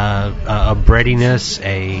just a breadiness,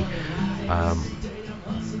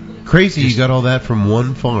 Crazy you got all that from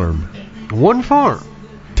one farm. One farm.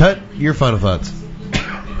 Tut, your final thoughts.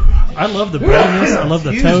 I love the breadiness. I love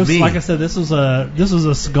the Excuse toast. me. Like I said, this was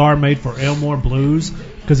a cigar made for Elmore Blues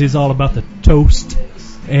because he's all about the toast.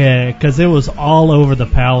 Because it was all over the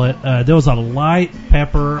palate. There was a light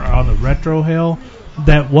pepper on the retrohale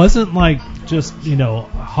that wasn't like just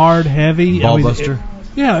hard heavy. Ballbuster.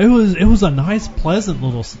 It was a nice, pleasant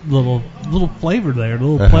little flavor there,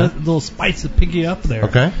 little spice to pick you up there.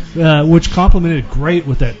 Okay. Which complemented great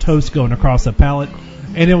with that toast going across the palate.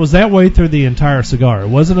 And it was that way through the entire cigar. It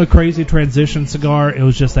wasn't a crazy transition cigar. It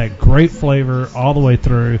was just that great flavor all the way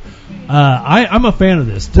through. I'm a fan of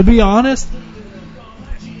this. To be honest,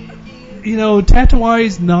 Tatuaje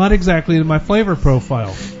is not exactly in my flavor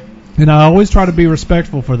profile. And I always try to be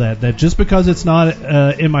respectful for that. That just because it's not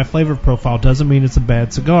in my flavor profile doesn't mean it's a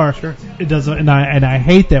bad cigar. Sure. It doesn't, and I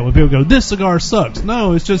hate that when people go, "This cigar sucks."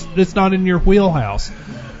 No, it's not in your wheelhouse.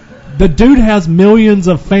 The dude has millions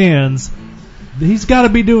of fans. He's got to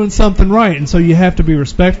be doing something right, and so you have to be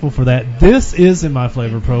respectful for that. This is in my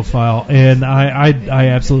flavor profile, and I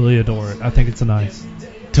absolutely adore it. I think it's a nice.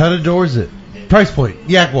 Tut adores it. Price point.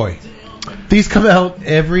 Yak Boy. These come out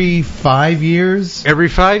every 5 years. Every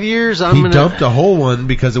 5 years, He dumped a whole one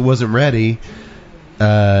because it wasn't ready.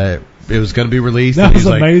 It was going to be released. That and was he's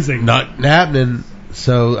like, amazing. Not happening.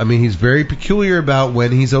 So, I mean, he's very peculiar about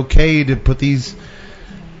when he's okay to put these.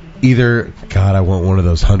 Either, God, I want one of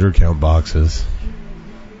those 100-count boxes.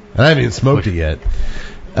 And I haven't even smoked it yet.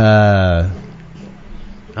 Oh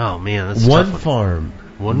man, that's One farm.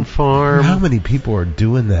 One farm. How many people are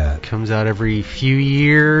doing that? Comes out every few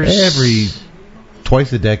years.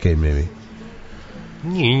 Twice a decade, maybe.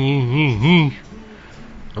 I'm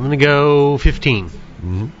gonna go 15.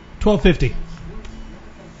 $12.50.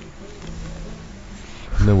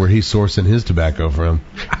 I know where he's sourcing his tobacco from.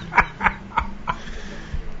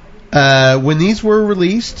 When these were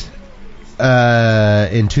released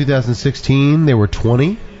in 2016, they were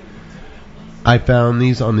 20. I found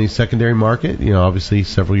these on the secondary market, obviously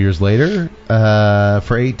several years later,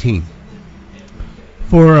 for 18.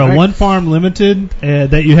 For a one farm limited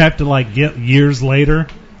that you have to get years later,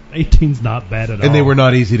 18's not bad at all. And they were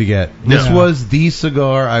not easy to get. This Yeah. was the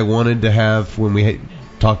cigar I wanted to have when we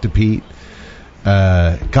talked to Pete.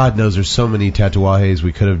 God knows there's so many Tatuajes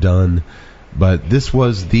we could have done, but this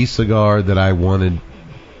was the cigar that I wanted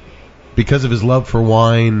because of his love for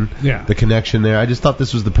wine, the connection there. I just thought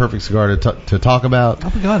this was the perfect cigar to talk about.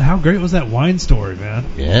 Oh my God, how great was that wine story, man?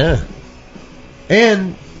 Yeah.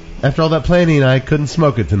 And after all that planning, I couldn't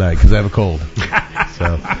smoke it tonight because I have a cold.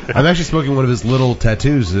 So I'm actually smoking one of his little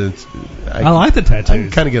tattoos. I like the tattoos. I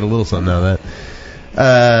can kind of get a little something out of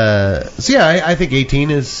that. I think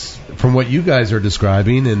 18 is, from what you guys are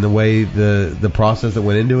describing and the way the process that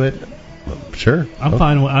went into it, sure. I'm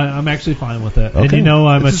fine. I'm actually fine with that. Okay. And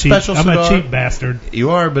I'm It's a special I'm a cigar. cheap bastard.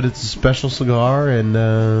 You are, but it's a special cigar, and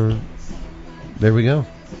there we go.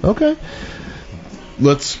 Okay.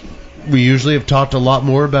 We usually have talked a lot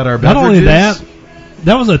more about our Not beverages. only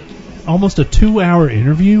that was almost a 2-hour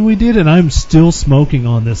interview we did, and I'm still smoking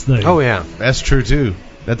on this thing. Oh yeah, That's true too.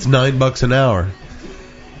 That's $9 an hour.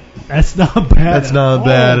 That's not bad. That's not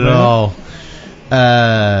bad at man. all.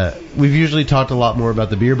 We've usually talked a lot more about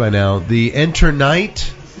the beer by now. The Enter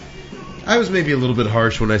Night, I was maybe a little bit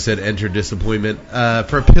harsh when I said Enter Disappointment.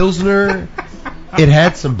 For a Pilsner, it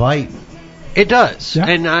had some bite. it does. Yeah.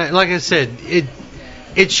 And like I said,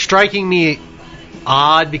 it's striking me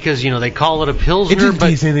odd because they call it a pilsner, It didn't but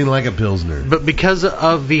taste anything like a Pilsner. but because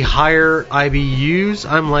of the higher IBUs,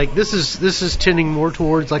 I'm like this is tending more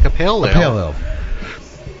towards like a pale ale. A pale ale.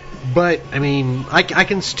 But I mean, I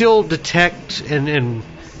can still detect and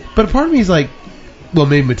But part of me is like, well,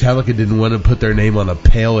 maybe Metallica didn't want to put their name on a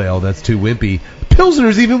pale ale. That's too wimpy.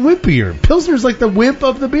 Pilsner's even wimpier. Pilsner's like the wimp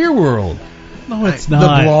of the beer world. No, it's The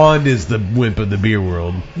not. blonde is the wimp of the beer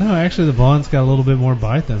world. No, actually, the blonde's got a little bit more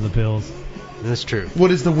bite than the pills. That's true.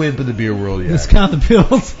 What is the wimp of the beer world? Yeah, It's got the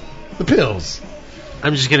pills. the pills.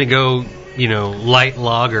 I'm just gonna go, light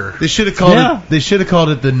lager. They should have called Yeah. it. They should have called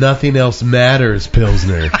it the Nothing Else Matters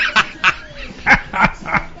Pilsner.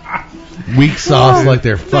 Weak sauce like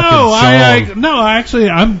their fucking song. Actually,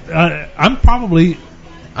 I'm probably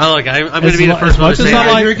I'm gonna As be the mu- first as one much to as say I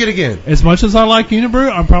that. like- Drink it again. as much as I like Unibrew,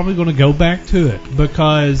 I'm probably going to go back to it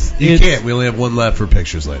because You it's, can't. We only have one left for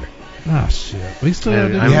pictures later. Ah, shit. We still Yeah,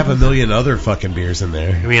 have to I'm- We have a million other fucking beers in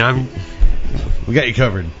there. I mean, We got you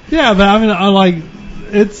covered. Yeah, but I mean, I like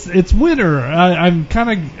it's winter. I've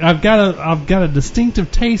got a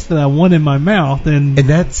distinctive taste that I want in my mouth, and And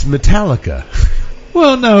that's Metallica.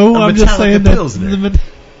 well, no, A I'm just Metallica saying that Pilsner.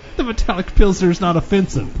 the metallic pilsner is not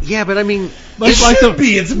offensive. yeah, but I mean, Much It like should the,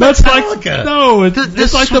 be. It's much Metallica. Like, no,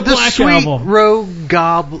 it's like the Black sweet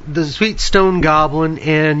Album. the Sweet Stone Goblin,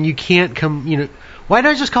 and you can't come. Why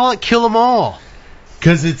not just call it Kill 'Em All?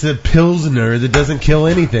 Because it's a Pilsner that doesn't kill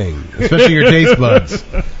anything, especially your taste buds.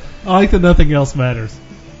 I like that nothing else matters.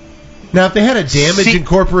 Now, if they had a Damage See-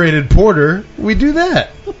 Incorporated Porter, we do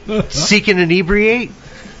that. Seek and inebriate.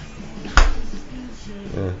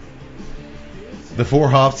 The Four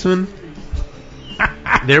Hopsman.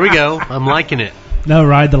 There we go. I'm liking it. No,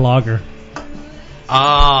 ride the lager.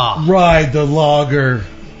 Ah, Ride the Lager.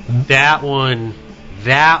 that one.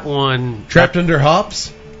 That one. Trapped Under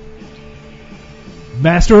Hops.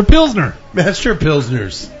 Master of Pilsner. Master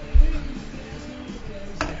Pilsners.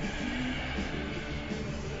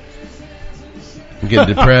 I'm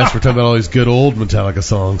getting depressed. We're talking about all these good old Metallica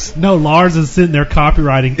songs. No, Lars is sitting there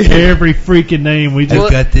copywriting every freaking name. We just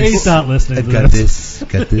I've got this. He's not listening I've to got this. this.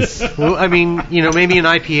 Got this. Well, I mean, maybe an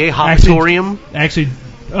IPA, Hopatorium. Actually,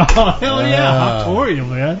 oh hell yeah, Ah. Hoptorium,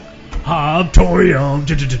 man. Hoptorium.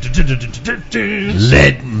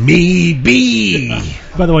 Let me be.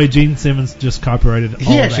 By the way, Gene Simmons just copyrighted all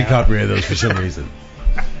He actually that. copyrighted those for some reason.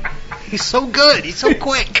 He's so good. He's so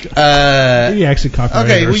quick. He actually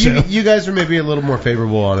copyrighted Okay, our well, show. you guys are maybe a little more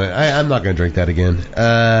favorable on it. I'm not going to drink that again.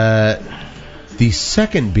 The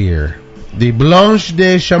second beer, the Blanche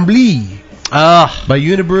de Chambly by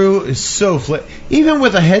Unibrew, is so even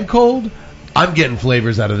with a head cold, I'm getting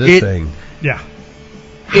flavors out of this thing. Yeah.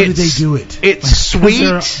 How did they do it? It's Because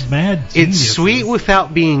they're sweet. mad It's geniuses. sweet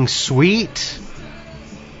without being sweet.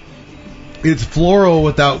 It's floral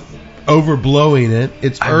without overblowing it.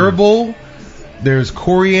 It's herbal. There's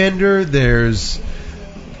coriander. There's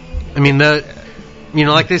I mean,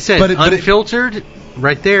 like they said, But it- unfiltered,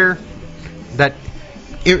 right there. That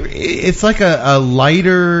it's like a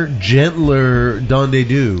lighter, gentler Don de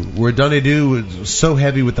Deux, where Don de Deux was so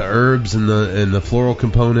heavy with the herbs and the floral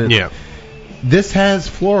component. yeah, This has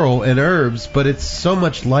floral and herbs, but it's so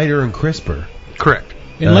much lighter and crisper. correct.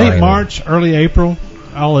 In late I know. March, early April,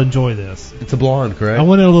 I'll enjoy this. It's a blonde, correct? I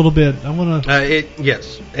want it a little bit. I want to.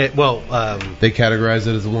 Yes. They categorize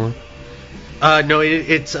it as a blonde. No,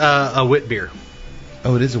 it's a wit beer.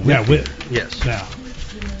 Oh, it is a wheat. Yeah, beer. Yes. Yeah.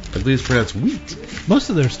 I believe it's pronounced wheat. Most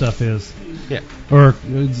of their stuff is, Yeah. or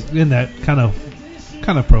is in that kind of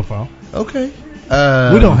profile. Okay.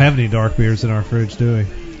 We don't have any dark beers in our fridge, do we?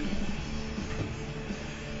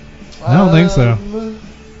 I don't think so.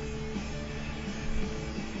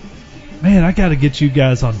 Man, I got to get you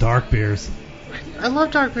guys on dark beers. I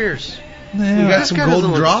love dark beers. Yeah, We got This some guy doesn't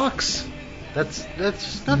golden look- rocks.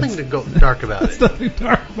 That's nothing to go dark about There's it. nothing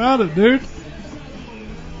dark about it, dude.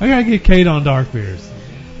 I gotta get Kate on dark beers.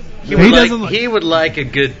 He doesn't he would like a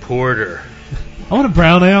good porter. I want a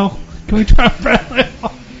brown ale. Can we try a brown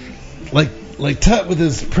ale? Like Tut with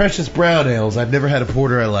his precious brown ales. I've never had a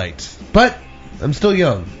porter I liked, but I'm still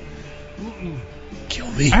young.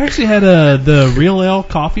 Kill me. I actually had the real ale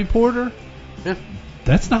coffee porter. Yeah.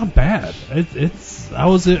 That's not bad. I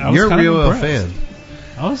was You're a kind real of fan.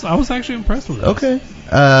 impressed. I was actually impressed with it. Okay.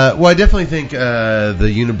 Well, I definitely think the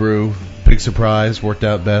Unibrew Big Surprise worked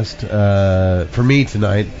out best for me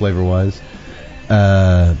tonight, flavor-wise.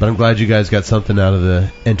 But I'm glad you guys got something out of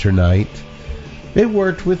the Enter Night. It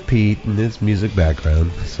worked with Pete and his music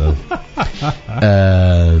background. So,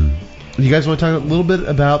 you guys want to talk a little bit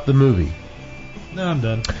about the movie? No, I'm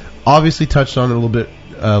done. Obviously touched on it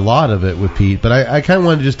a lot of it with Pete, but I kind of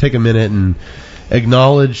wanted to just take a minute and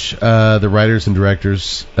acknowledge the writers and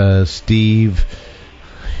directors. Steve,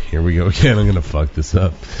 here we go again. I'm going to fuck this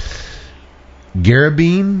up.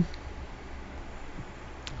 Garabine,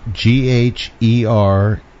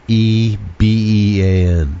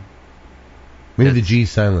 Gherebean. Maybe the G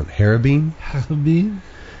silent. Harabin. Harabin.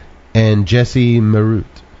 And Jesse Marut.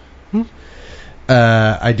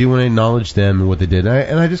 I do want to acknowledge them and what they did.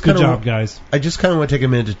 And I just Good job, guys. I just kind of want to take a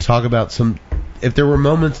minute to talk about if there were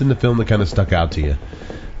moments in the film that kind of stuck out to you.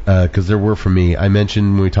 Because there were for me. I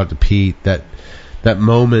mentioned when we talked to Pete that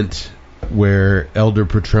moment where Elder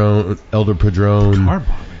Padron Car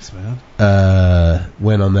bombings, man.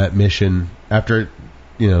 Went on that mission after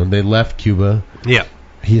they left Cuba. Yeah.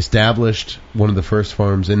 He established one of the first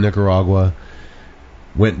farms in Nicaragua.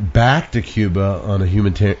 Went back to Cuba on a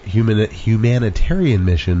humanitarian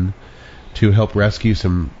mission to help rescue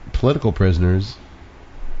some political prisoners.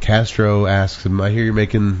 Castro asks him, "I hear you're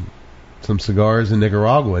making some cigars in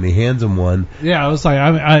Nicaragua," and he hands him one. Yeah, I was like,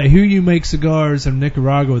 I hear you make cigars in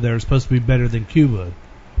Nicaragua that are supposed to be better than Cuba.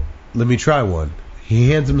 Let me try one.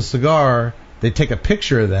 He hands him a cigar. They take a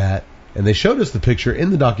picture of that, and they showed us the picture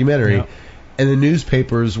in the documentary, yeah. And the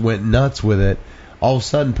newspapers went nuts with it. All of a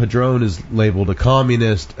sudden, Padron is labeled a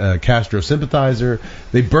communist, Castro sympathizer.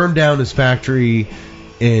 They burned down his factory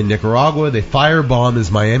in Nicaragua. They firebomb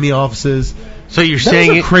his Miami offices. So you're That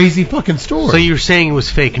saying was a crazy fucking story. So you're saying it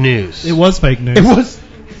was fake news? It was fake news.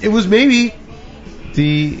 It was maybe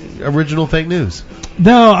the original fake news.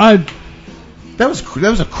 No, That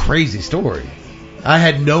was a crazy story. I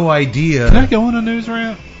had no idea. Can I go on a news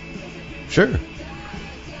rant? Sure.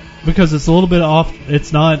 Because it's a little bit off.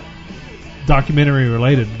 It's not documentary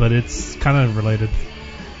related, but it's kind of related.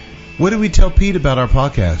 What did we tell Pete about our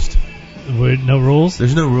podcast? No rules?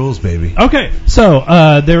 There's no rules, baby. Okay,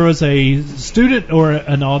 so there was a student or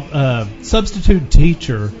an substitute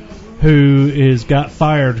teacher who got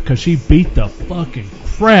fired because she beat the fucking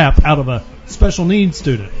crap out of a special needs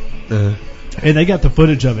student. And they got the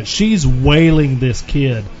footage of it. She's wailing this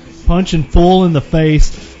kid, punching full in the face,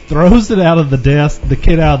 throws it out of the desk, the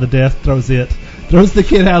kid out of the desk, throws the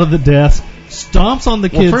kid out of the desk, stomps on the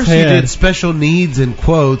kid's head. Well, first you did special needs in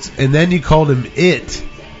quotes, and then you called him it.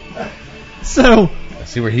 So I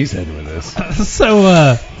see where he's heading with this.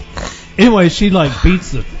 So anyway, she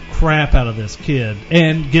beats the crap out of this kid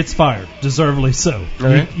and gets fired, deservedly so.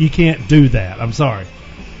 Right. You can't do that. I'm sorry.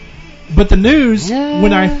 But the news,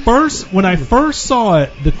 when I first saw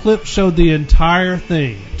it, the clip showed the entire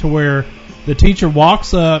thing to where the teacher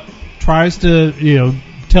walks up, tries to,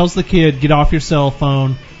 tells the kid, get off your cell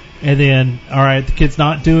phone, and then, all right, the kid's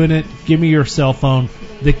not doing it, give me your cell phone.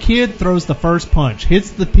 The kid throws the first punch,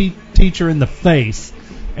 hits the teacher in the face,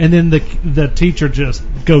 and then the teacher just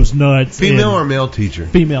goes nuts. Female or male teacher?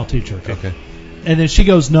 Female teacher. Okay. And then she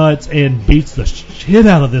goes nuts and beats the shit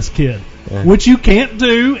out of this kid, which you can't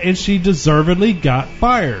do, and she deservedly got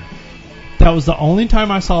fired. That was the only time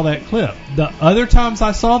I saw that clip. The other times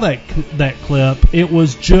I saw that clip, it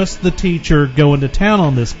was just the teacher going to town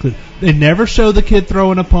on this clip. They never show the kid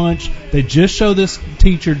throwing a punch. They just show this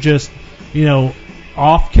teacher just,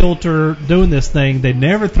 off kilter doing this thing. They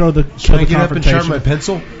never show the Can I get up and confrontation. sharpen my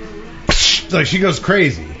pencil? Like she goes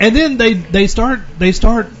crazy. And then they start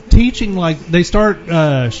teaching, they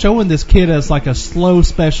start showing this kid as like a slow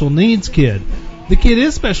special needs kid. The kid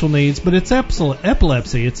is special needs, but it's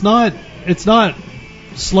epilepsy. It's not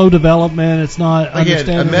slow development. It's not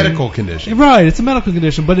understanding. A medical condition. Right, it's a medical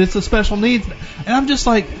condition, but it's a special needs. And I'm just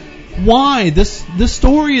like, why? This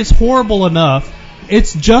story is horrible enough.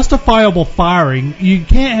 It's justifiable firing. You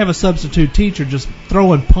can't have a substitute teacher just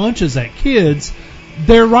throwing punches at kids.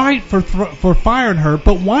 They're right for firing her,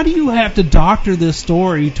 but why do you have to doctor this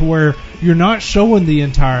story to where you're not showing the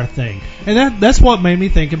entire thing? And that's what made me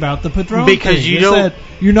think about the Padron because thing.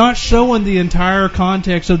 You're not showing the entire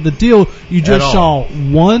context of the deal. You just saw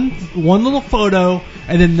one little photo,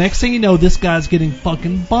 and then next thing you know, this guy's getting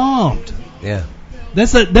fucking bombed. Yeah.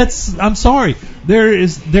 I'm sorry. There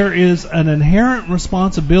is an inherent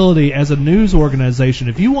responsibility as a news organization.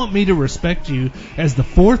 If you want me to respect you as the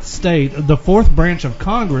fourth branch of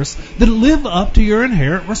Congress, then live up to your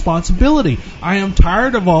inherent responsibility. I am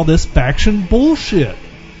tired of all this faction bullshit.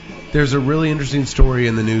 There's a really interesting story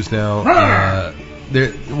in the news now.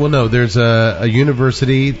 There's a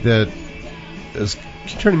university that is. Can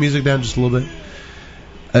you turn the music down just a little bit?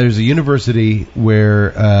 There's a university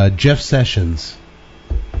where Jeff Sessions,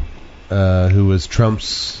 who was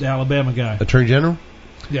Trump's The Alabama guy. Attorney General,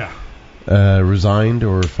 resigned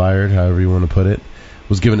or fired, however you want to put it,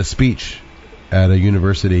 was given a speech at a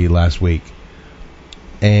university last week,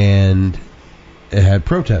 and it had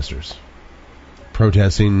protesters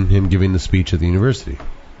protesting him giving the speech at the university.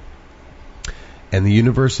 And the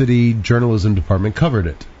university journalism department covered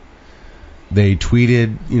it. They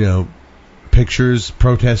tweeted, pictures,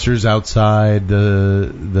 protesters outside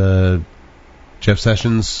the Jeff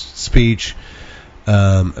Sessions speech.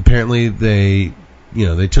 Apparently they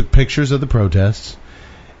took pictures of the protests,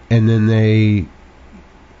 and then they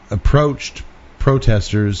approached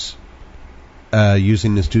protesters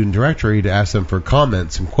using the student directory to ask them for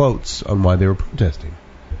comments and quotes on why they were protesting.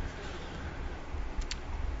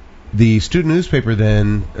 The student newspaper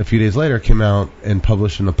then, a few days later, came out and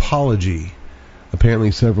published an apology.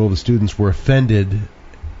 Apparently several of the students were offended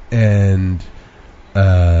and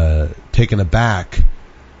taken aback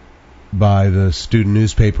by the student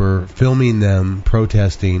newspaper filming them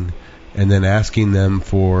protesting and then asking them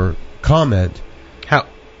for comment. How?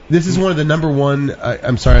 This is one of the number one,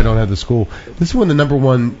 I'm sorry I don't have the school, this is one of the number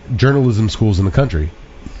one journalism schools in the country.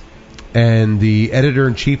 And the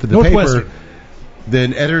editor-in-chief of the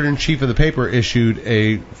paper, issued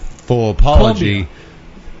a full apology. Columbia.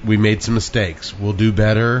 We made some mistakes. We'll do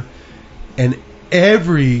better. And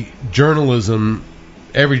every journalist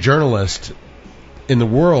in the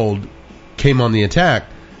world came on the attack.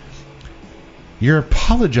 You're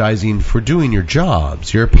apologizing for doing your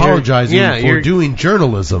jobs. You're apologizing for doing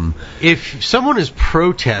journalism. If someone is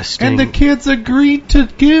protesting, and the kids agreed to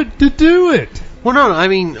do it. Well, no, I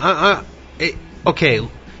mean, okay.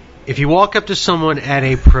 If you walk up to someone at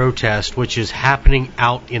a protest, which is happening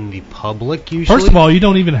out in the public, usually. First of all, you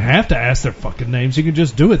don't even have to ask their fucking names. You can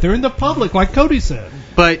just do it. They're in the public, like Cody said.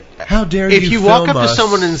 But how dare if you walk up to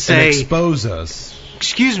someone and say, expose us?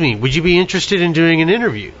 Excuse me, would you be interested in doing an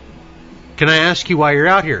interview? Can I ask you why you're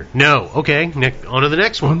out here? No. Okay, on to the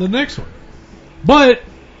next one. On to the next one. But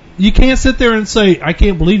you can't sit there and say, I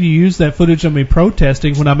can't believe you used that footage of me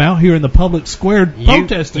protesting when I'm out here in the public square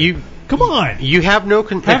protesting. Come on. You have no...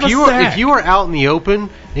 If you are out in the open,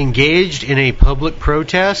 engaged in a public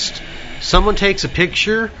protest, someone takes a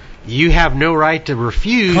picture, you have no right to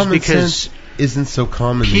refuse because isn't so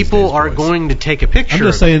common. People are going to take a picture. I'm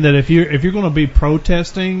just saying that if you're going to be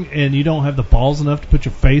protesting and you don't have the balls enough to put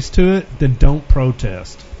your face to it, then don't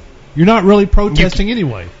protest. You're not really protesting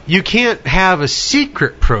anyway. You can't have a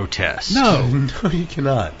secret protest. No, you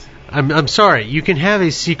cannot. I'm sorry. You can have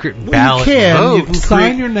a secret ballot vote. You can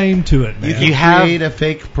sign your name to it, man. You can create a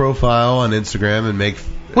fake profile on Instagram and make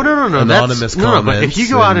anonymous comments. No, but if you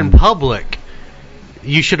go out in public,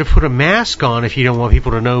 you should have put a mask on if you don't want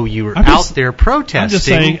people to know you were out there protesting. I'm just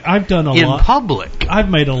saying, I've done a lot in public. I've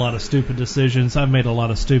made a lot of stupid decisions. I've made a lot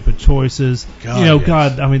of stupid choices. God,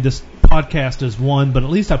 God, I mean, this podcast is one, but at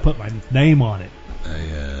least I put my name on it.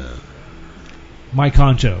 Mike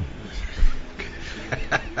Concho.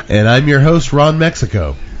 And I'm your host, Ron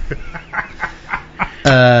Mexico.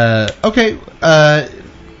 Okay. I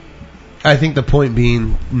think the point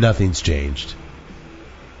being, nothing's changed.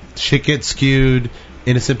 Shit gets skewed.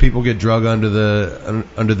 Innocent people get drug under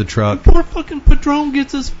the truck. Poor fucking Padron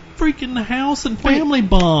gets his freaking house and family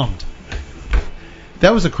bombed.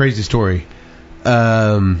 That was a crazy story.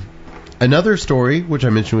 Another story, which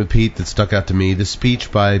I mentioned with Pete, that stuck out to me, the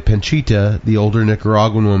speech by Panchita, the older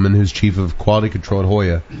Nicaraguan woman who's chief of quality control at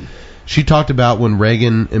Hoya. She talked about when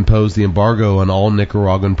Reagan imposed the embargo on all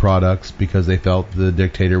Nicaraguan products because they felt the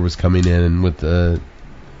dictator was coming in with an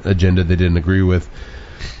agenda they didn't agree with.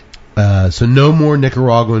 So no more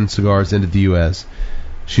Nicaraguan cigars into the U.S.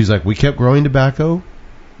 She's like, we kept growing tobacco.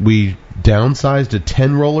 We downsized to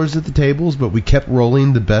 10 rollers at the tables, but we kept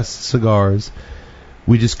rolling the best cigars.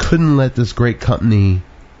 We just couldn't let this great company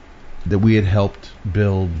that we had helped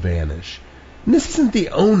build vanish. And this isn't the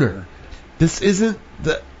owner. This isn't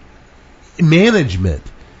the management.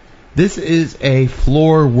 This is a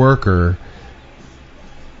floor worker.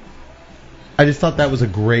 I just thought that was a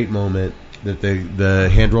great moment that the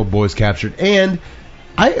hand-rolled boys captured. And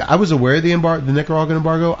I was aware of the Nicaraguan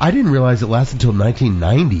embargo. I didn't realize it lasted until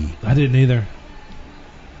 1990. I didn't either.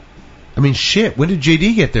 I mean, shit, when did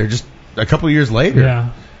JD get there? Just a couple of years later.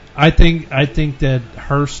 Yeah. I think that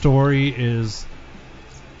her story is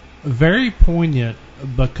very poignant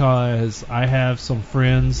because I have some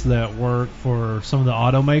friends that work for some of the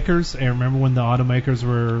automakers, and remember when the automakers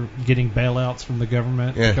were getting bailouts from the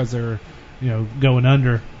government because they're going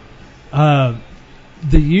under.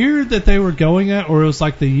 The year that they were going at, or it was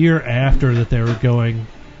like the year after that they were going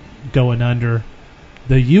under,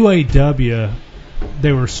 the UAW,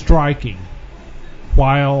 they were striking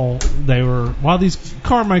while these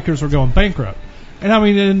car makers were going bankrupt. And I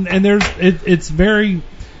mean, and there's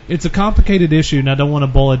it's a complicated issue, and I don't want to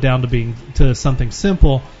boil it down to something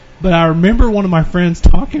simple. But I remember one of my friends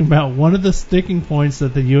talking about one of the sticking points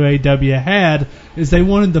that the UAW had is they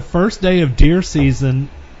wanted the first day of deer season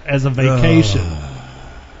as a vacation.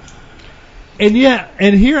 And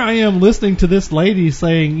here I am listening to this lady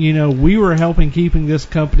saying, we were helping keeping this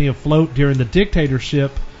company afloat during the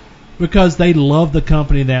dictatorship, because they love the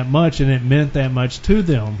company that much and it meant that much to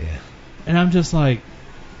them. Yeah. And I'm just like,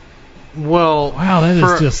 well, wow, that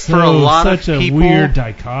is just for a lot such of a people, weird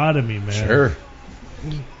dichotomy, man. Sure.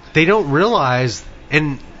 They don't realize,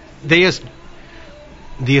 and the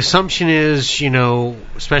assumption is, you know,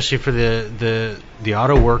 especially for the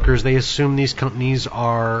auto workers, they assume these companies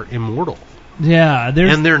are immortal. Yeah,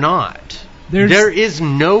 and they're not. There is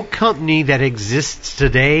no company that exists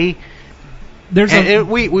today.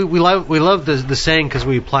 We love the saying because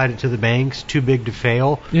we applied it to the banks, too big to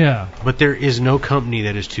fail. Yeah. But there is no company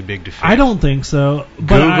that is too big to fail. I don't think so.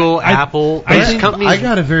 Google, Apple, these companies. I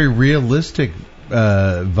got a very realistic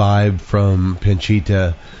vibe from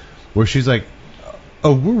Panchita where she's like,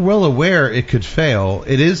 oh, we're well aware it could fail.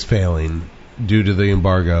 It is failing due to the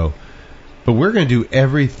embargo. But we're going to do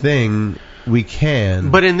everything we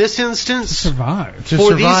can. But in this instance, to survive. To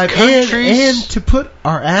for survive these countries, and to put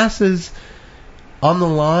our asses on the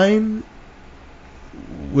line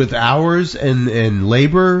with hours and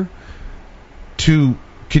labor to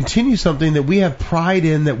continue something that we have pride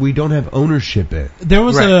in that we don't have ownership in.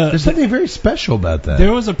 There's something very special about that.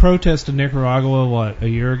 There was a protest in Nicaragua, a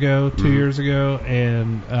year ago, 2 years ago,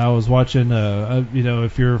 and I was watching,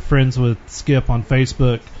 if you're friends with Skip on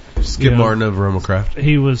Facebook, Skip Martin of Romacraft.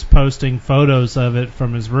 He was posting photos of it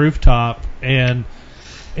from his rooftop, and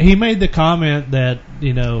he made the comment that,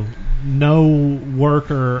 no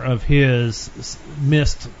worker of his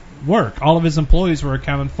missed work. All of his employees were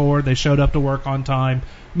accounted for. They showed up to work on time.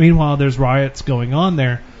 Meanwhile, there's riots going on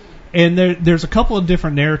there. And there's a couple of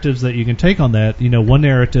different narratives that you can take on that. One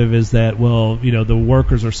narrative is that, the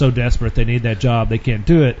workers are so desperate they need that job, they can't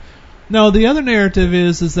do it. No, the other narrative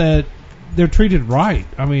is that they're treated right.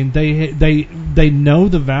 I mean, they know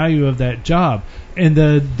the value of that job, and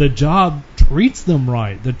the job treats them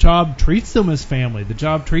right. The job treats them as family. The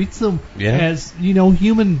job treats them as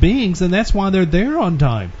human beings, and that's why they're there on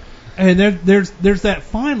time. And there's that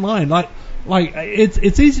fine line. Like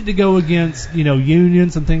it's easy to go against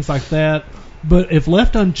unions and things like that, but if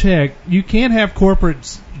left unchecked, you can't have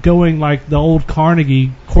corporates going like the old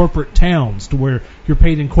Carnegie corporate towns to where you're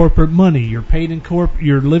paid in corporate money, you're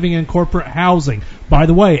living in corporate housing. By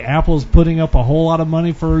the way, Apple's putting up a whole lot of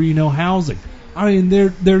money for housing. I mean,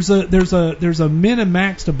 there's a min and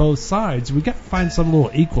max to both sides. We got to find some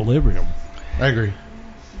little equilibrium. I agree.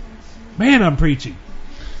 Man, I'm preachy.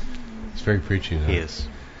 It's very preachy. Though. He is.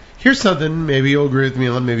 Here's something. Maybe you'll agree with me,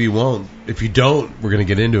 maybe you won't. If you don't, we're going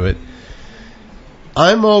to get into it.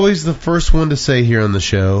 I'm always the first one to say here on the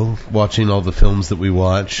show, watching all the films that we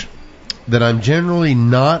watch, that I'm generally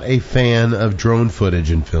not a fan of drone footage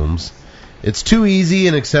in films. It's too easy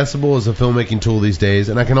and accessible as a filmmaking tool these days,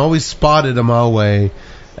 and I can always spot it a mile away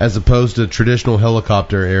as opposed to traditional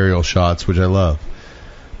helicopter aerial shots, which I love.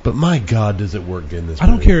 But my God, does it work in this movie. I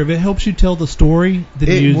don't care. If it helps you tell the story, then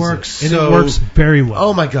it works. And it works very well.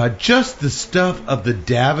 Oh my God, just the stuff of the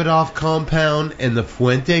Davidoff compound and the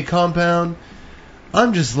Fuente compound.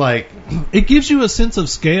 I'm just like, it gives you a sense of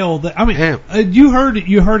scale. That you heard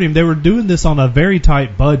him. They were doing this on a very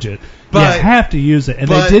tight budget. But you have to use it, and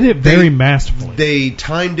they did it very masterfully. They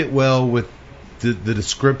timed it well with the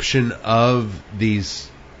description of these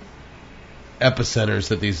epicenters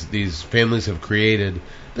that these families have created.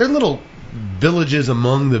 They're little villages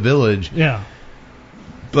among the village. Yeah.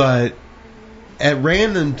 But at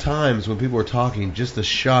random times when people were talking, just the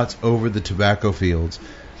shots over the tobacco fields.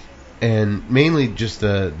 And mainly just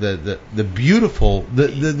the beautiful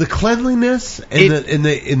the cleanliness and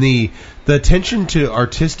the attention to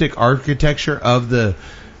artistic architecture of the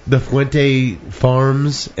Fuente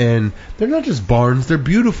farms, and they're not just barns, they're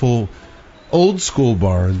beautiful old school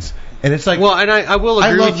barns. And it's like, well, and I will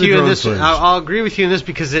agree with you in this. I'll agree with you in this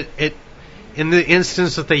because it in the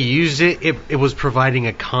instance that they used it was providing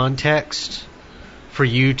a context for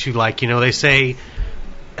you to they say,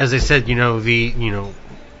 as they said,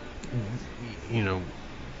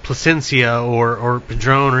 Placencia or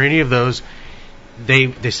Padron or any of those,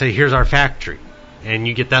 they say, here's our factory, and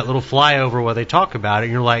you get that little flyover where they talk about it,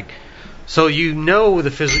 and you're like, so the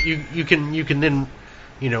physical, you can then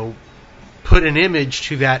put an image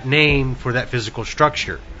to that name for that physical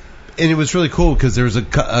structure. And it was really cool because there was a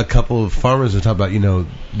couple of farmers that talked about,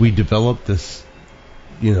 we developed this,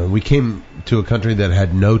 we came to a country that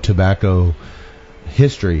had no tobacco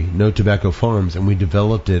history, no tobacco farms, and we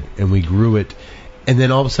developed it and we grew it, and then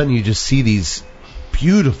all of a sudden you just see these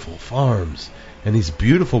beautiful farms and these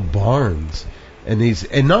beautiful barns and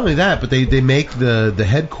not only that, but they make the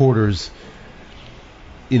headquarters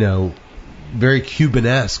very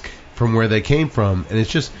Cuban-esque from where they came from, and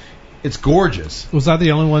it's gorgeous. Was I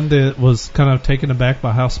the only one that was kind of taken aback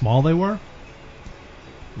by how small they were?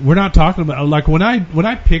 we're not talking about like when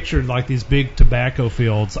I pictured like these big tobacco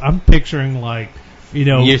fields, I'm picturing like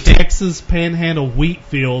Texas Panhandle wheat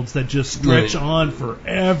fields that just stretch on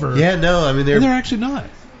forever. Yeah, no, I mean they're actually not.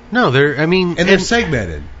 No, they're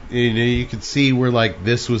segmented. You could see where like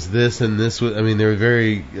this was this and this was. I mean, they were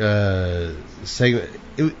very segmented.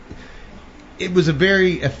 It was a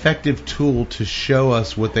very effective tool to show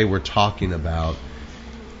us what they were talking about,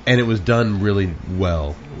 and it was done really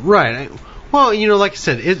well. Right. Well, like I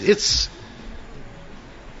said, it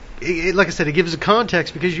gives a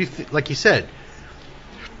context because like you said,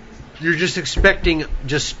 you're just expecting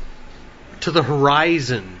just to the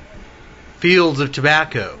horizon fields of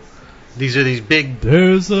tobacco. These are these big.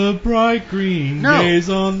 There's a bright green days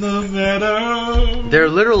on the meadow. They're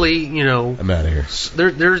literally, I'm out of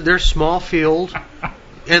here. They're small field,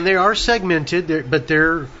 and they are segmented. But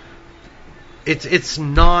it's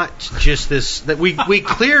not just this that we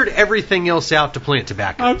cleared everything else out to plant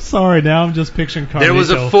tobacco. I'm sorry. Now I'm just picturing Carlito. There was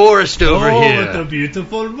a forest over here. Oh, what a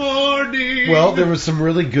beautiful morning. Well, there was some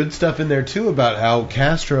really good stuff in there too about how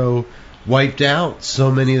Castro wiped out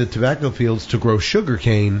so many of the tobacco fields to grow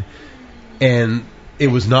sugarcane. And it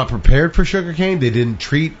was not prepared for sugarcane. They didn't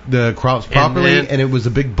treat the crops properly, and it was a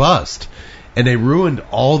big bust. And they ruined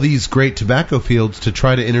all these great tobacco fields to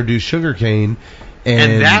try to introduce sugarcane.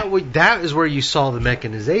 And that is where you saw the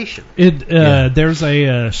mechanization. There's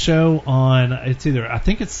a show on, it's either, I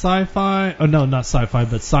think it's Sci-Fi, oh no, not Sci-Fi,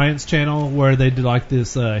 but Science Channel, where they do like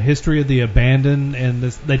this history of the abandoned, and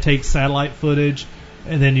they take satellite footage,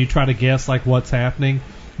 and then you try to guess like what's happening.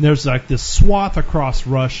 There's like this swath across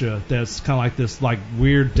Russia that's kind of like this like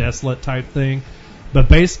weird desolate type thing. But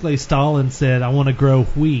basically Stalin said, I want to grow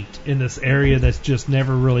wheat in this area that's just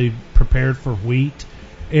never really prepared for wheat.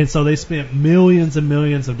 And so they spent millions and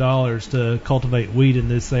millions of dollars to cultivate wheat in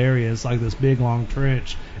this area. It's like this big long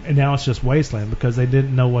trench. And now it's just wasteland because they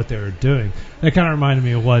didn't know what they were doing. That kind of reminded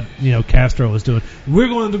me of what, Castro was doing. We're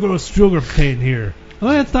going to grow sugar cane here.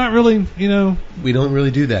 Well, it's not really, We don't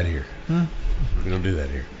really do that here. Huh? We don't do that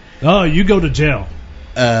here. Oh, you go to jail.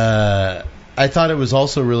 I thought it was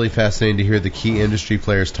also really fascinating to hear the key industry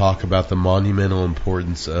players talk about the monumental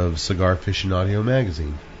importance of Cigar Aficionado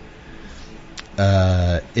magazine.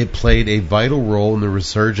 It played a vital role in the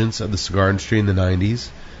resurgence of the cigar industry in the 90s.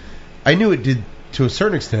 I knew it did to a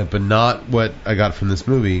certain extent, but not what I got from this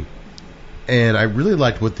movie. And I really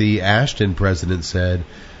liked what the Ashton president said,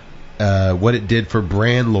 what it did for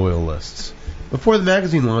brand loyalists. Before the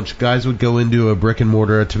magazine launched, guys would go into a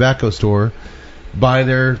brick-and-mortar tobacco store, buy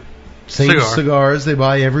their same cigars they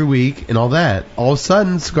buy every week and all that. All of a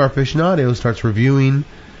sudden, Cigar Aficionado starts reviewing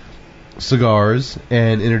cigars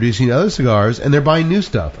and introducing other cigars, and they're buying new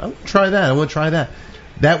stuff. I want to try that. I want to try that.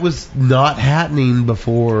 That was not happening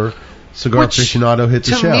before Cigar Aficionado hit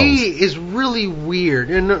the shelves. To me, is really weird.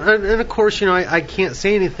 And of course, I can't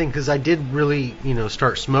say anything because I did really,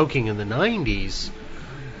 start smoking in the 90s.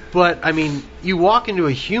 But, I mean, you walk into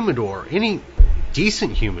a humidor, any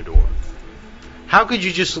decent humidor, how could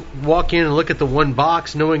you just walk in and look at the one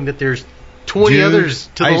box knowing that there's 20 others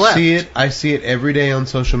to the left? I see it every day on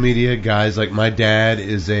social media. Guys, like my dad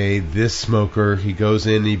is this smoker. He goes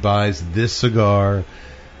in, he buys this cigar.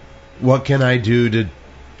 What can I do to...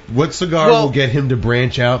 What cigar will get him to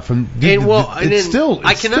branch out from...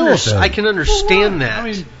 I can understand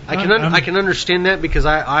that. I can understand that because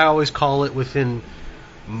I always call it within...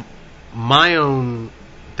 my own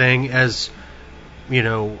thing as, Dude,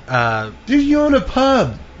 you own a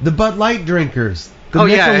pub. The Bud Light drinkers. The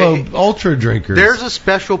Michelob Ultra drinkers. There's a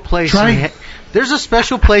special place. There's a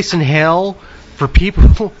special place in hell for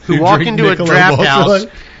people who walk into a draft house,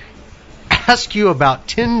 ask you about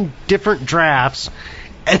 10 different drafts,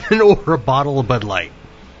 and then order a bottle of Bud Light.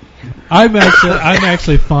 I'm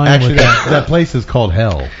actually fine with that. That place is called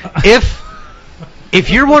hell. If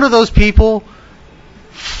you're one of those people,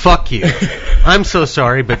 fuck you. I'm so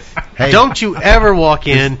sorry, but don't you ever walk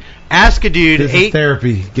in, ask a dude... This is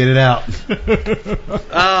therapy. Get it out.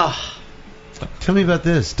 Tell me about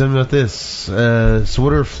this. So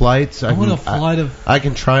what are flights? I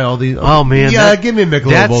can try all these. Oh, man. Yeah, give me a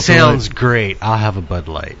Michelob Ultra. That sounds great. I'll have a Bud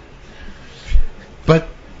Light. But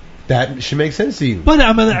that should make sense to you. But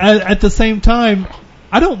I mean, at the same time,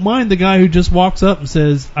 I don't mind the guy who just walks up and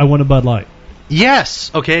says, I want a Bud Light.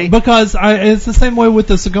 Yes, okay. Because it's the same way with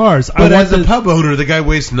the cigars. But as a pub owner, the guy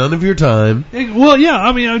wastes none of your time. Well, yeah,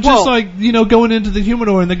 I mean, going into the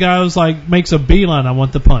humidor and the guy was like, makes a beeline, I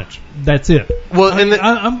want the punch. That's it. Well, and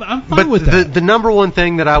I'm fine with that. The number one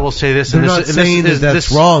thing that I will say this, they're and not this, saying this, that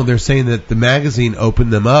that's wrong. They're saying that the magazine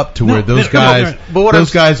opened them up to where those guys, but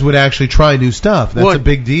those guys would actually try new stuff. That's a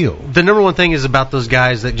big deal. The number one thing is about those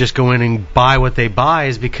guys that just go in and buy what they buy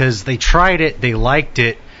is because they tried it, they liked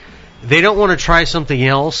it. They don't want to try something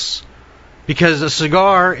else because a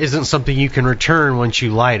cigar isn't something you can return once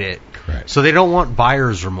you light it. Correct. So they don't want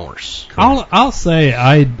buyer's remorse. I'll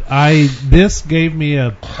say this gave me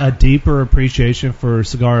a deeper appreciation for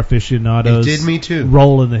cigar aficionados. It did me too.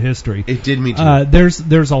 Role in the history. It did me too.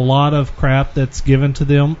 There's a lot of crap that's given to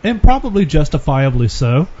them, and probably justifiably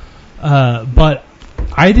so. But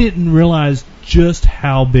I didn't realize just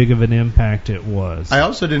how big of an impact it was. I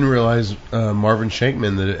also didn't realize Marvin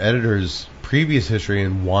Shankman, the editor's previous history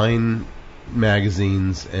in wine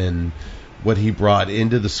magazines and what he brought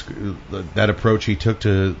into that approach he took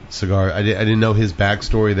to cigar. I didn't know his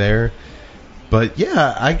backstory there. But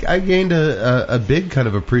yeah, I gained a big kind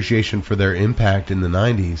of appreciation for their impact in the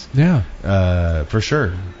 90s. Yeah. For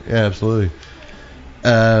sure. Yeah, absolutely.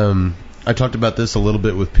 I talked about this a little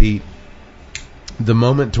bit with Pete. The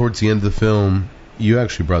moment towards the end of the film, you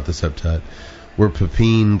actually brought this up, Tut, where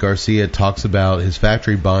Pepin Garcia talks about his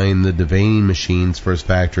factory buying the deveining machines for his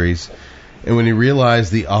factories. And when he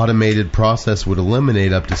realized the automated process would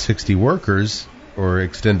eliminate up to 60 workers, or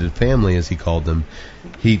extended family as he called them,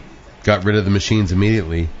 he got rid of the machines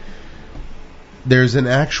immediately. There's an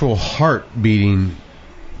actual heart beating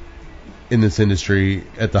in this industry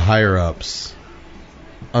at the higher ups,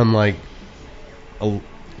 unlike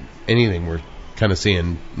anything we're kind of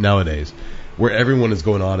seeing nowadays, where everyone is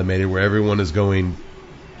going automated, where everyone is going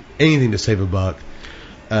anything to save a buck.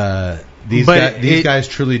 These guys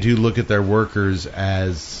truly do look at their workers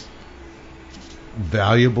as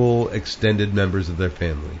valuable extended members of their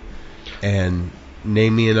family. And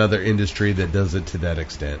name me another industry that does it to that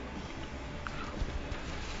extent.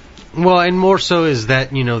 Well, and more so is that,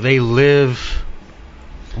 they live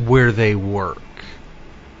where they work.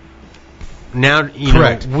 Now,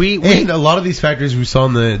 correct. And a lot of these factories we saw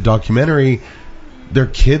in the documentary, their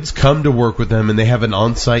kids come to work with them and they have an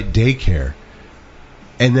on-site daycare.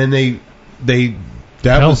 And then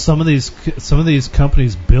some of these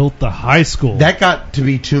companies built the high school. That got to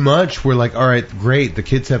be too much. We're like, all right, great. The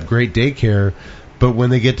kids have great daycare, but when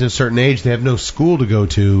they get to a certain age, they have no school to go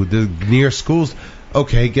to. The near schools.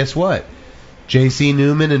 Okay, guess what? J.C.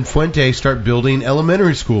 Newman and Fuente start building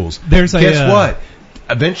elementary schools. Guess what?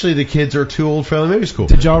 Eventually, the kids are too old for elementary school.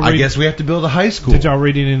 I guess we have to build a high school. Did y'all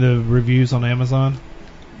read any of the reviews on Amazon?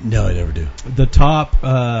 No, I never do. The top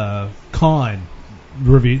con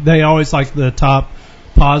review. They always like the top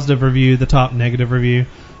positive review, the top negative review.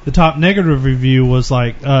 The top negative review was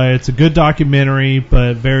like, it's a good documentary,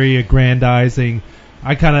 but very aggrandizing.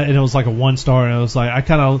 And it was like a 1-star, and it was like,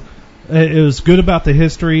 it was good about the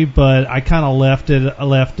history, but I kind of left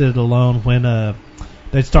it alone when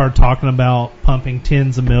they started talking about pumping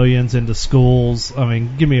tens of millions into schools. I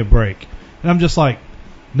mean, give me a break. And I'm just like,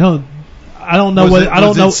 no, I don't know whether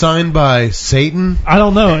was it signed by Satan? I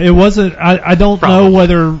don't know. It wasn't. I don't know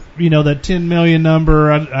whether that 10 million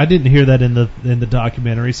number. I didn't hear that in the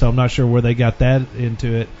documentary, so I'm not sure where they got that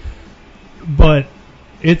into it. But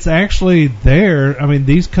it's actually there. I mean,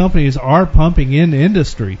 these companies are pumping in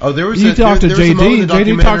industry. Oh, there was. You talk to JD.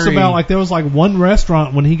 JD talks about like there was like one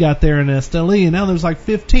restaurant when he got there in Esteli, and now there's like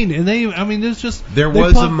 15. And there's just there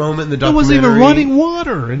was a moment in the documentary. There wasn't even running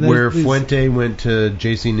water. And where Fuente went to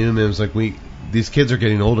J.C. Newman and was like, these kids are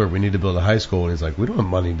getting older. We need to build a high school. And he's like, we don't have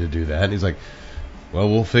money to do that. And he's like, well,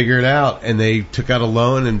 we'll figure it out. And they took out a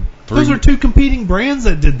loan and those are two competing brands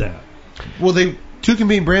that did that. Well, two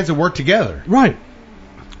competing brands that work together, right?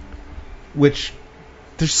 Which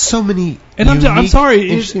there's so many I'm sorry,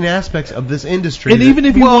 interesting aspects of this industry. And even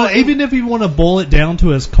if you want to boil it down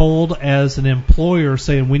to as cold as an employer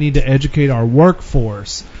saying we need to educate our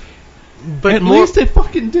workforce, but at least they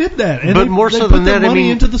fucking did that. And but more so than that,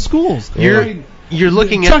 money into the schools. You're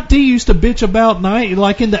looking Chuck D used to bitch about Nike,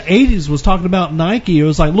 like in the 80s was talking about Nike. It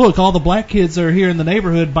was like, look, all the black kids that are here in the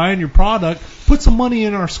neighborhood buying your product, put some money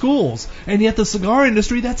in our schools. And yet the cigar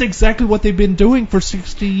industry, that's exactly what they've been doing for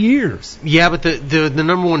 60 years. Yeah, but the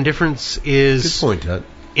number one difference is good point, Ted.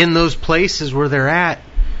 In those places where they're at,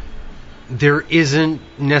 there isn't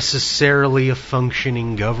necessarily a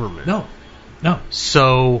functioning government. No.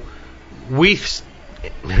 So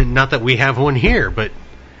not that we have one here, but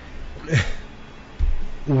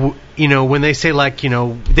when they say like, they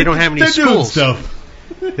don't have any schools. Doing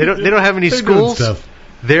stuff. They don't have any schools. Doing stuff.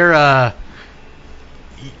 They're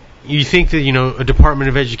you think that a Department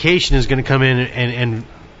of Education is going to come in and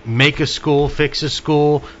make a school, fix a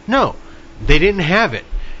school? No, they didn't have it.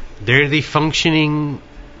 They're the functioning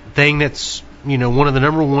thing that's, one of the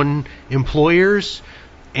number one employers.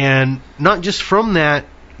 And not just from that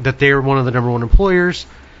they're one of the number one employers.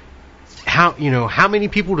 How many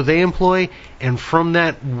people do they employ? And from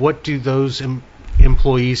that, what do those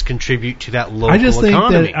employees contribute to that local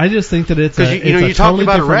economy? I just think that it's because you talk totally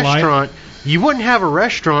about a different restaurant. You wouldn't have a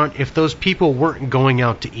restaurant if those people weren't going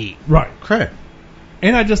out to eat. Right. Correct.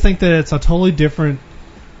 And I just think that it's a totally different.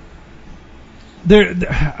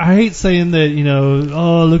 I hate saying that,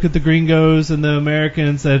 look at the gringos and the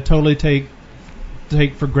Americans that totally take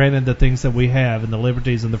for granted the things that we have and the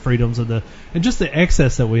liberties and the freedoms and just the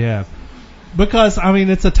excess that we have. Because,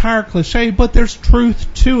 it's a tire cliche, but there's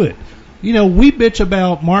truth to it. We bitch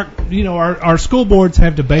about Mark, our school boards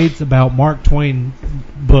have debates about Mark Twain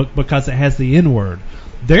book because it has the N-word.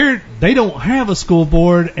 They don't have a school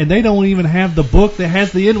board, and they don't even have the book that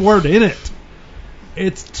has the N-word in it.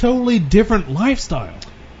 It's totally different lifestyle.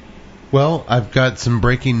 Well, I've got some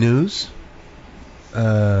breaking news.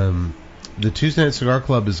 The Tuesday Night Cigar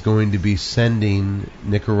Club is going to be sending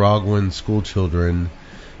Nicaraguan school children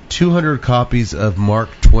 200 copies of Mark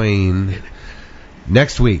Twain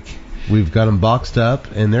next week. We've got them boxed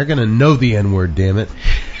up, and they're going to know the N-word, damn it.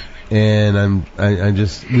 And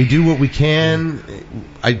we do what we can.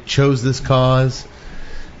 I chose this cause,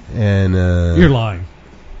 and you're lying.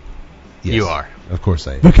 Yes, you are. Of course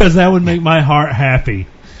I am. Because that would make my heart happy.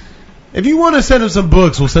 If you want to send us some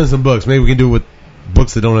books, we'll send some books. Maybe we can do it with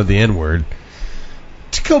books that don't have the N-word.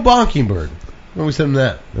 Chico Bonkingbird. Why don't we send them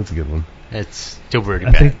that? That's a good one. It's still pretty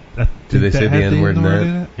bad. Do they say the N-word in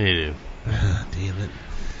that? They do. Damn it.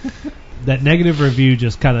 That negative review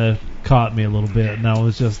just kind of caught me a little bit, and I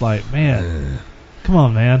was just like, man, come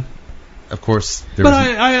on, man. Of course. But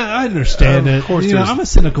I understand it. I'm a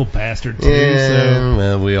cynical bastard, too. Yeah, So.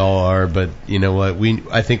 well, we all are, but you know what?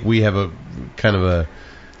 I think we have a kind of a...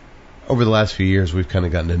 Over the last few years, we've kind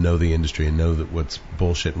of gotten to know the industry and know that what's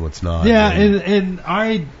bullshit and what's not. Yeah, and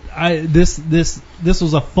this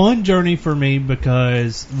was a fun journey for me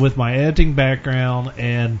because with my editing background,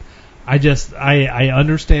 and I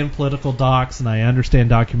understand political docs and I understand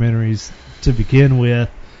documentaries to begin with.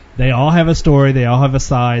 They all have a story, they all have a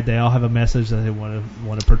side, they all have a message that they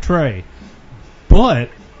want to portray. But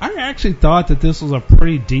I actually thought that this was a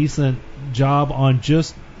pretty decent job on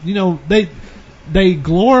just They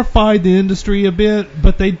glorified the industry a bit,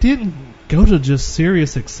 but they didn't go to just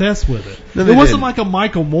serious success with it. No, it wasn't like a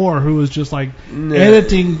Michael Moore who was just like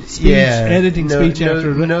editing speech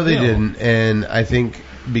after. No, they didn't. And I think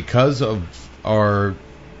because of our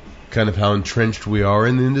kind of how entrenched we are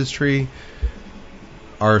in the industry,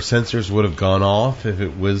 our sensors would have gone off if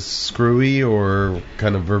it was screwy or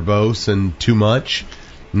kind of verbose and too much.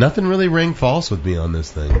 Nothing really rang false with me on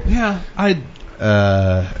this thing. Yeah,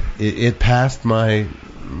 it passed my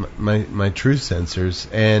truth sensors,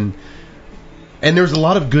 and there's a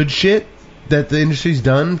lot of good shit that the industry's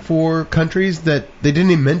done for countries that they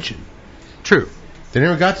didn't even mention. True. They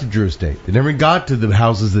never got to Drew Estate. They never got to the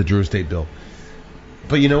houses that Drew Estate built.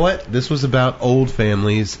 But you know what? This was about old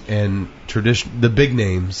families and tradition, the big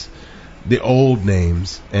names, the old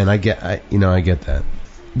names, and I get that.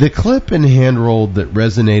 The clip and hand rolled that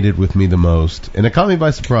resonated with me the most, and it caught me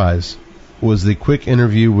by surprise, was the quick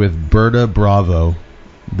interview with Berta Bravo,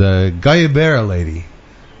 the Guayabera lady.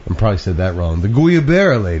 I probably said that wrong. The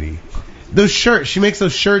Guayabera lady. Those shirts. She makes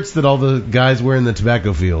those shirts that all the guys wear in the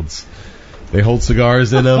tobacco fields. They hold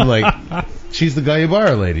cigars in them. Like, she's the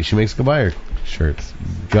Guayabera lady. She makes Guayabera shirts.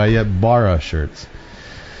 Guayabera shirts.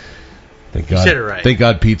 Thank God. You said it right. Thank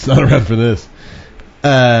God Pete's not around for this.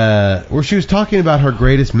 Where she was talking about her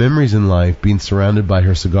greatest memories in life being surrounded by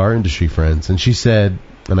her cigar industry friends. And she said,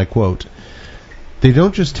 and I quote, "They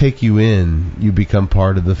don't just take you in, you become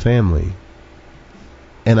part of the family."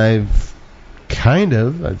 And I've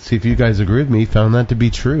I'd see if you guys agree with me, found that to be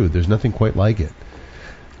true. There's nothing quite like it.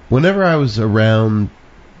 Whenever I was around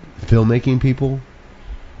filmmaking people,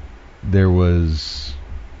 there was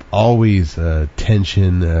always a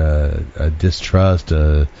tension, a distrust,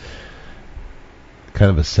 a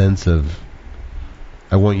kind of a sense of,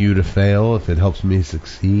 I want you to fail if it helps me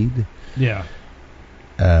succeed. Yeah.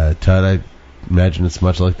 Todd, I imagine it's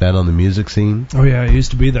much like that on the music scene. Oh yeah, I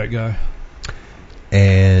used to be that guy.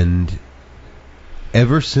 And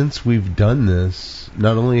ever since we've done this,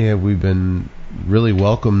 not only have we been really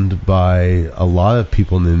welcomed by a lot of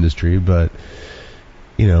people in the industry, but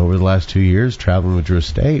over the last 2 years traveling with Drew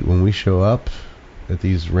Estate, when we show up at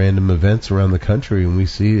these random events around the country and we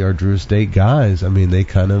see our Drew Estate guys, I mean, they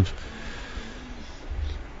kind of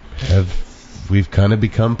we've kind of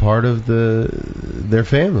become part of their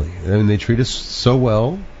family. I mean, they treat us so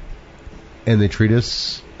well, and they treat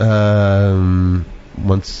us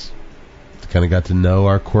once kind of got to know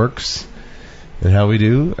our quirks and how we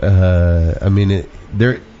do. I mean,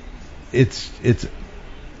 it's.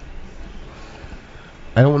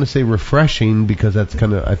 I don't want to say refreshing because that's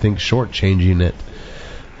kind of, I think, shortchanging it,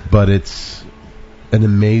 but it's an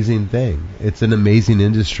amazing thing. It's an amazing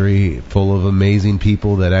industry full of amazing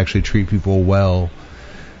people that actually treat people well,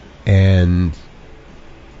 and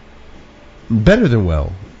better than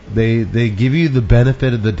well. They give you the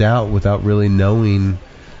benefit of the doubt without really knowing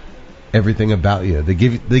everything about you.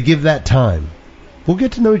 They give that time. We'll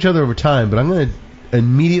get to know each other over time, but I'm going to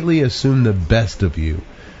immediately assume the best of you,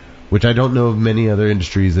 which I don't know of many other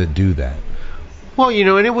industries that do that. Well,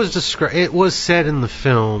 and it was it was said in the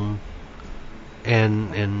film,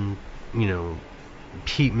 and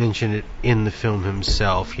Pete mentioned it in the film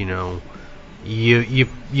himself. You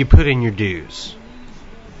put in your dues,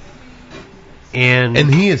 and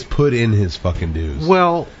he has put in his fucking dues.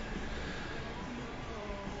 Well,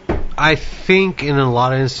 I think in a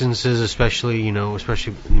lot of instances, especially in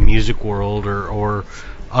the music world or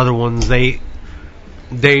other ones,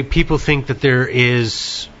 people think that there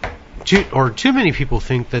is too many people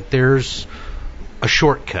think that there's a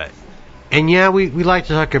shortcut. And yeah, we like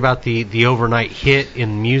to talk about the overnight hit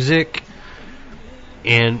in music,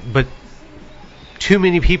 but too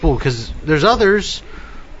many people, because there's others,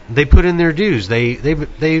 they put in their dues.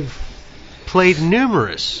 They've played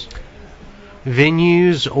numerous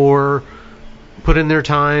venues or put in their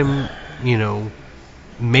time,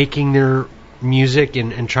 making their music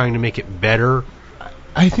and trying to make it better.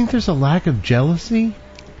 I think there's a lack of jealousy.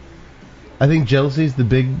 I think jealousy is the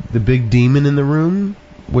big demon in the room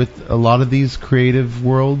with a lot of these creative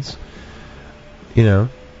worlds.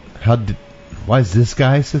 Why is this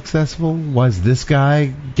guy successful? Why is this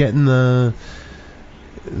guy getting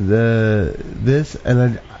this?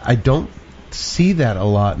 And I don't see that a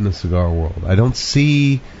lot in the cigar world. I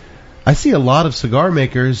see a lot of cigar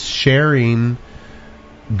makers sharing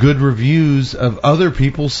good reviews of other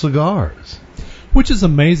people's cigars. Which is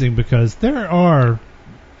amazing because there are,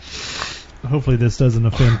 hopefully this doesn't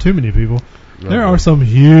offend too many people, there are some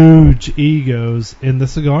huge egos in the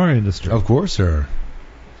cigar industry. Of course there are.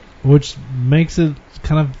 Which makes it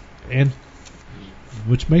kind of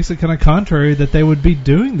contrary that they would be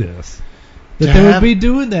doing this. That they would be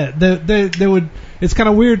doing that. They would. It's kind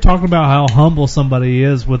of weird talking about how humble somebody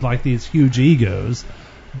is with like these huge egos,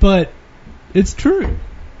 but it's true.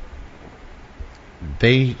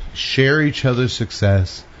 They share each other's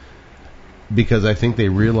success because I think they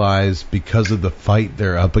realize, because of the fight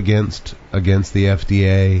they're up against the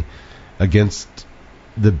FDA, against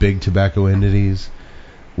the big tobacco entities,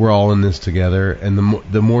 we're all in this together. And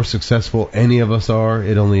the more successful any of us are,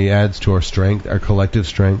 it only adds to our strength, our collective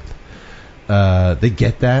strength. They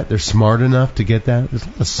get that. They're smart enough to get that. There's a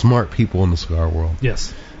lot of smart people in the cigar world.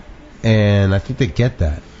 Yes. And I think they get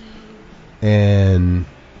that. And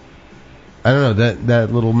I don't know,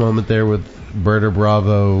 that little moment there with Berta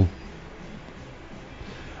Bravo,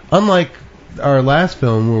 unlike our last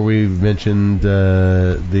film where we mentioned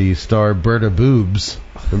the star Berta Boobs,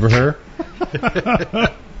 remember her?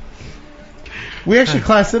 We actually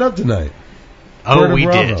classed it up tonight. Oh, Berta we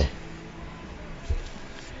Bravo. did.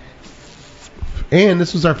 And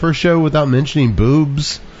this was our first show without mentioning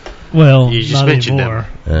boobs. Well, you just not mentioned anymore.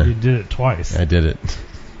 them. You did it twice. I did it.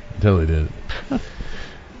 Totally did it.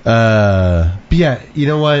 But yeah, you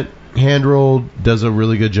know what? Handrolled does a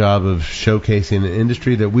really good job of showcasing an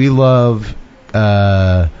industry that we love.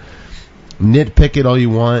 Nitpick it all you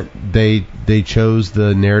want. They chose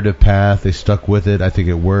the narrative path. They stuck with it. I think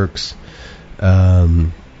it works.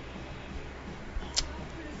 I'm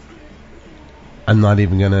not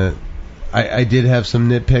even gonna. I did have some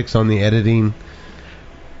nitpicks on the editing.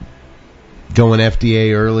 Going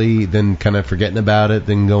FDA early, then kind of forgetting about it,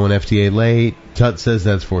 then going FDA late. Tut says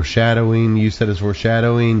that's foreshadowing. You said it's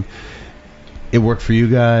foreshadowing. It worked for you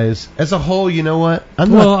guys. As a whole, you know what?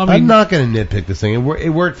 I'm not going to nitpick this thing. It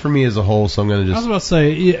worked for me as a whole, so I'm going to just... I was about to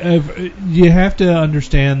say, you have to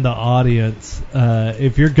understand the audience.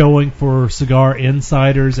 If you're going for cigar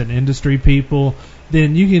insiders and industry people,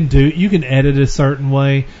 then you can edit a certain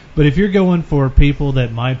way. But if you're going for people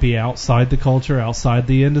that might be outside the culture, outside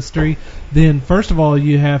the industry, then first of all,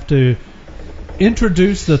 you have to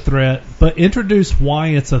introduce the threat, but introduce why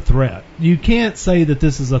it's a threat. You can't say that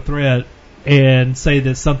this is a threat and say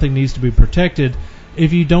that something needs to be protected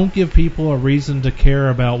if you don't give people a reason to care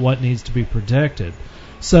about what needs to be protected.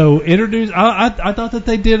 So I thought that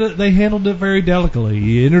they handled it very delicately.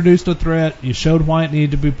 You introduced a threat, you showed why it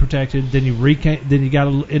needed to be protected, then you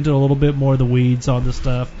got into a little bit more of the weeds on the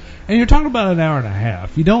stuff, and you're talking about an hour and a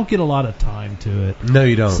half. You don't get a lot of time to it. No,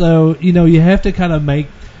 you don't. So you have to kind of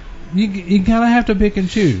you kind of have to pick and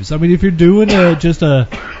choose. I mean, if you're doing just a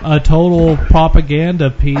total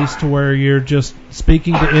propaganda piece to where you're just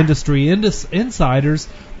speaking to industry insiders,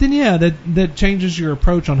 then yeah, that changes your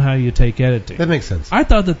approach on how you take editing. That makes sense. I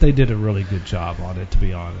thought that they did a really good job on it, to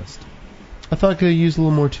be honest. I thought it could have used a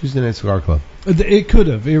little more Tuesday Night Cigar Club. It could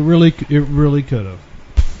have. It really could have.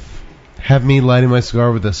 Have me lighting my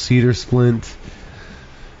cigar with a cedar splint.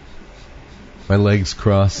 My legs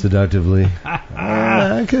crossed seductively.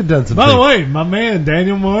 I could have done something. By the way, my man,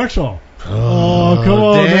 Daniel Marshall. Oh, come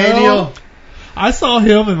on, Daniel. now. I saw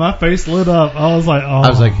him and my face lit up. I was like, oh. I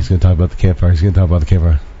was like, he's going to talk about the campfire. He's going to talk about the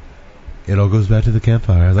campfire. It all goes back to the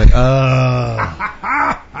campfire. I was like,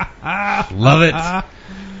 love it.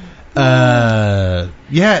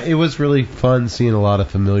 Yeah, it was really fun seeing a lot of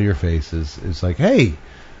familiar faces. It's like, hey,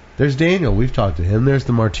 there's Daniel. We've talked to him. There's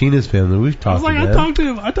the Martinez family. We've talked to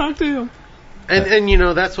them. I talked to him.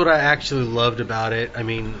 And that's what I actually loved about it. I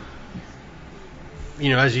mean,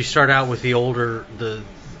 as you start out with the older, the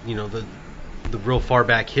real far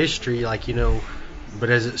back history, but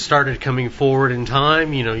as it started coming forward in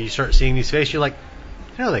time, you start seeing these faces. You're like,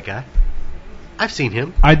 that guy. I've seen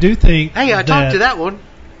him. I do think. Hey, I talked to that one.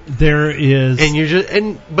 There is,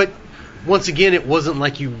 but once again, it wasn't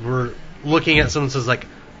like you were looking at someone and says like,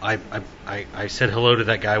 I said hello to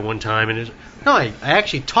that guy one time, and I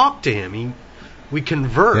actually talked to him. We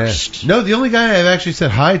conversed. Yeah. No, the only guy I've actually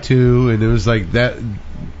said hi to, and it was like that,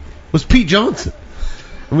 was Pete Johnson.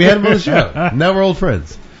 And we had him on the show. Now we're old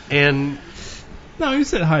friends. And no, you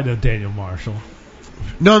said hi to Daniel Marshall.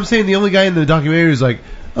 No, I'm saying the only guy in the documentary who's like,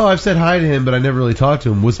 oh, I've said hi to him, but I never really talked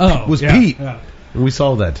to him, was Pete. Yeah. And we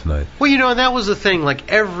saw that tonight. Well, and that was the thing.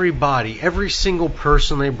 Like, every single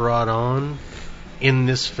person they brought on in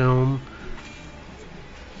this film,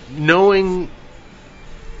 knowing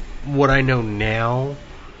what I know now,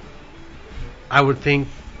 I would think,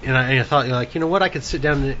 and I thought, what, I could sit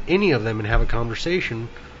down to any of them and have a conversation,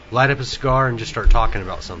 light up a cigar, and just start talking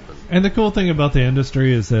about something. And the cool thing about the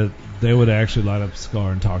industry is that they would actually light up a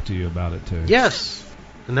cigar and talk to you about it, too. Yes.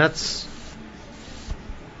 And that's...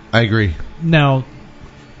 I agree. Now,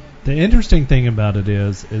 the interesting thing about it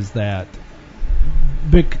is that,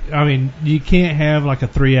 you can't have like a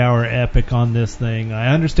 3-hour epic on this thing.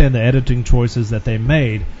 I understand the editing choices that they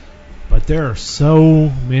made, but there are so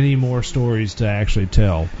many more stories to actually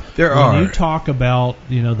tell. There are. When you talk about,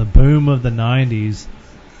 the boom of the 90s,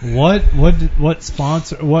 what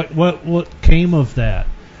came of that?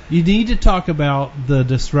 You need to talk about the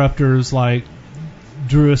disruptors like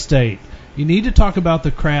Drew Estate. You need to talk about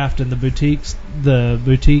the craft and the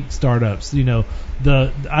boutique startups.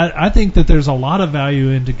 I think that there's a lot of value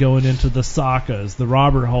into going into the Sakas, the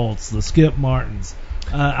Robert Holtz, the Skip Martins.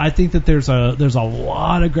 I think that there's a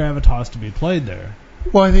lot of gravitas to be played there.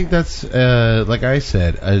 Well, I think that's like I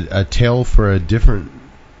said, a tale for a different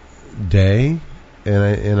day,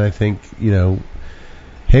 and I think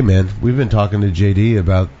hey man, we've been talking to JD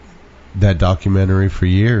about that documentary for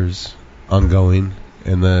years, ongoing,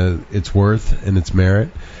 and its worth and its merit.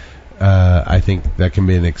 I think that can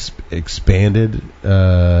be an expanded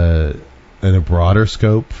and a broader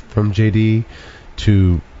scope from JD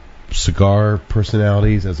to cigar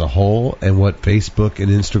personalities as a whole, and what Facebook and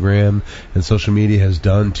Instagram and social media has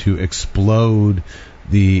done to explode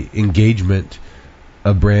the engagement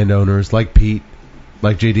of brand owners like Pete,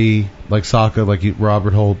 like JD, like Saka, like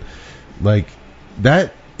Robert Holt. Like,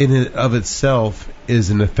 that in and of itself is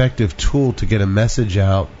an effective tool to get a message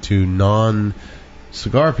out to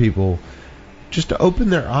non-cigar people, just to open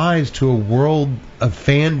their eyes to a world of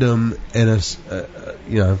fandom and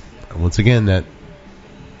once again, that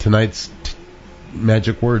tonight's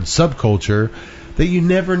magic word, subculture, that you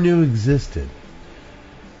never knew existed.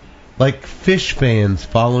 Like Fish fans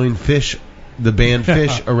following Fish, the band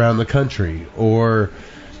Fish, around the country, or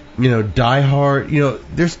Die Hard.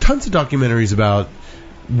 There's tons of documentaries about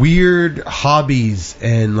weird hobbies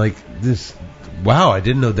and like this. Wow, I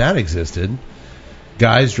didn't know that existed.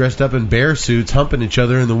 Guys dressed up in bear suits humping each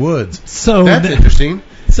other in the woods. So that's interesting.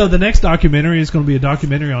 So the next documentary is going to be a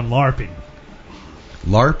documentary on LARPing.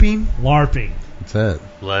 LARPing? LARPing. What's that?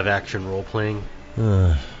 Live action role playing.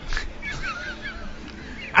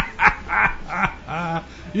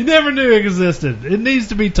 You never knew it existed. It needs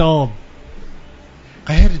to be told.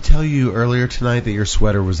 I had to tell you earlier tonight that your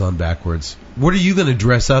sweater was on backwards. What are you going to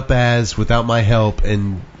dress up as without my help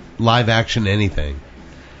and live action anything?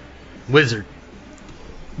 Wizard.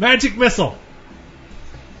 Magic missile.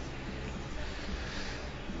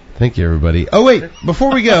 Thank you, everybody. Oh, wait.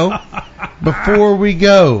 Before we go,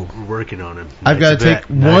 We're working on him. I've got to take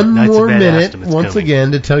one more minute, once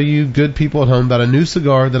again, to tell you good people at home about a new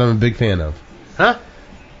cigar that I'm a big fan of. Huh?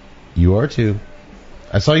 You are, too.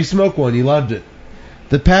 I saw you smoke one. You loved it.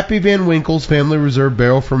 The Pappy Van Winkle's Family Reserve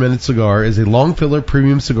Barrel Fermented Cigar is a long filler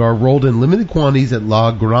premium cigar rolled in limited quantities at La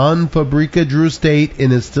Gran Fabrica Drew Estate in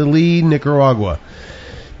Esteli, Nicaragua.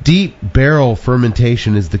 Deep barrel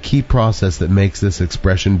fermentation is the key process that makes this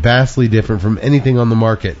expression vastly different from anything on the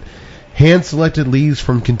market. Hand-selected leaves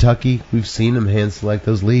from Kentucky, we've seen them hand-select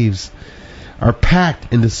those leaves, are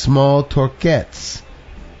packed into small torquettes,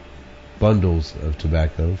 bundles of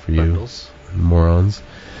tobacco for you morons,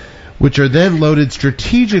 which are then loaded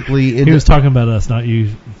strategically into... He was talking about us, not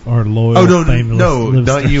you, our loyal,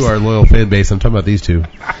 not you, our loyal fan base. I'm talking about these two.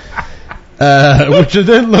 Which are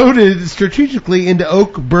then loaded strategically into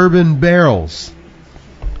oak bourbon barrels.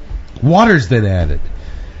 Water's then added.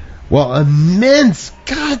 Well,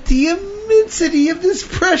 the immensity of this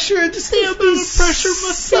pressure. The pressure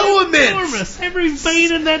must be enormous. Every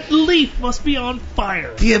vein in that leaf must be on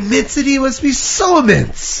fire. The immensity must be so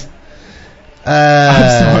immense.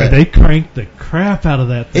 I'm sorry, they cranked the crap out of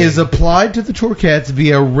that thing. Is applied to the torquettes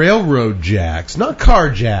via railroad jacks, not car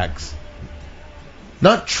jacks.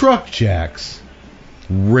 Not truck jacks.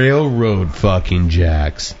 Railroad fucking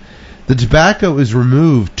jacks. The tobacco is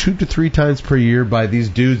removed 2 to 3 times per year by these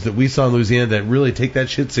dudes that we saw in Louisiana that really take that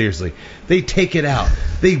shit seriously. They take it out.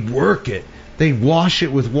 They work it. They wash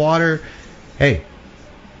it with water. Hey,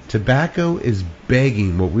 tobacco is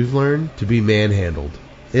begging, what we've learned, to be manhandled.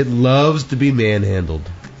 It loves to be manhandled.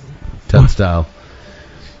 Tut style.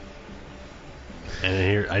 I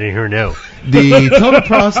didn't hear no. The total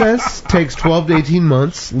process takes 12 to 18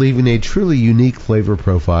 months, leaving a truly unique flavor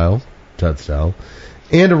profile, Tut style,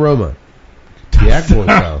 and aroma, Yak Boy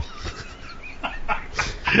style.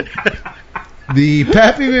 The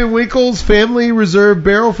Pappy Van Winkle's Family Reserve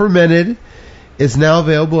Barrel Fermented is now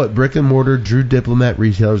available at brick and mortar Drew Diplomat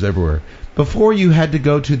retailers everywhere. Before, you had to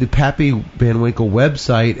go to the Pappy Van Winkle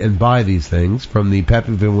website and buy these things from the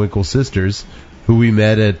Pappy Van Winkle sisters, who we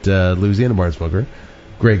met at Louisiana Barn Smoker.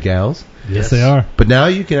 Great gals. Yes, they are. But now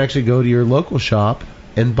you can actually go to your local shop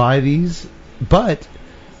and buy these. But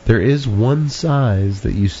there is one size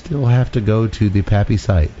that you still have to go to the Pappy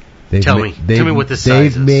site. Tell me what the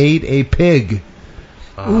size is. They've made a pig.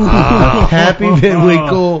 A Pappy Van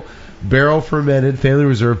Winkle barrel fermented Family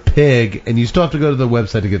Reserve pig, and you still have to go to the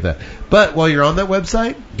website to get that. But while you're on that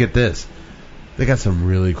website, get this. They got some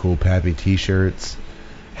really cool Pappy t-shirts,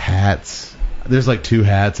 hats. There's like 2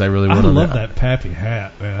 hats I really want. I love that Pappy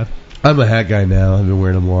hat, man. I'm a hat guy now. I've been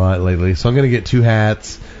wearing them a lot lately. So I'm going to get 2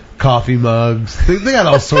 hats, coffee mugs. They got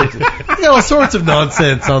all sorts of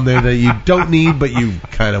nonsense on there that you don't need but you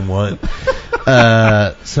kind of want.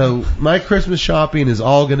 So my Christmas shopping is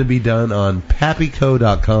all going to be done on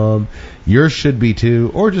pappyco.com. Yours should be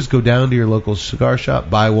too. Or just go down to your local cigar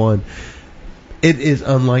shop, buy one. It is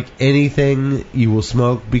unlike anything you will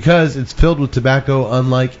smoke because it's filled with tobacco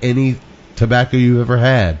unlike any tobacco you've ever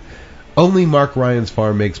had. Only Mark Ryan's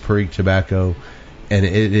farm makes Perique tobacco, and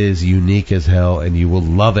it is unique as hell, and you will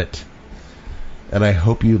love it. And I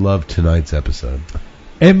hope you love tonight's episode.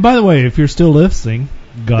 And by the way, if you're still listening,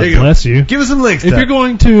 God bless you. Give us some links. If you're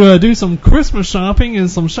going to do some Christmas shopping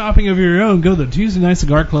and some shopping of your own, go to the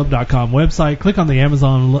TuesdayNightCigarClub.com website, click on the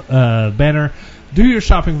Amazon banner, do your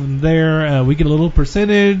shopping from there. We get a little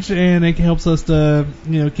percentage, and it helps us to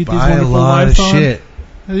keep these wonderful lives on. Shit.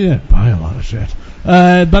 Yeah, buy a lot of shit.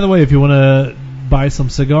 By the way, if you want to buy some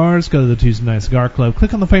cigars, go to the Tuesday Night Cigar Club.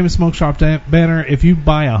 Click on the Famous Smoke Shop banner. If you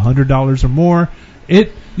buy $100 or more,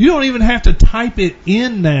 you don't even have to type it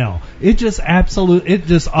in now. It just automatically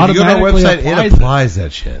website, it applies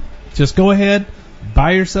that shit. Just go ahead,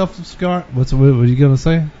 buy yourself some cigar. What are you going to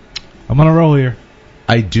say? I'm on a roll here.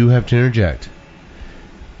 I do have to interject.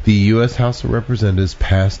 The U.S. House of Representatives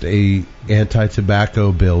passed a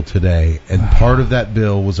anti-tobacco bill today, and part of that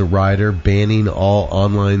bill was a rider banning all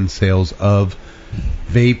online sales of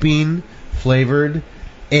vaping, flavored,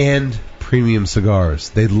 and premium cigars.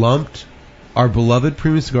 They lumped our beloved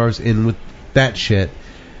premium cigars in with that shit.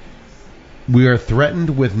 We are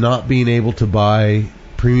threatened with not being able to buy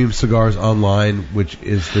premium cigars online, which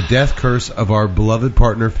is the death curse of our beloved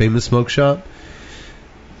partner, Famous Smoke Shop.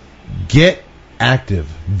 Get active.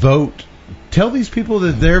 Vote. Tell these people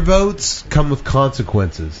that their votes come with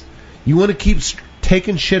consequences. You want to keep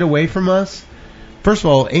taking shit away from us? First of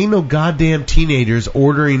all, ain't no goddamn teenagers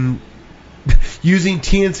using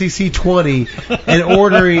TNCC 20 and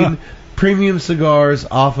ordering premium cigars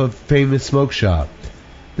off of Famous Smoke Shop.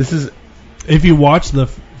 This is If you watch the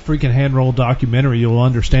freaking hand-rolled documentary, you'll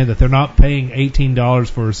understand that they're not paying $18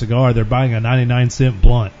 for a cigar. They're buying a 99-cent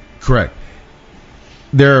blunt. correct.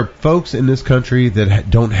 There are folks in this country that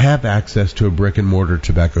don't have access to a brick-and-mortar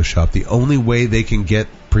tobacco shop. The only way they can get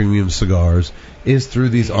premium cigars is through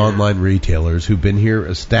these online retailers who've been here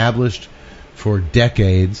established for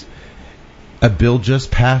decades. A bill just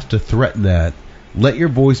passed to threaten that. Let your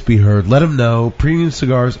voice be heard. Let them know premium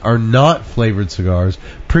cigars are not flavored cigars.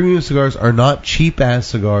 Premium cigars are not cheap-ass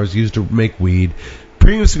cigars used to make weed.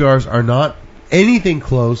 Premium cigars are not anything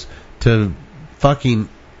close to fucking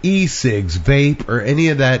e-cigs, vape, or any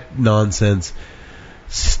of that nonsense.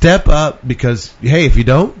 Step up, because, hey, if you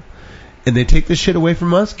don't, and they take this shit away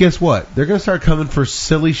from us, guess what? They're going to start coming for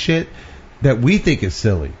silly shit that we think is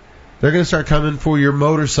silly. They're going to start coming for your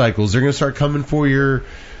motorcycles. They're going to start coming for your,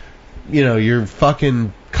 you know, your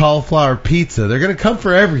fucking cauliflower pizza. They're going to come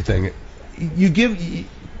for everything. You give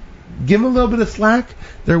them a little bit of slack,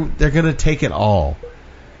 they're going to take it all.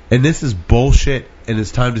 And this is bullshit, and it's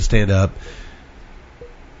time to stand up.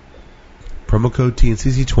 Promo code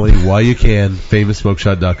TNCC20 while you can.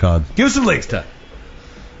 FamousSmokeShop.com. Give us some links, Todd.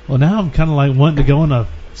 Well, now I'm kind of like wanting to go on a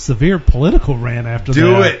severe political rant after that.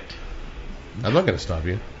 Do it. I'm not going to stop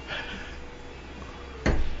you.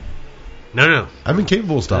 No. I'm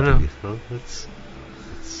incapable of stopping you. No, let's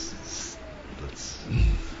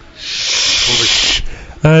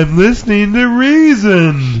I'm listening to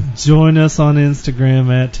Reason. Join us on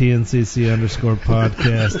Instagram at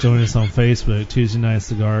TNCC_podcast. Join us on Facebook, Tuesday Night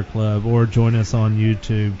Cigar Club, or join us on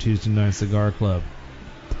YouTube, Tuesday Night Cigar Club.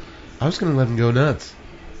 I was going to let him go nuts.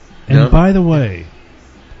 And Yep. by the way,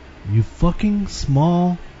 you fucking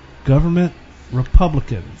small government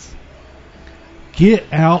Republicans, get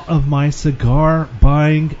out of my cigar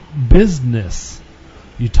buying business.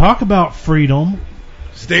 You talk about freedom.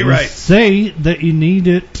 Stay You right. say that you need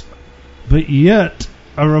it, but yet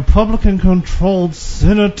a Republican-controlled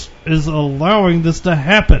Senate is allowing this to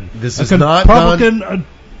happen. This A is not Republican.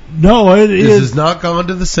 No, it This is. has not gone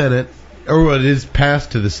to the Senate, or it is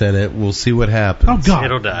passed to the Senate. We'll see what happens. Oh God!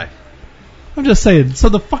 It'll die. I'm just saying. So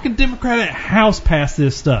the fucking Democratic House passed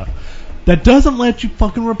this stuff. That doesn't let you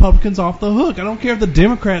fucking Republicans off the hook. I don't care if the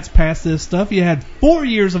Democrats passed this stuff. You had 4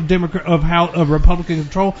 years of Republican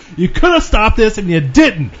control. You could have stopped this, and you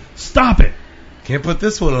didn't. Stop it. Can't put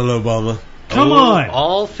this one on Obama. Come on.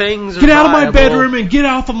 All things are Get out of my viable bedroom and get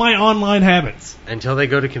off of my online habits. until they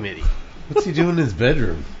go to committee. What's he doing in his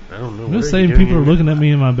bedroom? I don't know. I'm What just are you saying doing people are here? looking at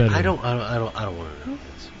me in my bedroom. I don't want to know.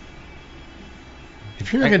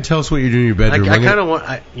 If you're not going to tell us what you're doing in your bedroom, I kind of want.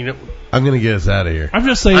 I'm going to get us out of here. I'm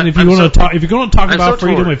just saying, if I'm you're going so- to talk, if you're going to talk I'm about so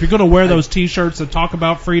freedom, torn. if you're going to wear those T-shirts that talk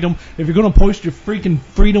about freedom, if you're going to post your freaking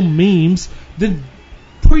freedom memes, then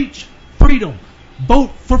preach freedom, vote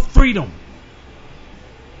for freedom.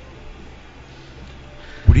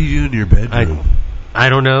 What are you doing in your bedroom? I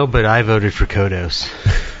don't know, but I voted for Kodos.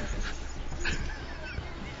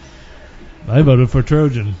 I voted for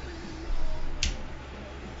Trojan.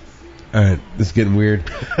 All right, this is getting weird.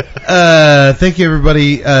 Thank you,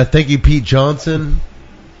 everybody. Thank you, Pete Johnson.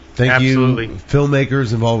 Thank Absolutely. you,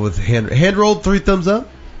 filmmakers involved with hand rolled. 3 thumbs up.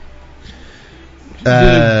 You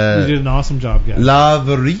did an awesome job, guys. La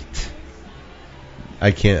Verite.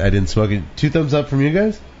 I didn't smoke it. 2 thumbs up from you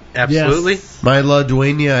guys. Absolutely. Yes. My La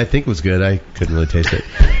Duena, I think, was good. I couldn't really taste it.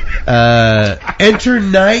 Enter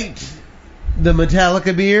Night, the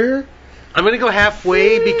Metallica beer. I'm going to go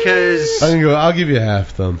halfway because I'll give you a half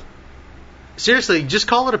thumb. seriously, just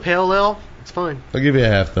call it a pale ale. It's fine. I'll give you a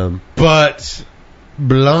half thumb. But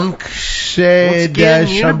Blanche Once again,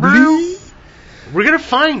 de Unibrew? Chablis. We're going to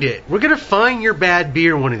find it. We're going to find your bad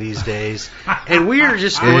beer one of these days, and we are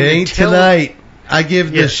just It going ain't to tell. tonight. I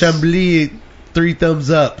give the Yes. Chablis 3 thumbs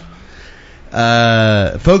up.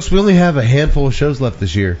 Folks, we only have a handful of shows left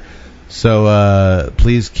this year. So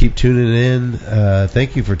please keep tuning in.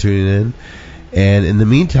 Thank you for tuning in. And in the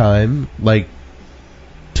meantime, like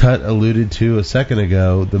Tut alluded to a second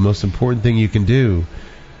ago, the most important thing you can do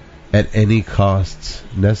at any costs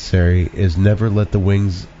necessary is never let the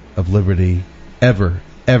wings of liberty ever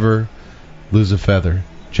lose a feather.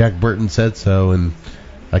 Jack Burton said so, and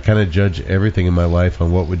I kind of judge everything in my life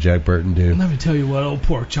on what would Jack Burton do. Let me tell you what old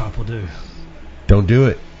pork chop will do. Don't do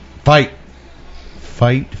it. Fight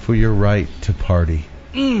for your right to party.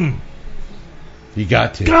 You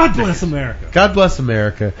got to. God bless America. God bless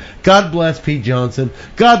America. God bless Pete Johnson.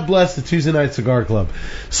 God bless the Tuesday Night Cigar Club.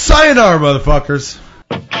 Sayonara, motherfuckers.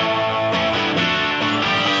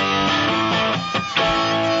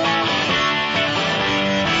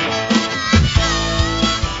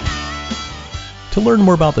 To learn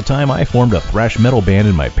more about the time I formed a thrash metal band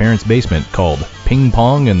in my parents' basement called Ping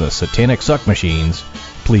Pong and the Satanic Suck Machines,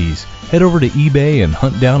 please head over to eBay and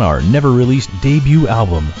hunt down our never-released debut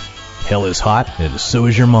album, Hell is Hot and So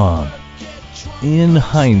Is Your Mom. In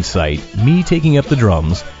hindsight, me taking up the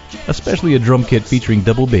drums, especially a drum kit featuring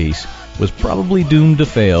double bass, was probably doomed to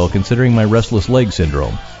fail considering my restless leg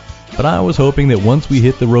syndrome. But I was hoping that once we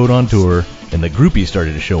hit the road on tour and the groupies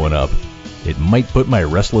started showing up, it might put my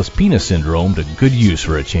restless penis syndrome to good use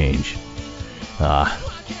for a change.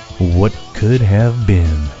 What could have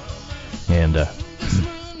been. And,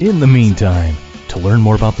 in the meantime, to learn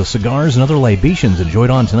more about the cigars and other libations enjoyed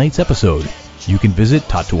on tonight's episode, you can visit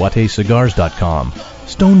tatuatecigars.com,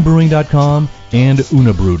 stonebrewing.com, and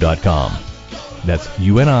unabrew.com. That's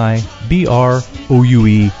UNIBROUE.com.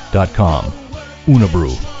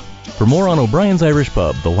 Unabrew. For more on O'Brien's Irish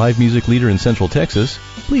Pub, the live music leader in Central Texas,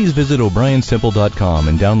 please visit o'brienstemple.com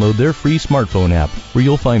and download their free smartphone app, where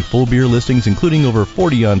you'll find full beer listings including over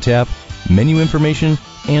 40 on tap, menu information,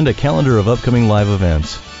 and a calendar of upcoming live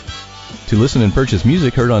events. To listen and purchase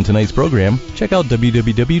music heard on tonight's program, check out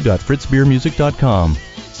www.fritzbeermusic.com.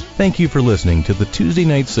 Thank you for listening to the Tuesday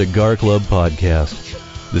Night Cigar Club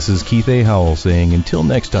podcast. This is Keith A. Howell saying until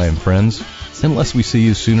next time, friends, unless we see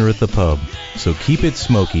you sooner at the pub. So keep it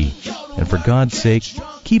smoky, and for God's sake,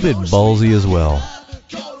 keep it ballsy as well.